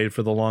he played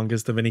for the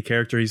longest of any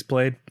character he's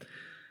played.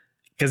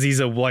 Because he's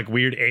a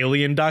weird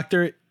alien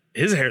doctor.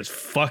 His hair's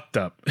fucked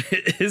up.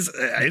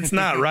 It's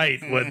not right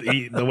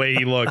the way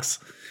he looks.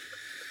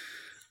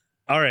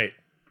 All right.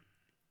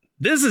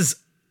 This is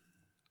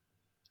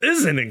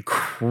an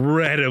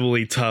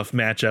incredibly tough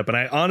matchup, and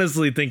I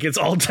honestly think it's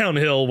all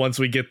downhill once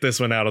we get this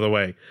one out of the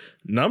way.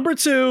 Number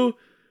 2,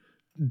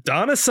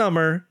 Donna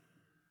Summer,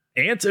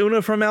 Aunt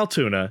Una from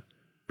Altoona,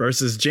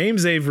 versus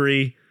James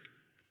Avery,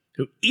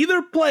 who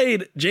either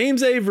played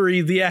James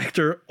Avery, the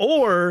actor,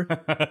 or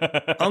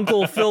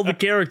Uncle Phil, the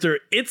character.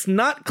 It's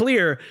not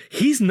clear.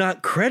 He's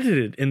not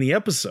credited in the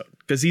episode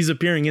because he's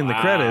appearing in the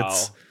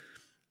credits,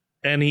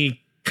 and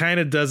he kind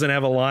of doesn't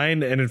have a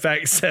line, and in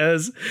fact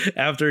says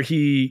after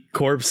he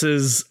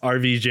corpses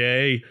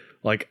RVJ,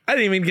 like, I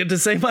didn't even get to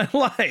say my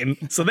line.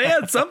 So they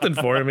had something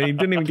for him and he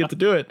didn't even get to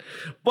do it.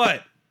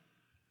 But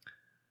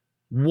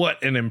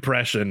what an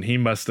impression he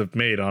must have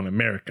made on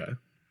America.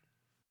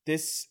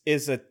 This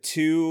is a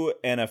 2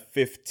 and a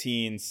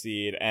 15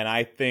 seed, and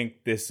I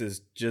think this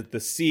is just,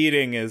 the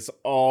seeding is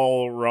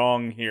all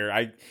wrong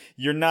here.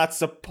 You're not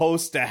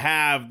supposed to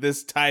have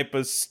this type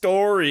of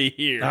story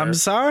here. I'm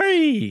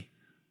sorry.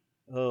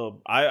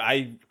 Oh,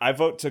 I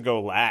vote to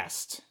go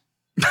last.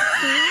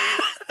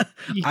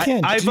 You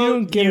can't. I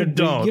vote you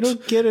don't. You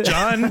don't get it.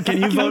 John,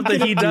 can you vote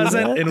that he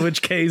doesn't? In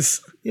which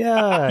case,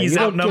 he's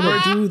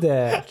outnumbered. Do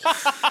that.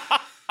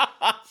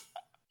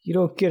 You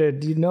don't get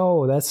it.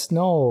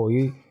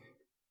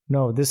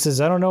 This is,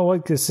 I don't know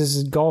what this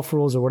is, golf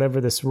rules or whatever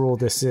this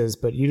is,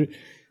 but you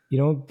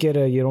don't get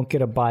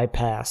a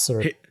bypass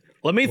or. Hey,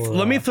 let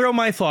me throw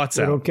my thoughts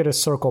out. You don't get a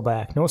circle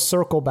back. No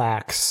circle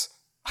backs.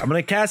 I'm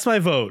going to cast my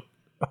vote,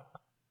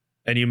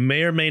 and you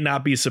may or may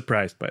not be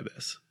surprised by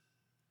this.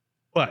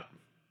 But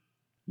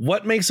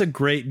what makes a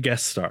great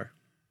guest star?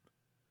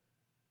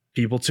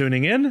 People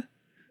tuning in,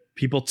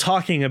 people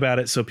talking about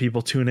it so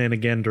people tune in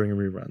again during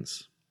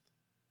reruns.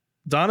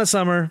 Donna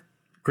Summer,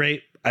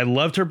 great. I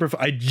loved her.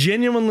 I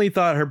genuinely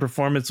thought her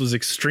performance was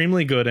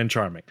extremely good and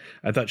charming.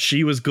 I thought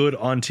she was good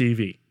on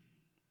TV.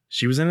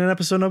 She was in an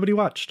episode nobody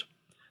watched.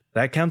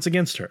 That counts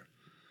against her.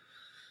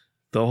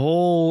 The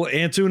whole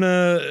Aunt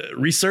Una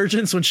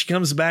resurgence when she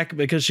comes back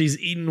because she's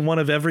eaten one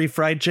of every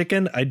fried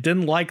chicken, I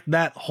didn't like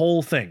that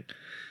whole thing.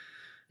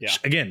 Yeah.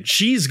 Again,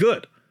 she's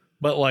good,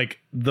 but like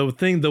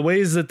the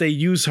ways that they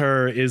use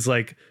her is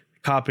like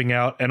copping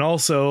out, and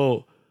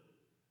also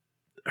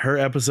her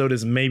episode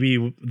is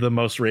maybe the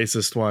most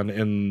racist one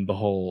in the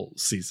whole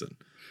season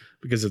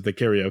because of the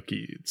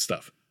karaoke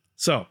stuff.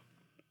 So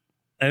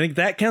I think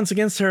that counts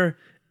against her,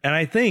 and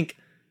I think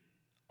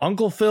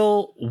Uncle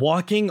Phil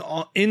walking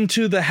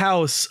into the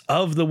house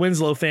of the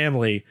Winslow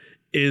family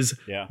is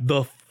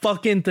the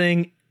fucking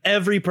thing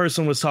every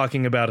person was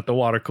talking about at the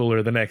water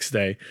cooler the next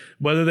day.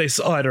 Whether they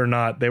saw it or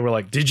not, they were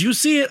like, did you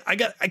see it? I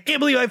can't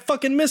believe I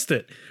fucking missed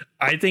it.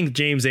 I think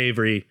James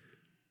Avery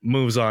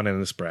moves on in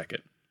this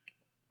bracket.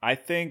 I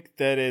think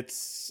that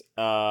it's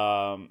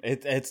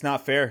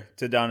not fair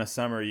to Donna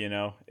Summer,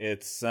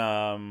 It's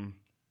I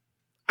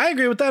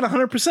agree with that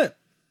 100%.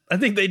 I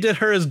think they did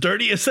her as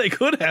dirty as they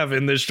could have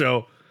in this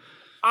show.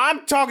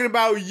 I'm talking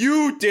about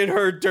you did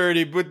her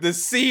dirty with the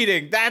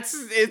seating. That's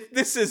it.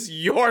 This is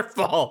your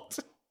fault.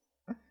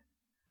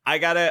 I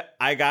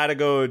gotta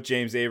go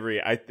James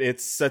Avery.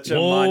 It's such a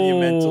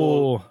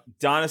monumental.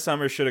 Donna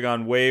Summer should have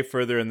gone way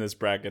further in this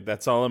bracket.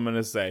 That's all I'm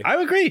gonna say.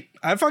 I agree.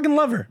 I fucking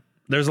love her.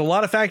 There's a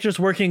lot of factors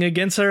working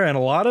against her, and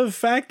a lot of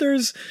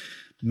factors.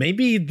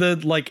 Maybe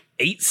the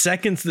 8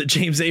 seconds that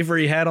James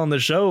Avery had on the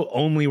show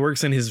only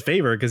works in his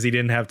favor because he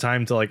didn't have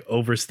time to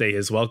overstay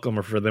his welcome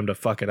or for them to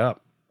fuck it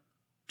up.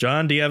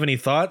 John, do you have any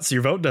thoughts?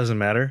 Your vote doesn't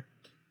matter.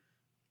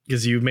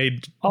 because you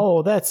made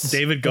that's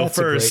David go that's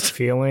first. A great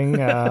feeling.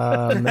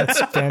 That's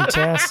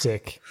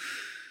fantastic.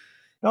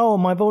 Oh,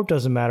 my vote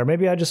doesn't matter.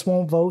 Maybe I just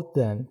won't vote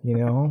then, you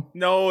know?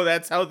 No,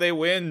 that's how they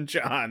win,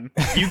 John.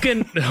 You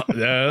can,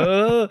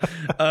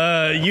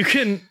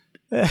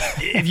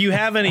 if you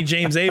have any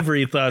James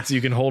Avery thoughts, you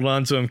can hold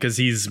on to him because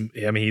he's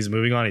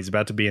moving on. He's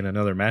about to be in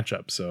another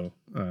matchup. So,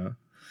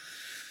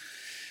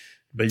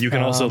 but you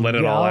can also let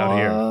it all out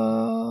here.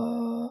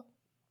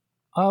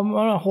 I'm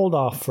going to hold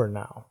off for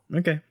now.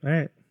 Okay. All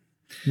right.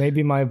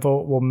 Maybe my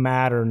vote will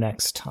matter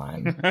next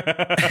time.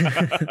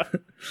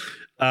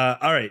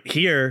 All right,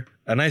 here,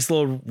 a nice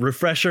little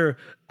refresher.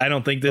 I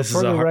don't think this is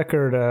for the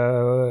record.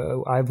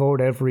 I vote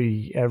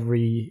every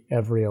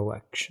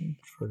election.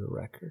 For the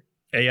record,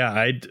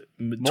 yeah,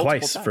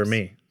 twice times. For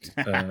me.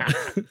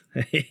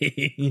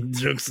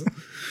 Jokes.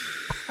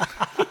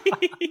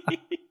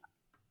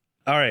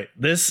 All right,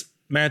 this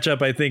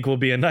matchup I think will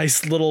be a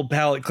nice little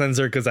palate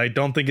cleanser because I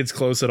don't think it's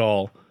close at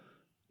all.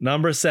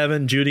 Number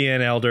 7, Judy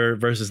Ann Elder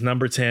versus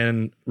number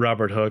 10,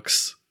 Robert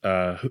Hooks.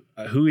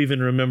 Who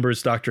even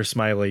remembers Dr.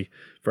 Smiley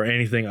for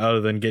anything other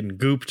than getting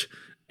gooped,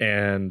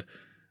 and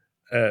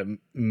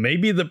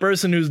maybe the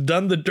person who's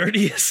done the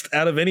dirtiest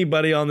out of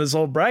anybody on this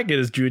whole bracket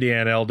is Judy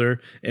Ann Elder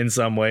in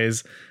some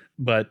ways,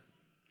 but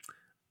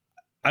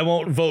I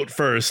won't vote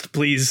first.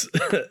 Please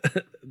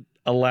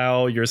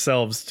allow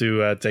yourselves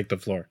to take the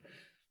floor.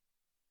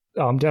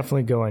 Oh, I'm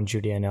definitely going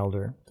Judy Ann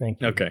Elder.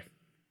 Thank you. Okay.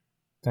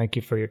 Thank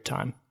you for your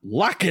time.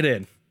 Lock it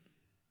in.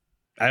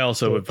 I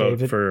also would vote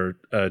David? for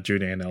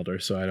Judy Ann Elder,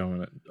 so I don't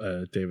want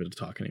David to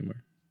talk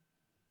anymore.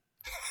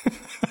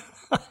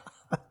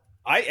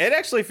 It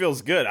actually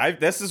feels good.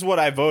 This is what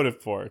I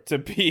voted for, to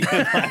be in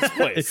last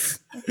place.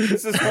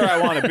 This is where I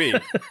want to be.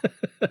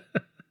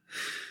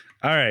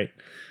 All right.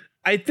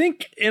 I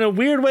think in a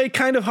weird way,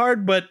 kind of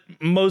hard, but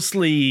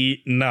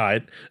mostly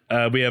not.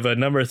 We have a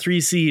number 3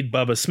 seed,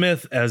 Bubba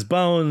Smith as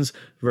Bones,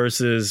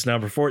 versus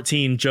number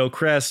 14, Joe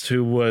Crest,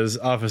 who was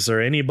Officer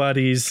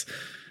Anybody's.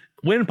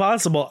 When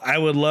possible, I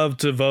would love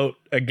to vote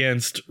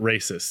against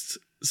racists.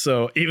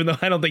 So even though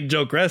I don't think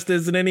Joe Crest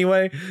is in any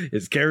way,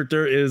 his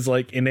character is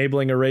like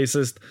enabling a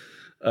racist.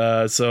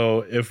 So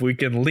if we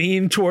can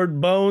lean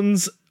toward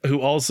Bones, who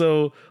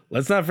also,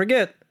 let's not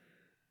forget,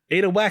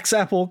 ate a wax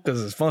apple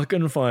because it's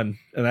fucking fun.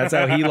 And that's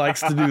how he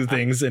likes to do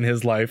things in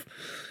his life.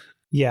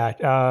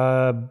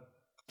 Yeah,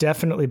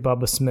 definitely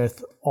Bubba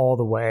Smith all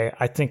the way.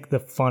 I think the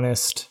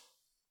funnest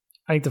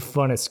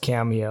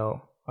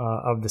cameo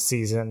of the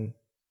season.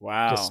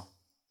 Wow. Just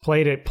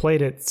played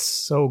it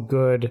so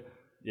good.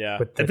 Yeah.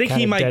 With the I think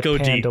he might go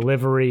deep.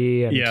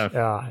 Delivery and it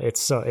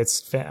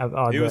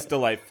was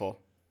delightful.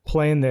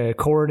 Playing the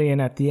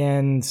accordion at the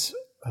end.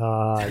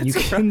 You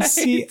can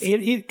see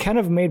it kind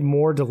of made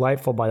more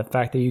delightful by the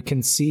fact that you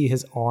can see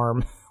his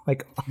arm.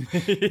 Like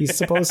he's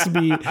supposed to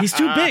be he's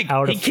too big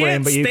out of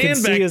frame, but you can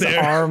see his there.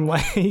 arm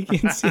like you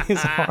can see his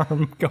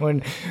arm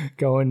going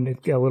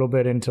a little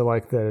bit into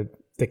like the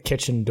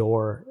kitchen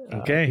door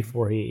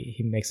before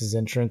he makes his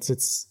entrance.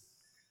 It's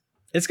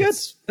good.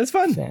 It's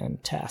fun.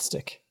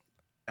 Fantastic.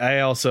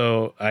 I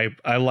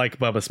like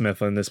Bubba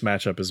Smith in this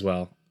matchup as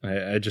well.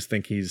 I just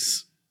think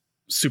he's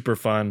super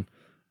fun.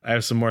 I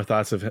have some more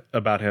thoughts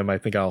about him I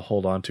think I'll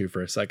hold on to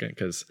for a second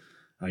because,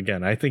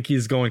 again, I think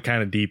he's going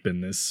kind of deep in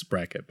this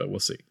bracket, but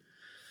we'll see.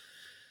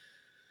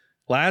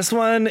 Last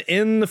one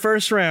in the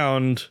first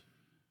round,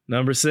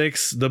 number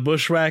 6, the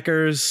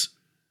Bushwhackers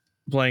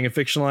playing a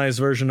fictionalized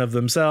version of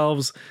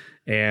themselves,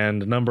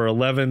 and number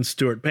 11,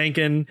 Stuart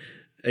Pankin,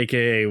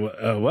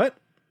 a.k.a. what?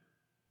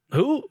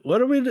 Who?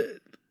 What are we...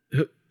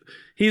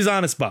 He's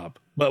Honest Bob,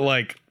 but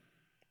like...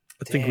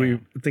 I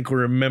think we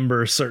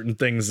remember certain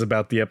things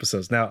about the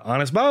episodes. Now,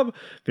 Honest Bob,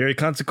 very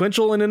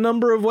consequential in a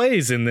number of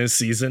ways in this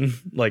season.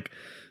 Like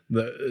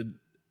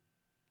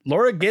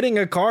Laura getting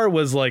a car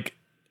was like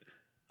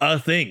a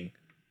thing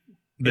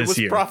this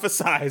year. It was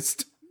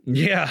prophesized.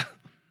 Yeah.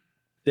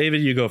 David,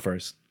 you go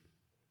first.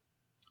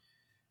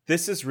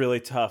 This is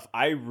really tough.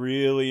 I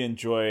really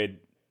enjoyed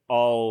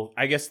all,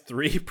 I guess,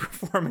 3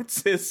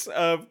 performances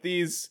of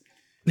these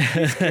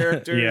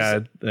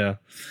characters. Yeah.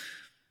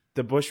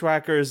 The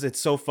Bushwhackers,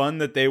 it's so fun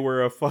that they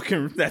were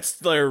that's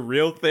their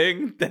real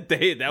thing, that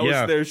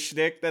was their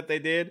shtick that they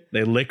did.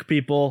 They lick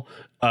people.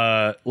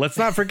 Let's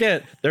not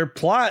forget, their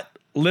plot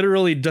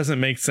literally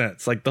doesn't make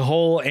sense. Like the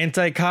whole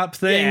anti-cop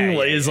thing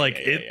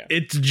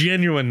it's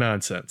genuine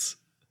nonsense.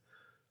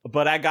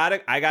 But I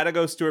gotta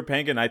go Stuart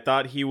Pankin. I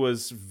thought he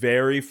was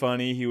very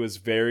funny. He was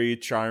very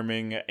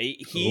charming.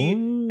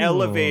 He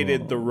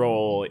elevated the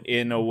role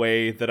in a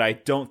way that I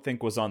don't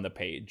think was on the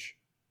page.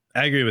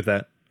 I agree with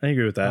that.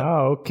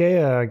 Oh,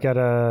 okay.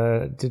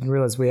 Didn't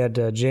realize we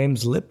had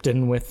James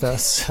Lipton with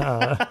us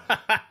on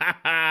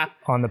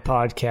the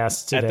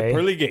podcast today. At the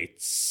pearly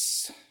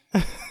gates.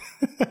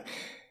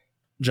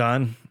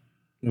 John,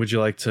 would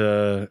you like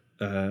to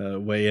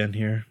weigh in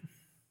here?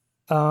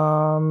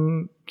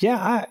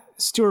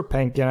 Stuart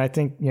Pankin. I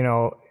think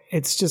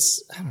it's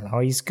just I don't know.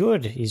 He's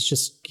good.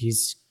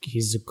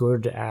 He's a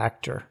good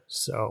actor.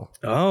 So.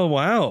 Oh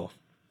wow.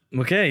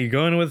 Okay, you're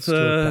going with.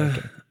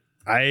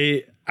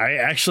 I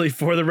actually,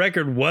 for the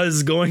record,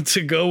 was going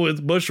to go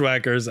with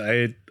Bushwhackers.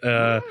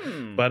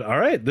 But all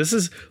right, this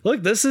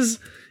is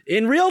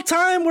in real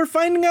time. We're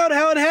finding out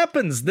how it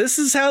happens. This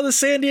is how the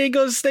San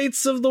Diego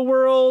States of the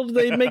world,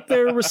 they make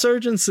their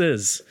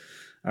resurgences.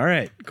 All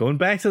right, going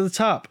back to the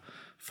top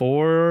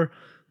for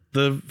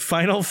the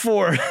final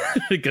four,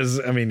 because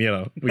I mean,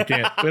 we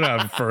don't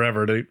have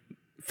forever to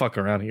fuck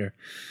around here.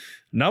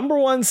 Number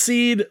 1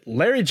 seed,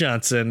 Larry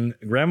Johnson,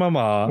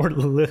 Grandmama.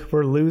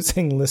 We're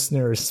losing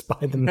listeners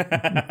by the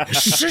minute.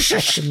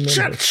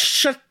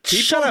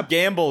 Shut up.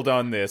 Gambled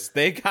on this.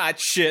 They got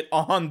shit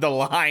on the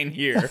line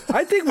here.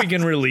 I think we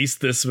can release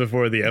this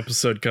before the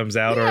episode comes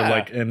out,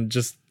 and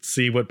just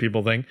see what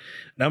people think.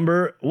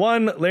 Number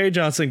 1, Larry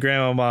Johnson,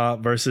 Grandmama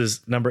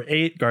versus number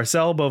 8,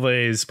 Garcelle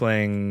Beauvais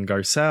playing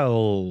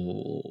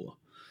Garcelle.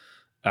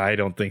 I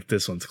don't think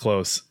this one's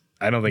close.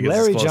 I don't think it's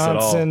Larry close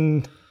Johnson.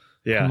 At all.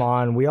 Yeah. Come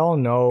on, we all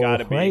know,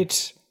 Gotta be.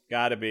 right?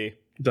 Gotta be.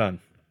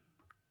 Done.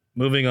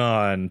 Moving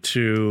on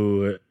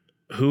to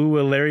who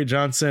will Larry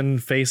Johnson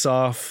face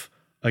off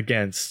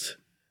against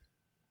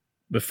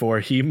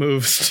before he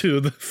moves to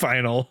the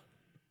final?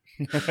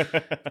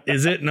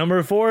 Is it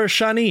number 4,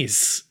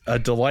 Shanice, a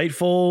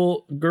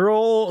delightful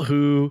girl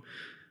who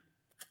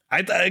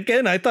I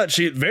thought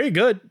she very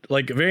good,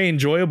 like very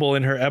enjoyable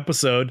in her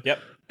episode. Yep.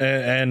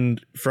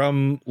 And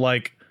from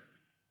like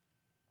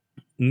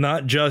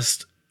not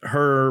just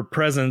her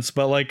presence,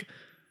 but like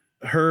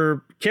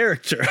her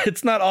character.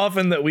 It's not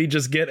often that we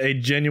just get a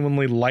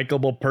genuinely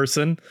likable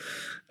person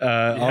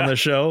on the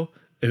show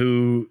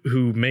who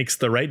makes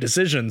the right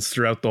decisions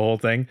throughout the whole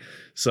thing.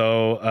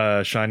 So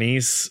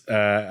Shanice,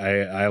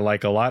 I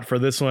like a lot for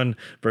this one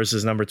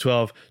versus number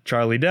 12,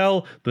 Charlie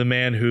Dell, the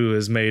man who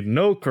has made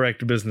no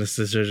correct business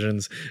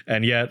decisions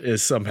and yet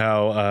is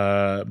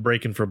somehow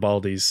breaking for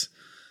Baldies.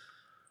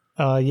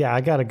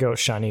 I gotta go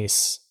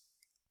Shanice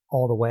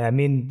all the way. I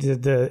mean,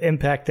 the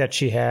impact that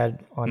she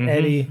had on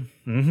Eddie.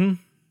 Mm-hmm.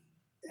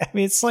 I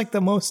mean, it's like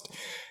the most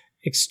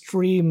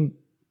extreme,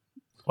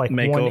 like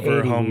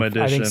makeover home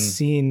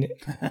edition.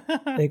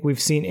 I think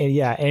we've seen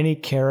any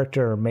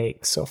character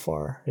make so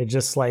far. It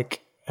just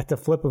like at the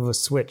flip of a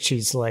switch,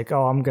 she's like,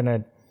 "Oh,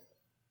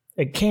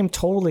 it came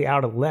totally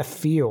out of left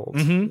field.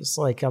 It's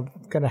like I'm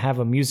gonna have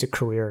a music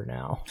career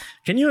now."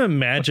 Can you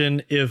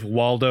imagine if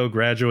Waldo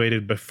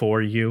graduated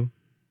before you?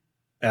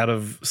 Out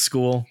of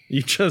school,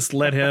 you just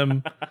let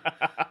him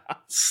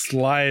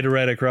slide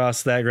right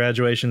across that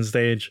graduation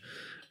stage.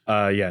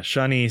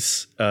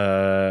 Shanice,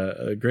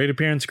 great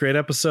appearance, great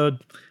episode.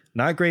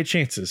 Not great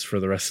chances for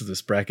the rest of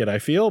this bracket, I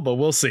feel, but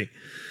we'll see.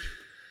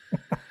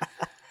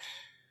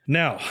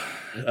 Now,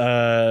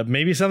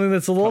 maybe something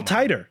that's a little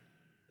tighter.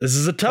 This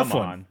is a tough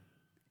one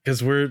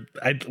because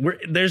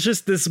there's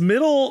just this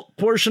middle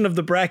portion of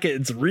the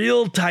bracket. It's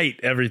real tight.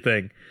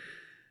 Everything.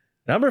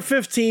 Number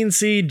 15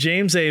 seed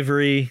James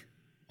Avery,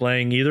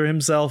 playing either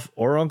himself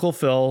or Uncle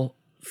Phil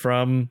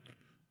from,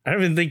 I don't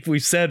even think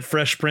we've said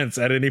Fresh Prince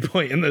at any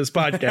point in this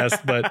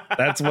podcast, but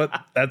that's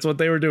what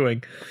they were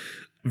doing.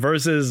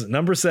 Versus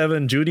number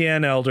 7, Judy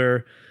Ann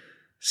Elder,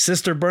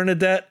 Sister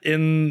Bernadette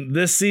in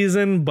this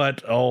season,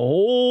 but a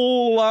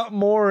whole lot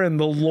more in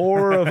the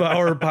lore of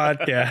our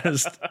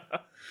podcast.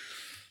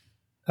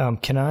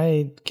 Can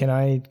I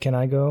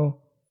go?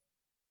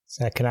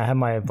 Can I have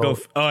my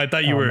vote? I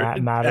thought you were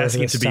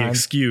asking to be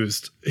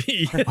excused.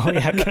 Can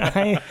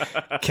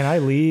I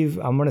leave?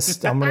 I'm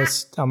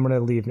gonna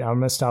leave now. I'm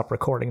gonna stop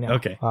recording now.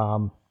 Okay.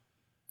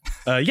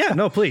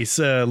 Please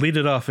lead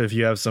it off if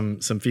you have some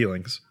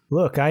feelings.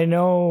 Look, I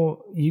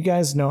know you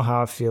guys know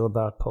how I feel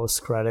about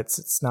post credits.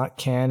 It's not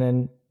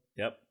canon.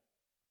 Yep.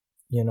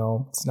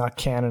 It's not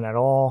canon at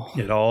all.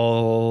 It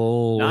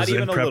all was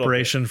in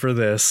preparation for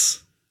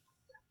this.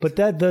 But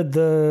that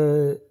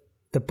the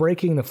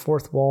breaking the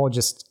fourth wall,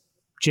 just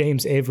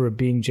James Avery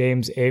being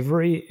James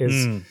Avery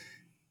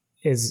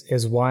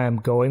is why I'm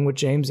going with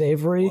James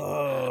Avery.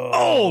 Whoa.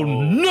 Oh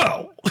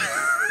no!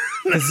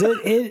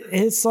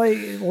 It's like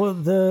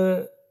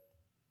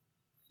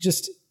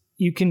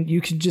you can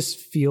just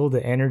feel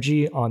the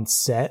energy on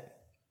set.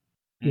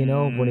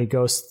 When he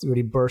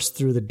bursts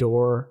through the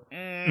door.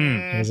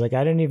 He's like,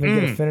 I didn't even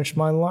get to finish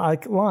my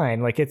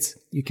line. Like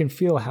you can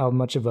feel how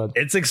much of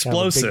it's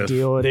explosive big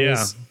deal it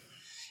is.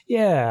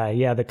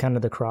 Yeah, the kind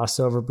of the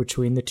crossover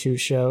between the two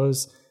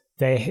shows.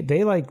 They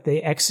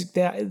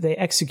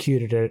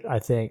executed it, I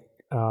think,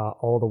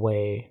 all the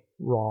way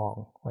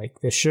wrong.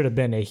 Like this should have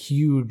been a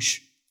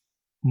huge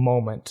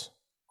moment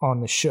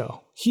on the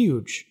show.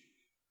 Huge.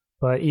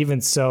 But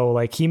even so,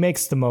 like he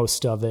makes the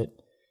most of it.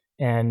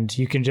 And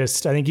I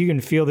think you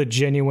can feel the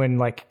genuine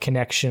like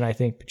connection, I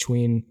think,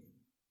 between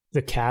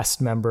the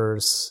cast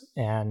members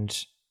and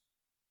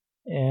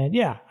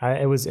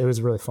it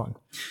was really fun.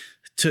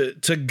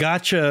 To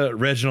gotcha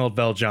Reginald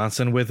Bell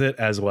Johnson with it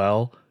as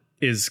well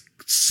is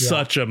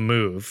such a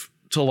move.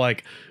 To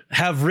like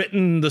have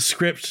written the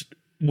script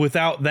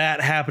without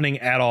that happening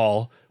at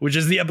all, which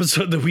is the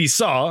episode that we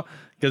saw,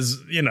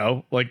 because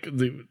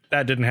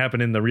that didn't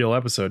happen in the real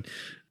episode.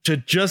 To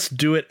just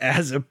do it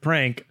as a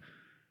prank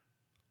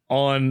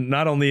on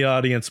not only the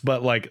audience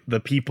but like the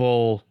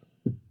people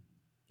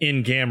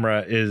in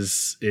camera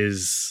is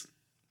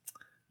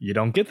you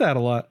don't get that a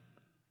lot.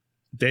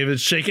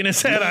 David's shaking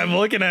his head. I'm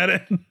looking at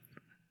it.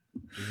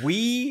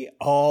 We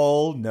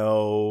all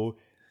know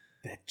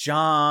that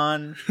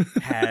John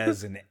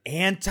has an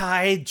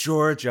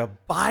anti-Georgia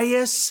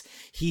bias.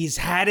 He's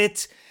had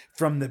it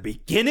from the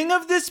beginning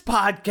of this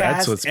podcast.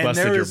 That's what's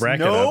busted your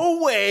bracket up.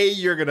 No way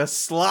you're going to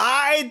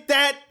slide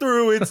that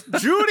through. It's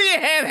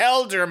Julianne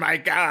Elder, my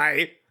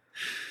guy.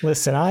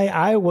 Listen,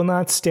 I will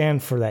not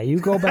stand for that. You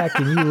go back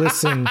and you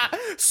listen,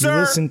 sir, you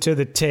listen to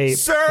the tape,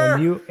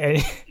 sir.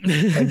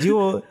 and you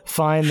will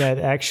find that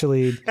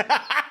actually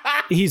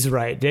he's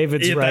right.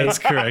 David's right. That's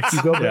correct.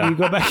 You go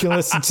back and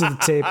listen to the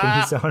tape,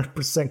 and he's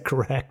 100%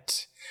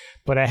 correct.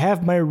 But I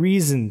have my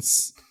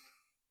reasons,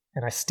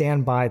 and I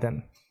stand by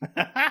them.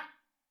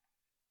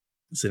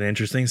 It's an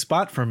interesting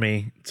spot for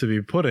me to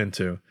be put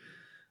into,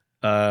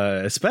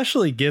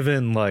 especially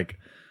given like.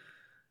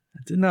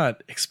 I did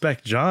not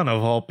expect John,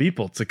 of all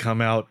people, to come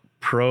out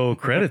pro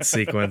credit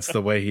sequence the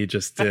way he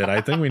just did.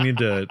 I think we need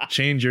to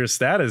change your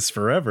status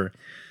forever.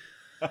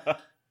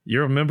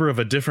 You're a member of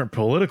a different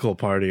political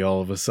party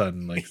all of a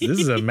sudden. Like, this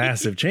is a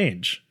massive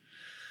change.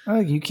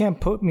 You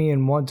can't put me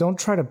in one. Don't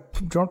try to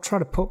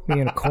put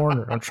me in a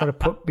corner. Don't try to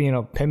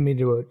pin me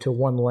to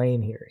one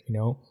lane here. You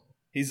know.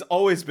 He's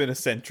always been a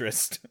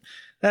centrist.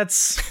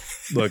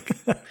 Look,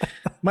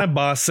 my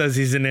boss says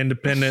he's an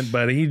independent,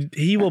 but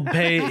he will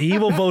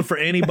vote for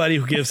anybody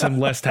who gives him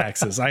less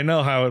taxes. I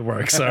know how it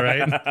works, all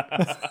right?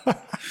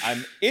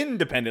 I'm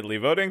independently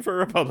voting for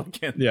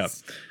Republicans. Yeah.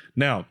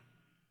 Now,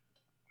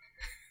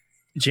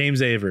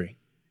 James Avery,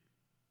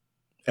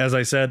 as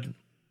I said,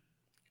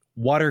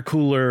 water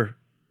cooler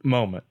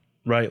moment,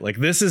 right? Like,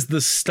 this is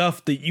the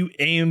stuff that you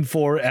aim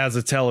for as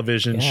a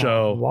television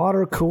show.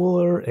 Water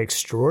cooler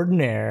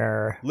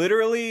extraordinaire.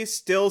 Literally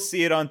still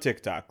see it on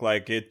TikTok.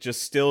 Like, it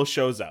just still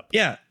shows up.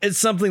 Yeah, it's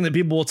something that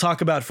people will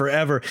talk about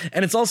forever.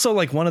 And it's also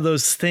like one of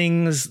those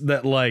things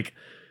that like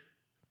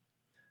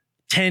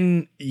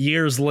 10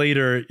 years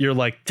later, you're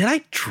like, did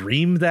I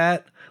dream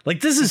that?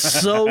 Like, this is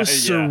so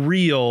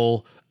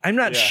surreal. I'm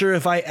not sure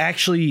if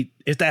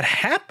that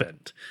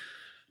happened.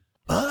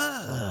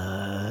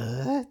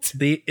 But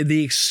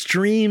the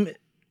extreme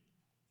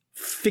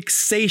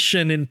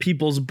fixation in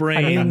people's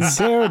brains.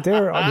 I mean,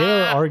 they're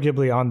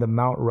arguably on the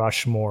Mount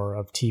Rushmore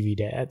of TV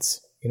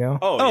dads, you know?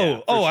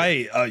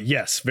 Sure.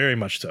 Yes, very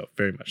much so.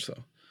 Very much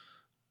so.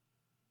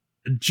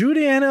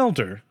 Julianne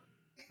Elder.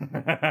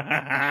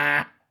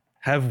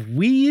 Have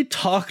we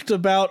talked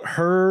about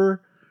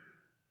her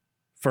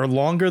for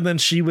longer than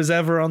she was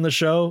ever on the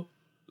show?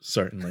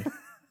 Certainly.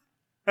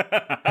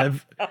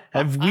 Have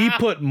we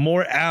put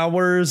more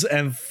hours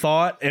and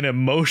thought and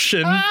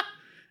emotion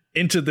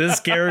into this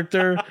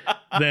character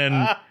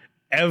than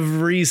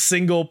every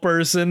single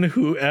person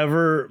who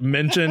ever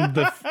mentioned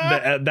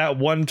that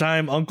one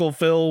time Uncle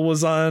Phil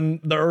was on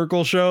the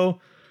Urkel show?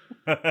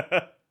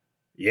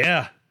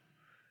 Yeah.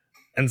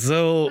 And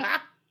so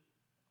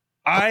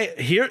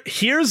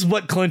here's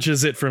what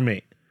clinches it for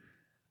me.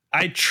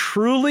 I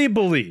truly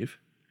believe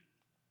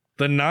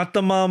the Not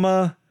the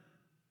Mama,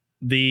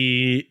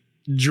 the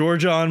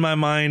Georgia on my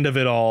mind of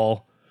it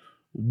all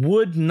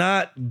would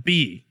not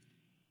be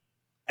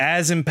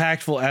as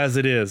impactful as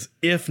it is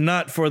if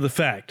not for the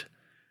fact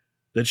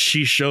that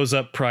she shows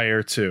up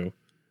prior to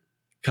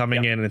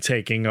coming in and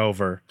taking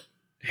over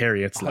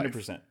Harriet's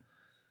 100%. Life.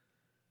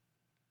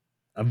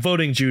 I'm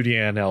voting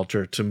Julianne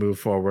Elder to move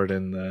forward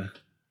in the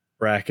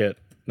bracket.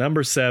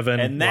 Number 7.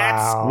 And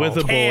that's with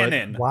a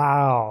canon. Bullet.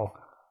 Wow.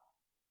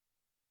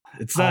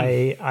 It's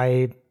done.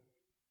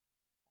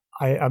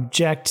 I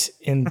object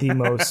in the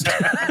most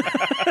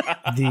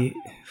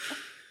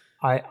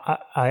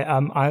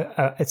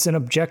it's an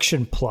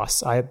objection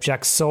plus. I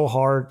object so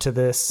hard to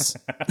this.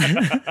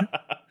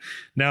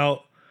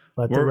 Now,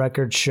 let the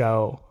record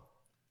show.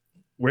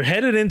 We're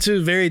headed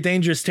into very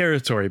dangerous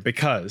territory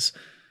because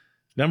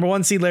number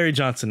 1 seed Larry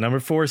Johnson, number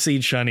 4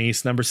 seed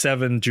Shanice, number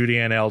 7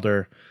 Julianne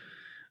Elder.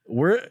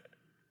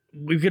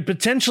 We could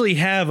potentially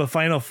have a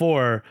final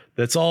 4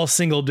 that's all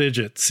single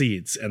digit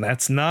seeds, and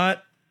that's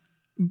not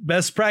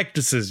best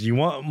practices. You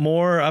want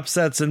more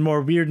upsets and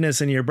more weirdness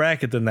in your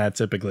bracket than that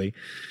typically.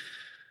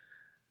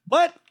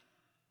 But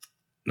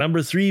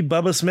number 3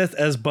 Bubba Smith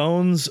as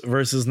Bones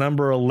versus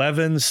number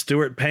 11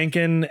 Stuart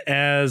Pankin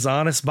as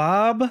Honest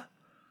Bob.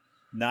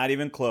 Not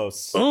even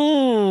close.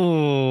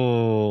 Oh.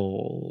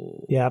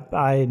 Yep,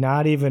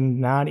 not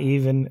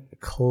even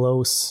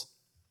close.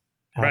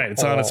 Right,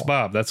 it's all. Honest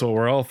Bob. That's what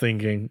we're all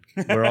thinking.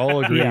 We're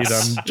all agreed.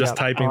 Yes. I'm just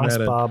typing Honest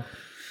that in. Bob.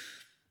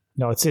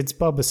 No, it's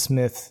Bubba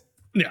Smith.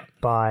 Yeah.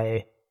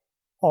 By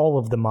all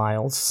of the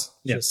miles.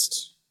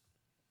 Yes.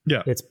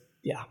 It's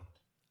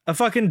a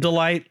fucking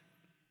delight.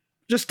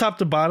 Just top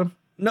to bottom.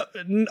 No,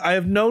 I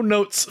have no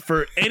notes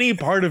for any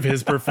part of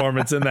his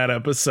performance in that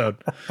episode.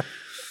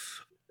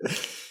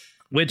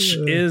 Which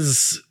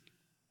is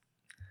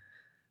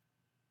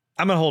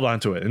I'm gonna hold on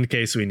to it in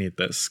case we need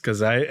this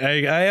because I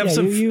have I have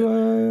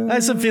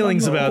some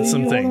feelings about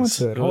some things.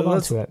 Hold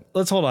on to it.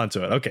 Let's hold on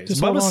to it. Okay,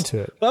 just so hold on to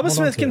it. Bubba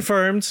Smith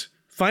confirmed.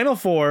 Final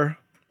four.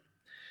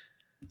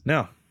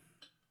 Now,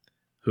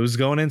 who's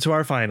going into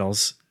our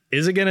finals?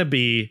 Is it gonna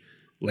be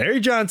Larry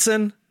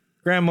Johnson,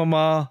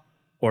 Grandmama,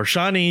 or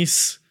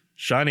Shanice?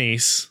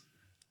 Shanice.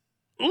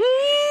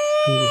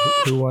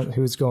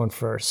 Who's going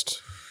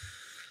first?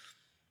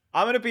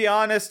 I'm gonna be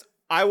honest.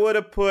 I would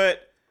have put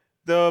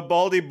the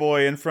Baldy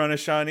Boy in front of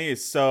Shanice.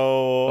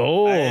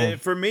 So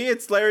for me,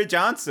 it's Larry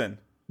Johnson.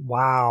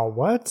 Wow,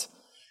 what?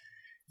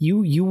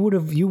 You would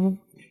have you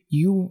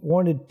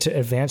wanted to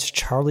advance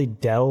Charlie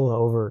Dell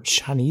over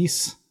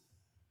Shanice?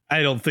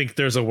 I don't think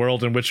there's a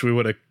world in which we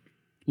would have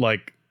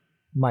like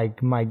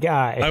my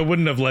guy. I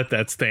wouldn't have let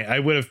that stay. I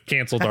would have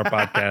canceled our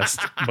podcast,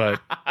 but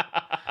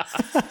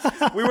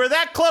we were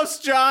that close,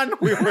 John.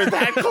 We were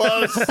that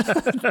close.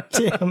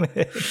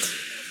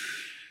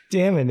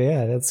 Damn it,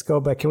 yeah. Let's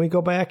go back. Can we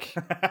go back?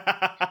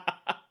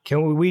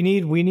 We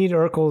need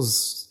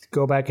Urkel's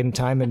go back in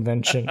time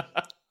invention.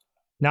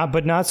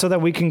 Not so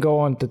that we can go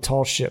on the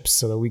tall ships,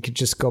 so that we could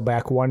just go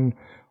back one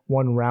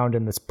round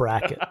in this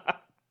bracket.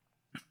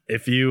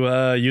 If you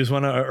use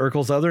one of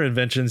Urkel's other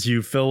inventions,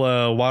 you fill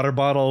a water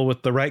bottle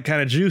with the right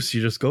kind of juice,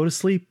 you just go to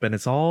sleep and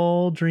it's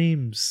all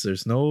dreams.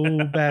 There's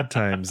no bad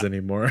times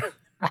anymore.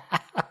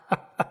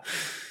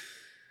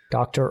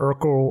 Dr.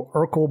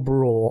 Urkel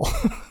Brule.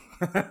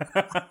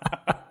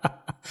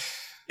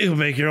 You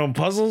make your own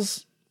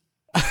puzzles.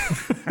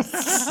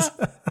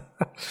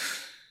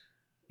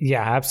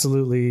 Yeah,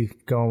 absolutely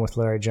going with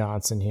Larry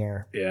Johnson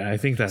here. Yeah, I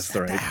think that's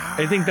the right.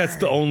 I think that's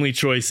the only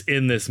choice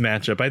in this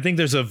matchup. I think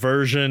there's a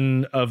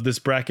version of this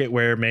bracket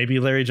where maybe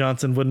Larry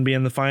Johnson wouldn't be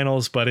in the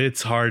finals, but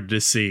it's hard to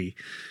see.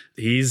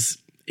 He's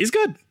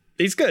good.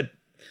 He's good.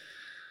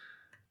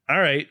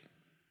 All right.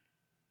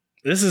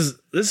 This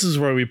is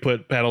where we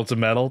put pedal to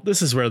metal.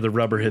 This is where the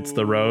rubber hits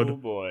the road. Oh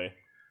boy.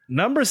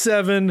 Number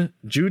 7,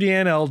 Judy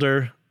Ann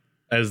Elder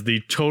as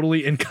the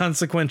totally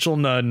inconsequential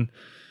nun.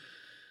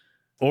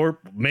 Or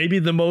maybe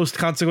the most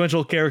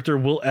consequential character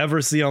we'll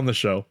ever see on the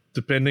show,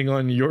 depending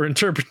on your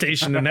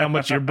interpretation and how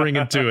much you're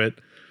bringing to it.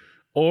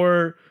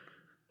 Or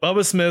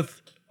Bubba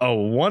Smith, a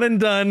one and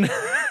done,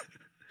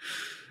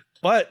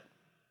 but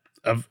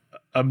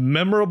a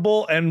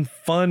memorable and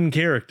fun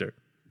character.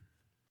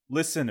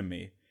 Listen to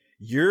me.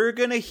 You're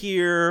going to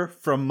hear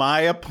from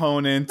my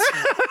opponent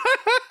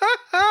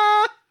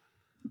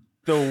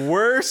the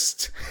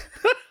worst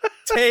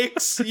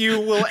takes you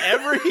will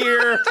ever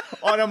hear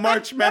on a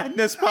March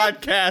Madness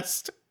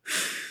podcast.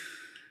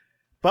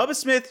 Bubba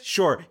Smith,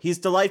 sure, he's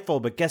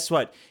delightful, but guess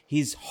what?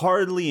 He's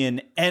hardly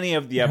in any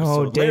of the episodes.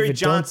 No, David, Larry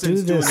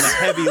Johnson's doing the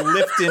heavy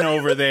lifting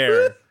over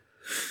there.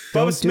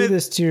 Don't do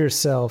this to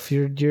yourself.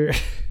 You're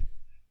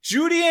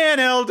Judy Ann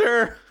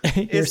Elder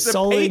is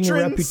the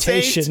patron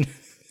reputation saint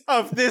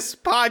of this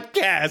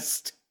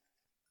podcast.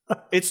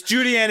 It's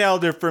Judy Ann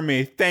Elder for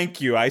me.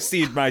 Thank you. I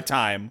cede my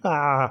time.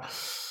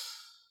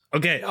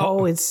 Okay.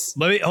 It's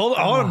let me hold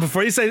on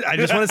before you say. I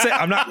just want to say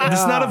I'm not. This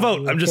is not a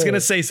vote. I'm just going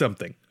to say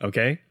something.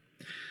 Okay.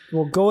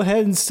 Well, go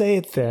ahead and say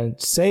it then.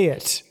 Say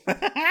it.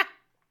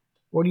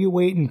 What are you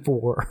waiting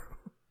for?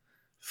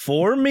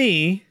 For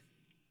me,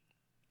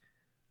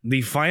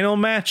 the final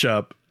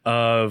matchup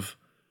of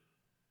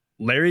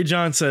Larry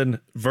Johnson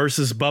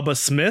versus Bubba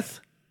Smith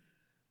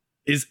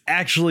is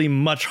actually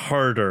much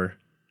harder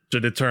to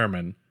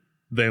determine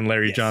than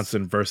Larry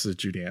Johnson versus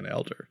Judy Ann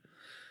Elder.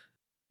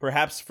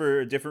 Perhaps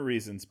for different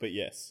reasons, but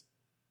yes.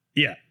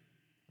 Yeah.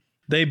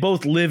 They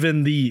both live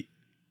in the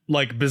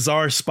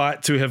bizarre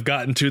spot to have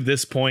gotten to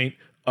this point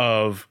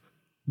of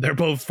they're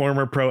both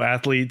former pro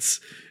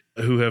athletes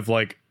who have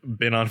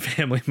been on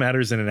Family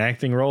Matters in an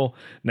acting role.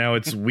 Now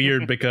it's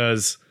weird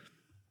because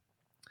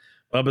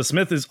Bubba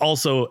Smith is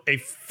also a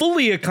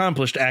fully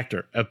accomplished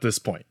actor at this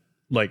point.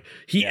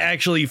 He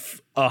actually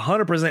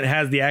 100%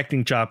 has the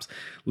acting chops.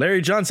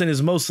 Larry Johnson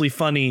is mostly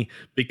funny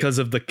because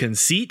of the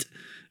conceit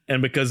and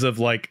because of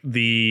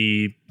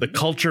the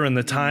culture and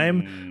the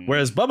time,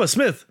 whereas Bubba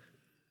Smith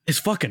is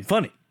fucking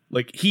funny.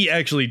 He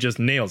actually just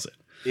nails it.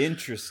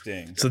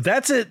 Interesting. So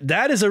that's it.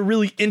 That is a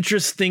really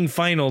interesting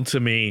final to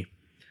me.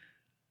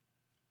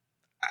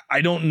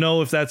 I don't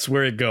know if that's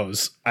where it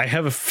goes. I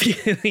have a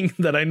feeling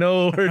that I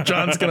know where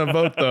John's going to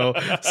vote, though.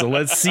 So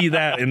let's see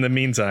that in the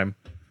meantime.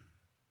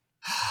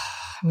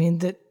 I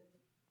mean,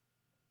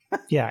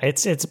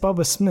 it's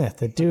Bubba Smith,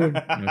 the dude.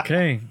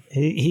 Okay.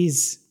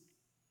 He's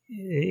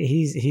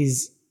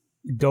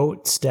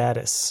GOAT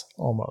status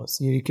almost.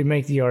 You can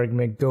make the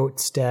argument GOAT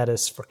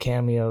status for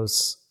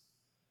cameos.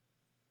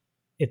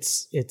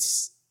 It's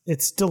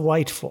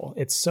delightful.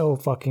 It's so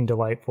fucking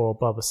delightful,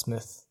 Bubba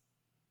Smith.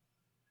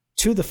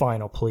 To the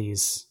final,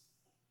 please.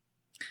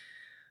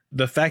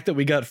 The fact that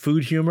we got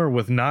food humor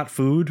with not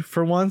food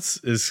for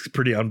once is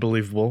pretty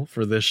unbelievable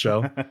for this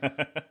show.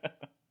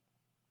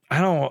 I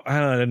don't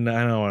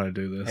want to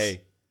do this.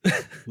 Hey,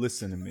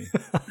 listen to me.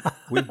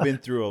 We've been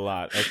through a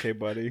lot, okay,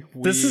 buddy?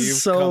 This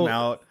is so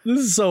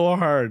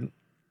hard.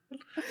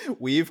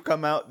 We've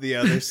come out the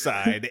other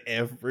side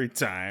every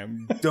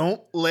time.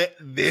 Don't let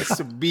this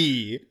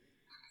be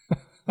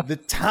the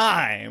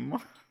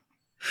time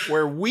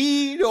where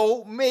we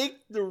don't make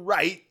the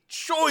right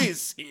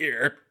choice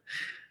here.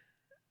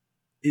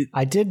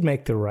 I did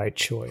make the right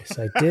choice.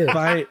 I did.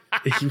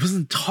 He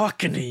wasn't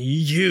talking to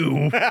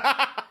you.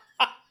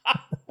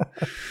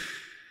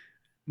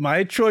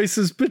 My choice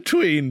is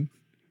between.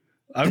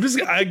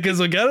 Because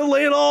we gotta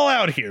lay it all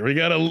out here. We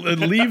gotta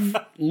leave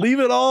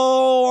it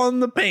all on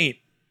the paint.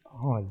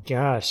 Oh my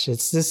gosh!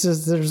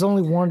 There's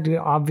only one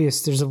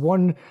obvious. There's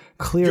one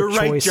clear choice.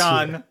 You're right,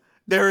 John. Here.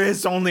 There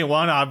is only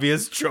one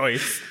obvious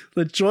choice.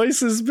 The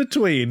choice is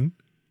between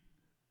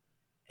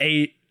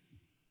a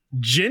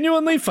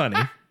genuinely funny,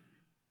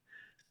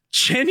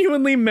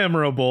 genuinely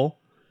memorable,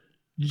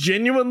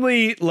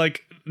 genuinely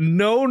like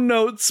no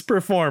notes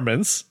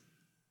performance,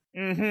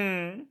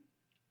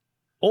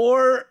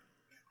 or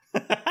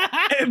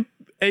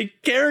a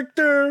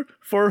character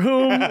for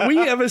whom we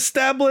have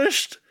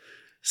established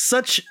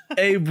such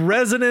a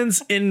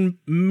resonance in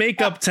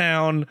Makeup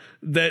Town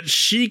that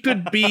she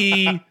could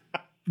be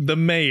the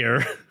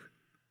mayor.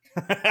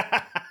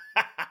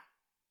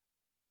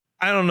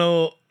 I don't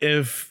know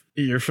if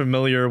you're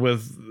familiar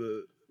with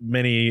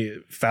many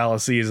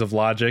fallacies of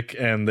logic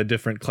and the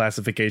different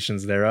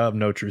classifications thereof.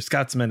 No true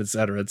Scotsman,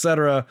 etc.,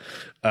 etc.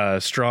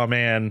 Straw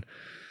man.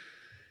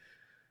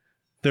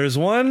 There's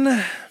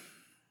one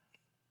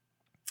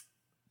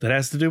that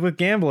has to do with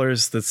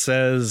gamblers that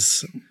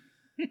says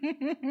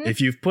if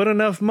you've put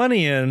enough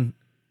money in,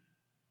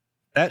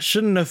 that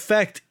shouldn't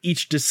affect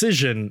each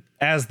decision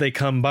as they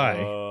come by.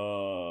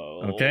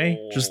 Okay?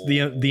 Just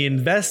the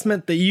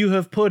investment that you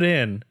have put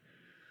in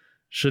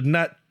should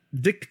not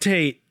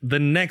dictate the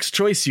next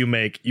choice you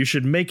make. You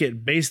should make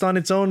it based on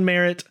its own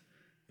merit,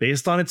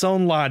 based on its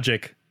own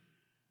logic.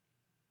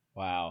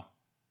 Wow.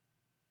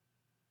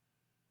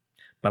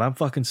 But I'm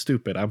fucking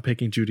stupid. I'm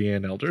picking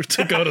Judy-Ann Elder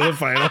to go to the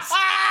finals.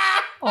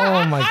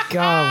 Oh my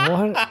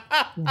god,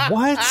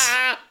 what?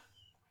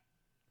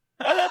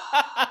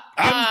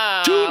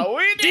 I'm too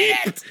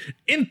deep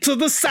into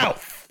the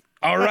South.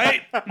 All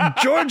right?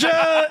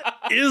 Georgia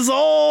is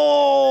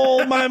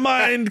all my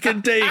mind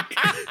can take.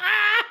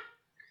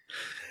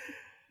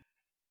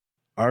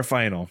 Our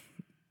final.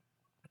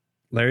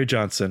 Larry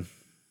Johnson.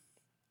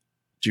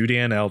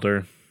 Judy-Ann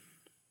Elder.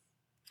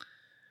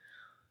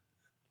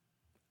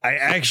 I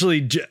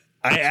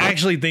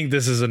actually think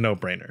this is a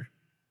no-brainer.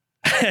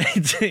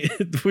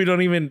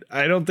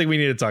 I don't think we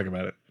need to talk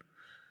about it.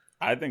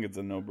 I think it's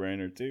a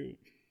no-brainer too.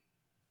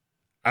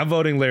 I'm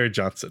voting Larry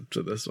Johnson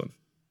to this one.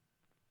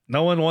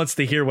 No one wants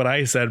to hear what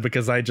I said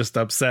because I just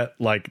upset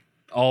like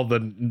all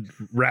the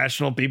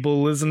rational people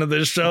who listen to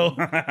this show.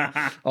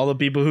 All the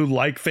people who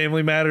like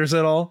Family Matters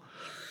at all.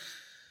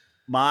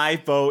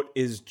 My vote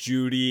is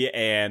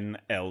Judy-Ann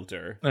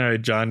Elder. All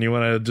right, John, you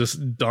want to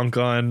just dunk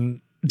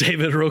on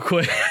David real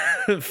quick?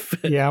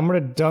 Yeah, I'm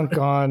gonna dunk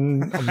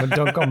on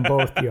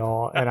both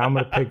y'all, and I'm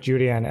gonna pick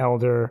Judy-Ann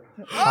Elder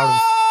out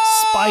of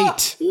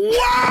spite.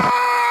 Wow!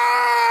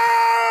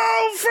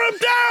 From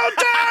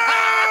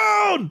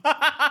downtown!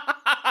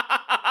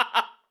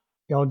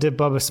 Y'all did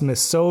Bubba Smith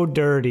so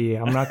dirty.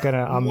 I'm not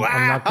gonna. I'm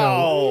not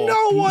gonna.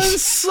 No one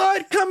saw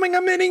it coming.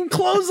 I'm hitting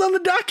close on the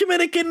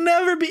document. It can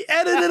never be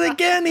edited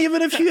again,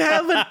 even if you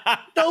have an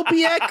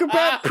Adobe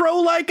Acrobat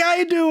Pro like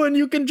I do, and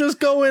you can just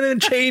go in and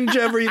change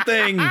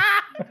everything.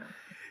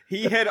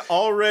 He had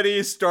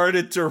already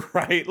started to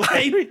write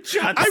Larry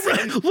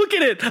Johnson. Look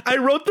at it. I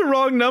wrote the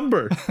wrong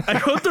number.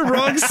 I wrote the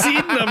wrong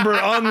seed number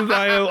on the.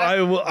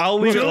 I'll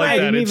leave it like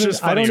that. It's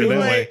just funnier that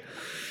way.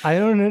 I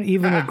don't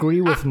even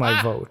agree with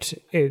my vote.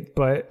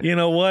 But you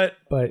know what?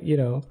 But you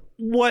know,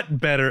 what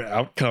better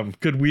outcome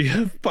could we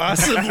have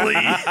possibly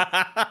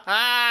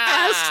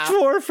asked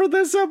for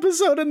this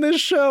episode and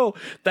this show?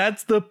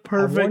 That's the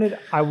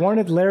perfect. I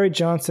wanted Larry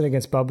Johnson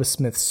against Bubba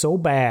Smith so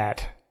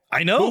bad.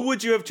 I know. Who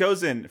would you have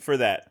chosen for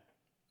that?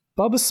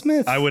 Bubba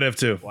Smith. I would have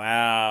too.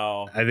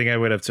 Wow. I think I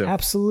would have too.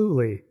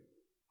 Absolutely.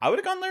 I would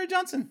have gone Larry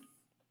Johnson.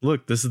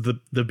 Look, this is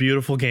the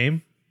beautiful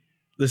game.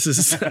 This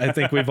is, I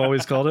think we've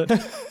always called it.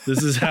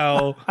 This is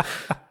how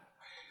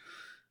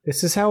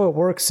it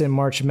works in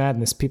March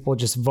Madness. People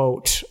just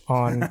vote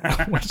on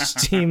which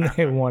team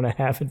they want to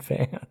have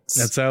advance.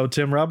 That's how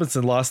Tim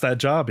Robinson lost that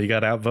job. He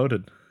got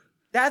outvoted.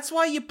 That's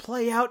why you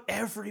play out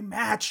every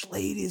match,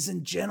 ladies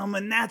and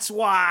gentlemen. That's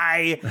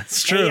why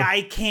that's true.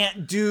 AI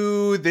can't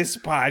do this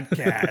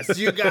podcast.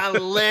 You gotta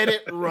let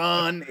it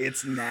run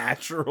its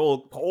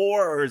natural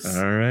course.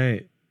 All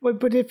right.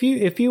 But if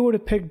you would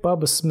have picked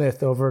Bubba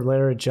Smith over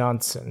Larry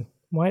Johnson,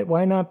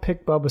 why not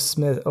pick Bubba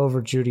Smith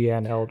over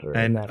Judy-Ann Elder?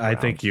 And in that round?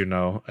 I think you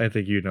know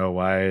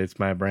why it's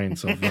my brain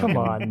so Come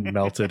on.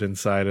 melted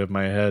inside of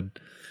my head.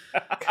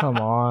 Come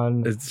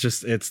on.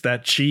 It's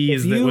that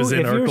cheese that was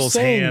in Urkel's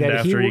hand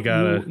after he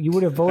got it. You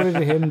would have voted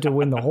him to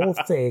win the whole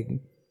thing.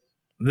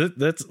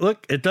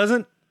 Look, it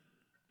doesn't.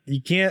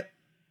 You can't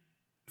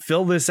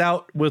fill this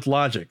out with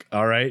logic.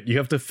 All right, you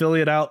have to fill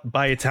it out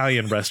by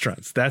Italian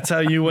restaurants. That's how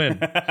you win.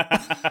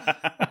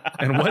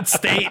 And what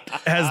state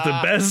has the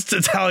best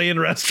Italian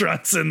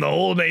restaurants in the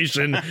whole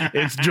nation?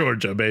 It's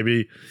Georgia,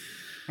 baby.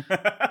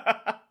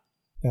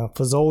 Yeah,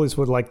 Fazoli's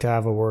would like to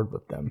have a word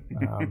with them.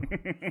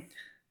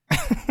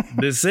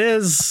 This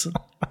is,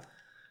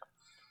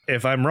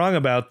 if I'm wrong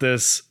about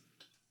this,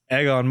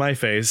 egg on my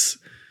face,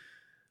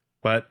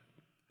 but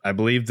I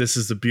believe this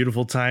is a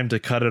beautiful time to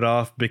cut it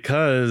off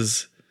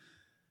because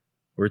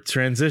we're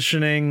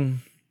transitioning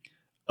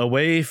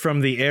away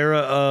from the era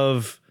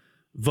of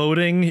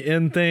voting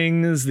in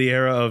things, the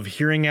era of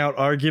hearing out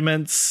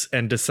arguments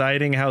and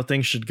deciding how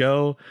things should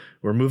go.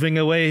 We're moving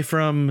away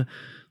from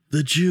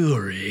the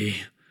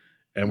jury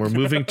and we're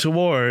moving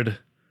toward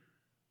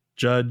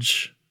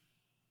Judge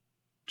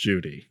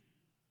Judy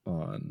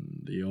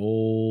on the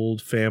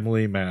old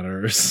Family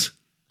Matters.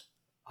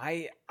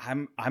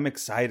 I'm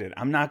excited.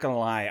 I'm not gonna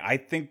lie. I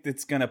think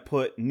it's gonna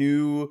put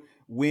new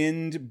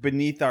wind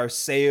beneath our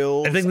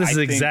sails. I think this is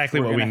exactly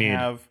what we need.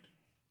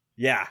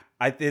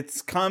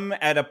 It's come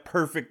at a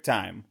perfect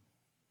time.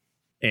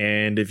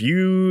 And if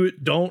you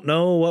don't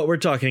know what we're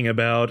talking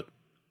about,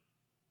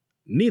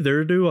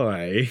 neither do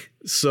I.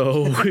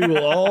 So we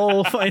will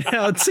all find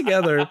out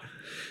together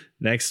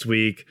next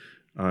week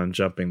on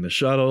Jumping the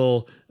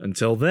Shuttle.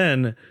 Until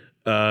then,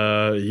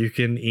 you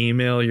can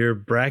email your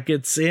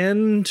brackets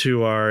in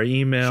to our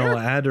email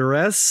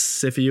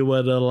address if you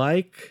would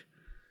like.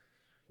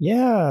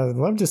 Yeah, I'd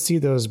love to see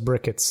those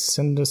brickets.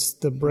 Send us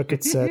the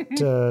brickets at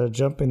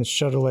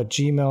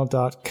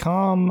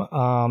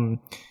jumpingtheshuttle@gmail.com.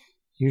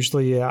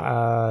 Usually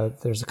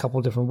there's a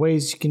couple different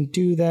ways you can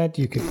do that.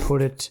 You could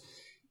put it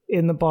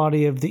in the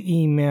body of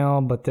the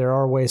email, but there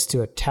are ways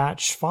to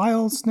attach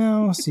files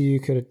now. So you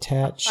could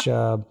attach...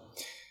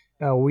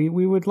 we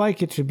would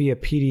like it to be a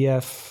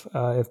PDF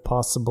if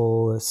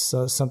possible. It's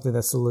something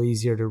that's a little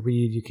easier to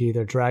read. You can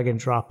either drag and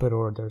drop it,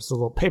 or there's a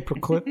little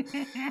paperclip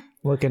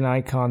looking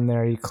icon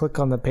there. You click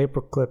on the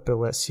paperclip, it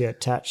lets you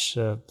attach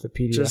the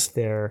PDF just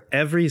there.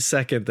 Every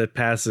second that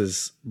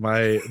passes,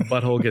 my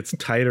butthole gets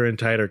tighter and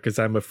tighter because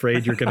I'm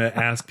afraid you're going to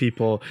ask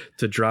people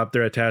to drop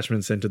their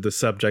attachments into the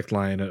subject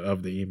line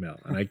of the email,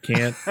 and I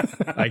can't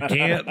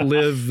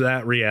live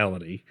that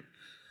reality.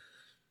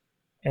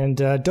 And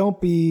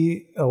don't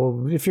be,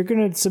 if you're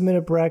going to submit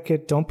a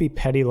bracket, don't be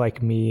petty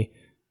like me.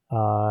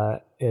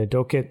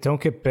 Don't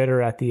get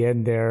bitter at the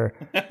end there.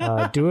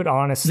 Do it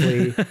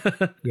honestly.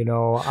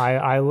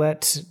 I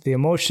let the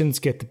emotions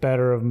get the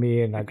better of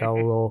me, and I got a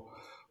little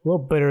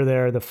bitter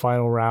there the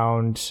final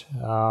round.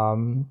 I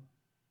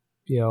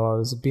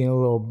was being a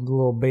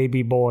little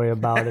baby boy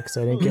about it because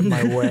I didn't get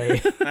my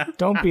way.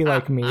 Don't be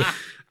like me.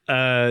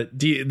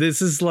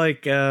 This is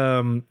like,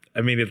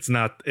 it's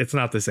not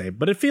the same,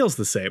 but it feels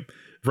the same.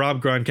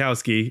 Rob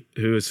Gronkowski,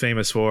 who is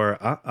famous for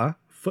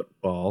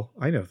football,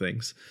 I know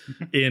things.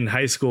 In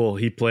high school,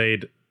 he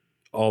played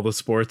all the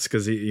sports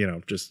because he,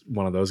 just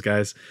one of those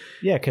guys.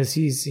 Yeah, because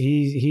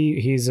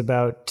he's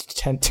about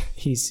 10.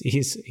 He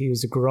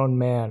was a grown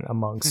man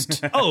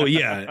amongst. Oh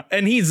yeah,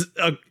 and he's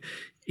a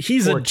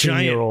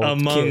giant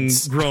among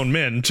kids. Grown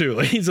men too.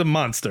 He's a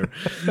monster.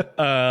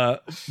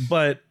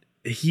 But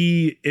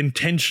he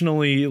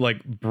intentionally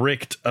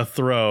bricked a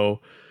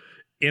throw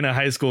in a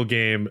high school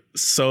game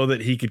so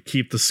that he could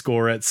keep the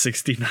score at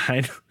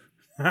 69.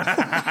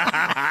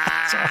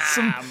 That's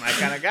awesome. My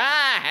kind of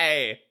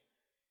guy.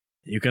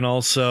 You can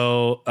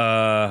also,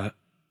 a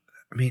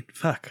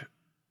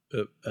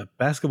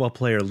basketball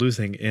player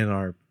losing in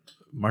our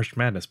March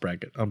Madness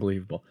bracket.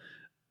 Unbelievable.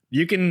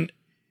 You can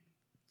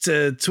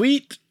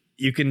tweet,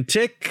 you can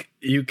tick,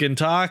 you can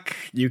talk,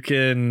 you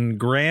can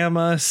gram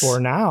us.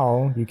 For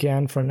now.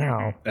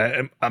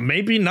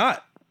 Maybe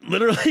not.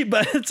 Literally,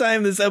 by the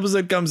time this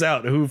episode comes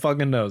out, who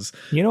fucking knows?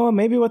 You know what?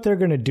 Maybe what they're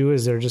going to do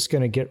is they're just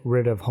going to get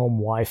rid of home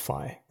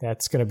Wi-Fi.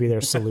 That's going to be their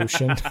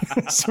solution.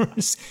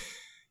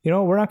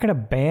 We're not going to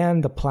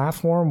ban the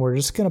platform. We're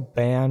just going to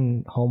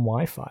ban home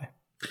Wi-Fi.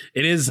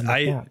 It is.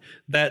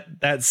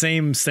 That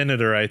same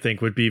senator, I think,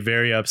 would be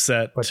very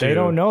upset. But they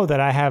don't know that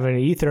I have an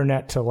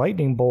Ethernet to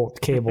lightning bolt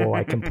cable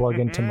I can plug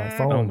into my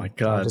phone. Oh my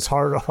god! I'll just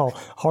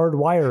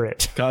hardwire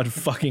it. God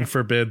fucking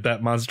forbid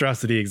that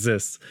monstrosity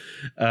exists.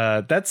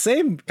 That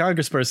same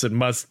congressperson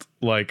must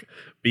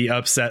be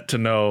upset to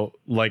know,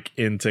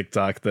 in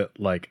TikTok, that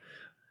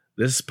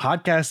this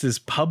podcast is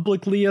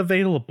publicly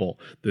available.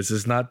 This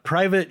is not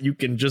private. You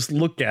can just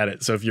look at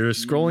it. So if you're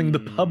scrolling the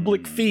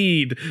public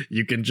feed,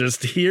 you can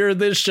just hear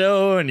this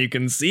show and you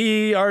can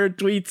see our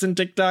tweets and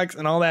TikToks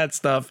and all that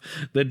stuff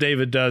that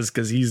David does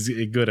because he's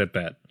good at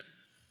that.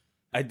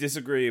 I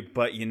disagree,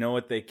 but you know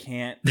what they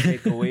can't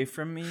take away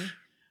from me?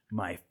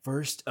 My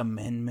First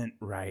Amendment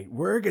right.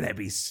 We're going to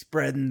be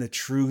spreading the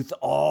truth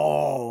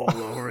all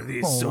over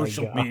these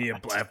social media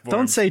platforms.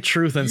 Don't say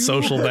truth and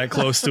social that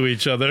close to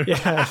each other.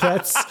 Yeah,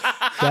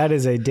 that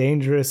is a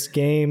dangerous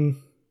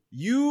game.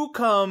 You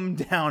come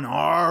down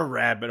our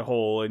rabbit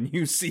hole and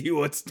you see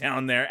what's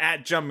down there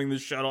at Jumping the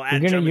Shuttle.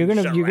 You're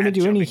gonna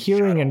do any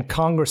hearing in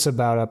Congress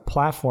about a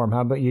platform? How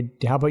about you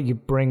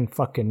bring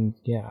fucking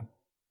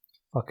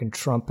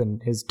Trump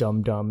and his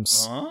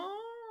dum-dums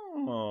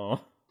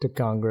to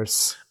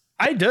Congress?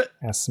 I do.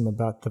 Ask them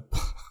about the.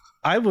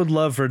 I would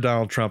love for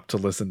Donald Trump to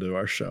listen to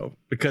our show,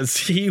 because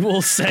he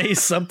will say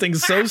something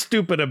so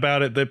stupid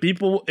about it that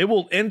it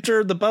will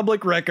enter the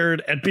public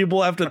record and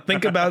people have to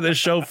think about this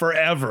show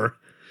forever.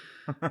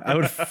 I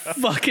would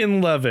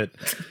fucking love it.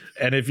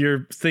 And if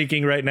you're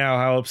thinking right now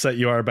how upset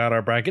you are about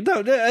our bracket,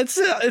 no,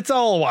 it's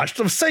all washed.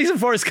 Season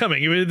 4 is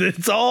coming.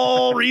 It's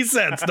all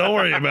resets. Don't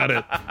worry about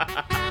it.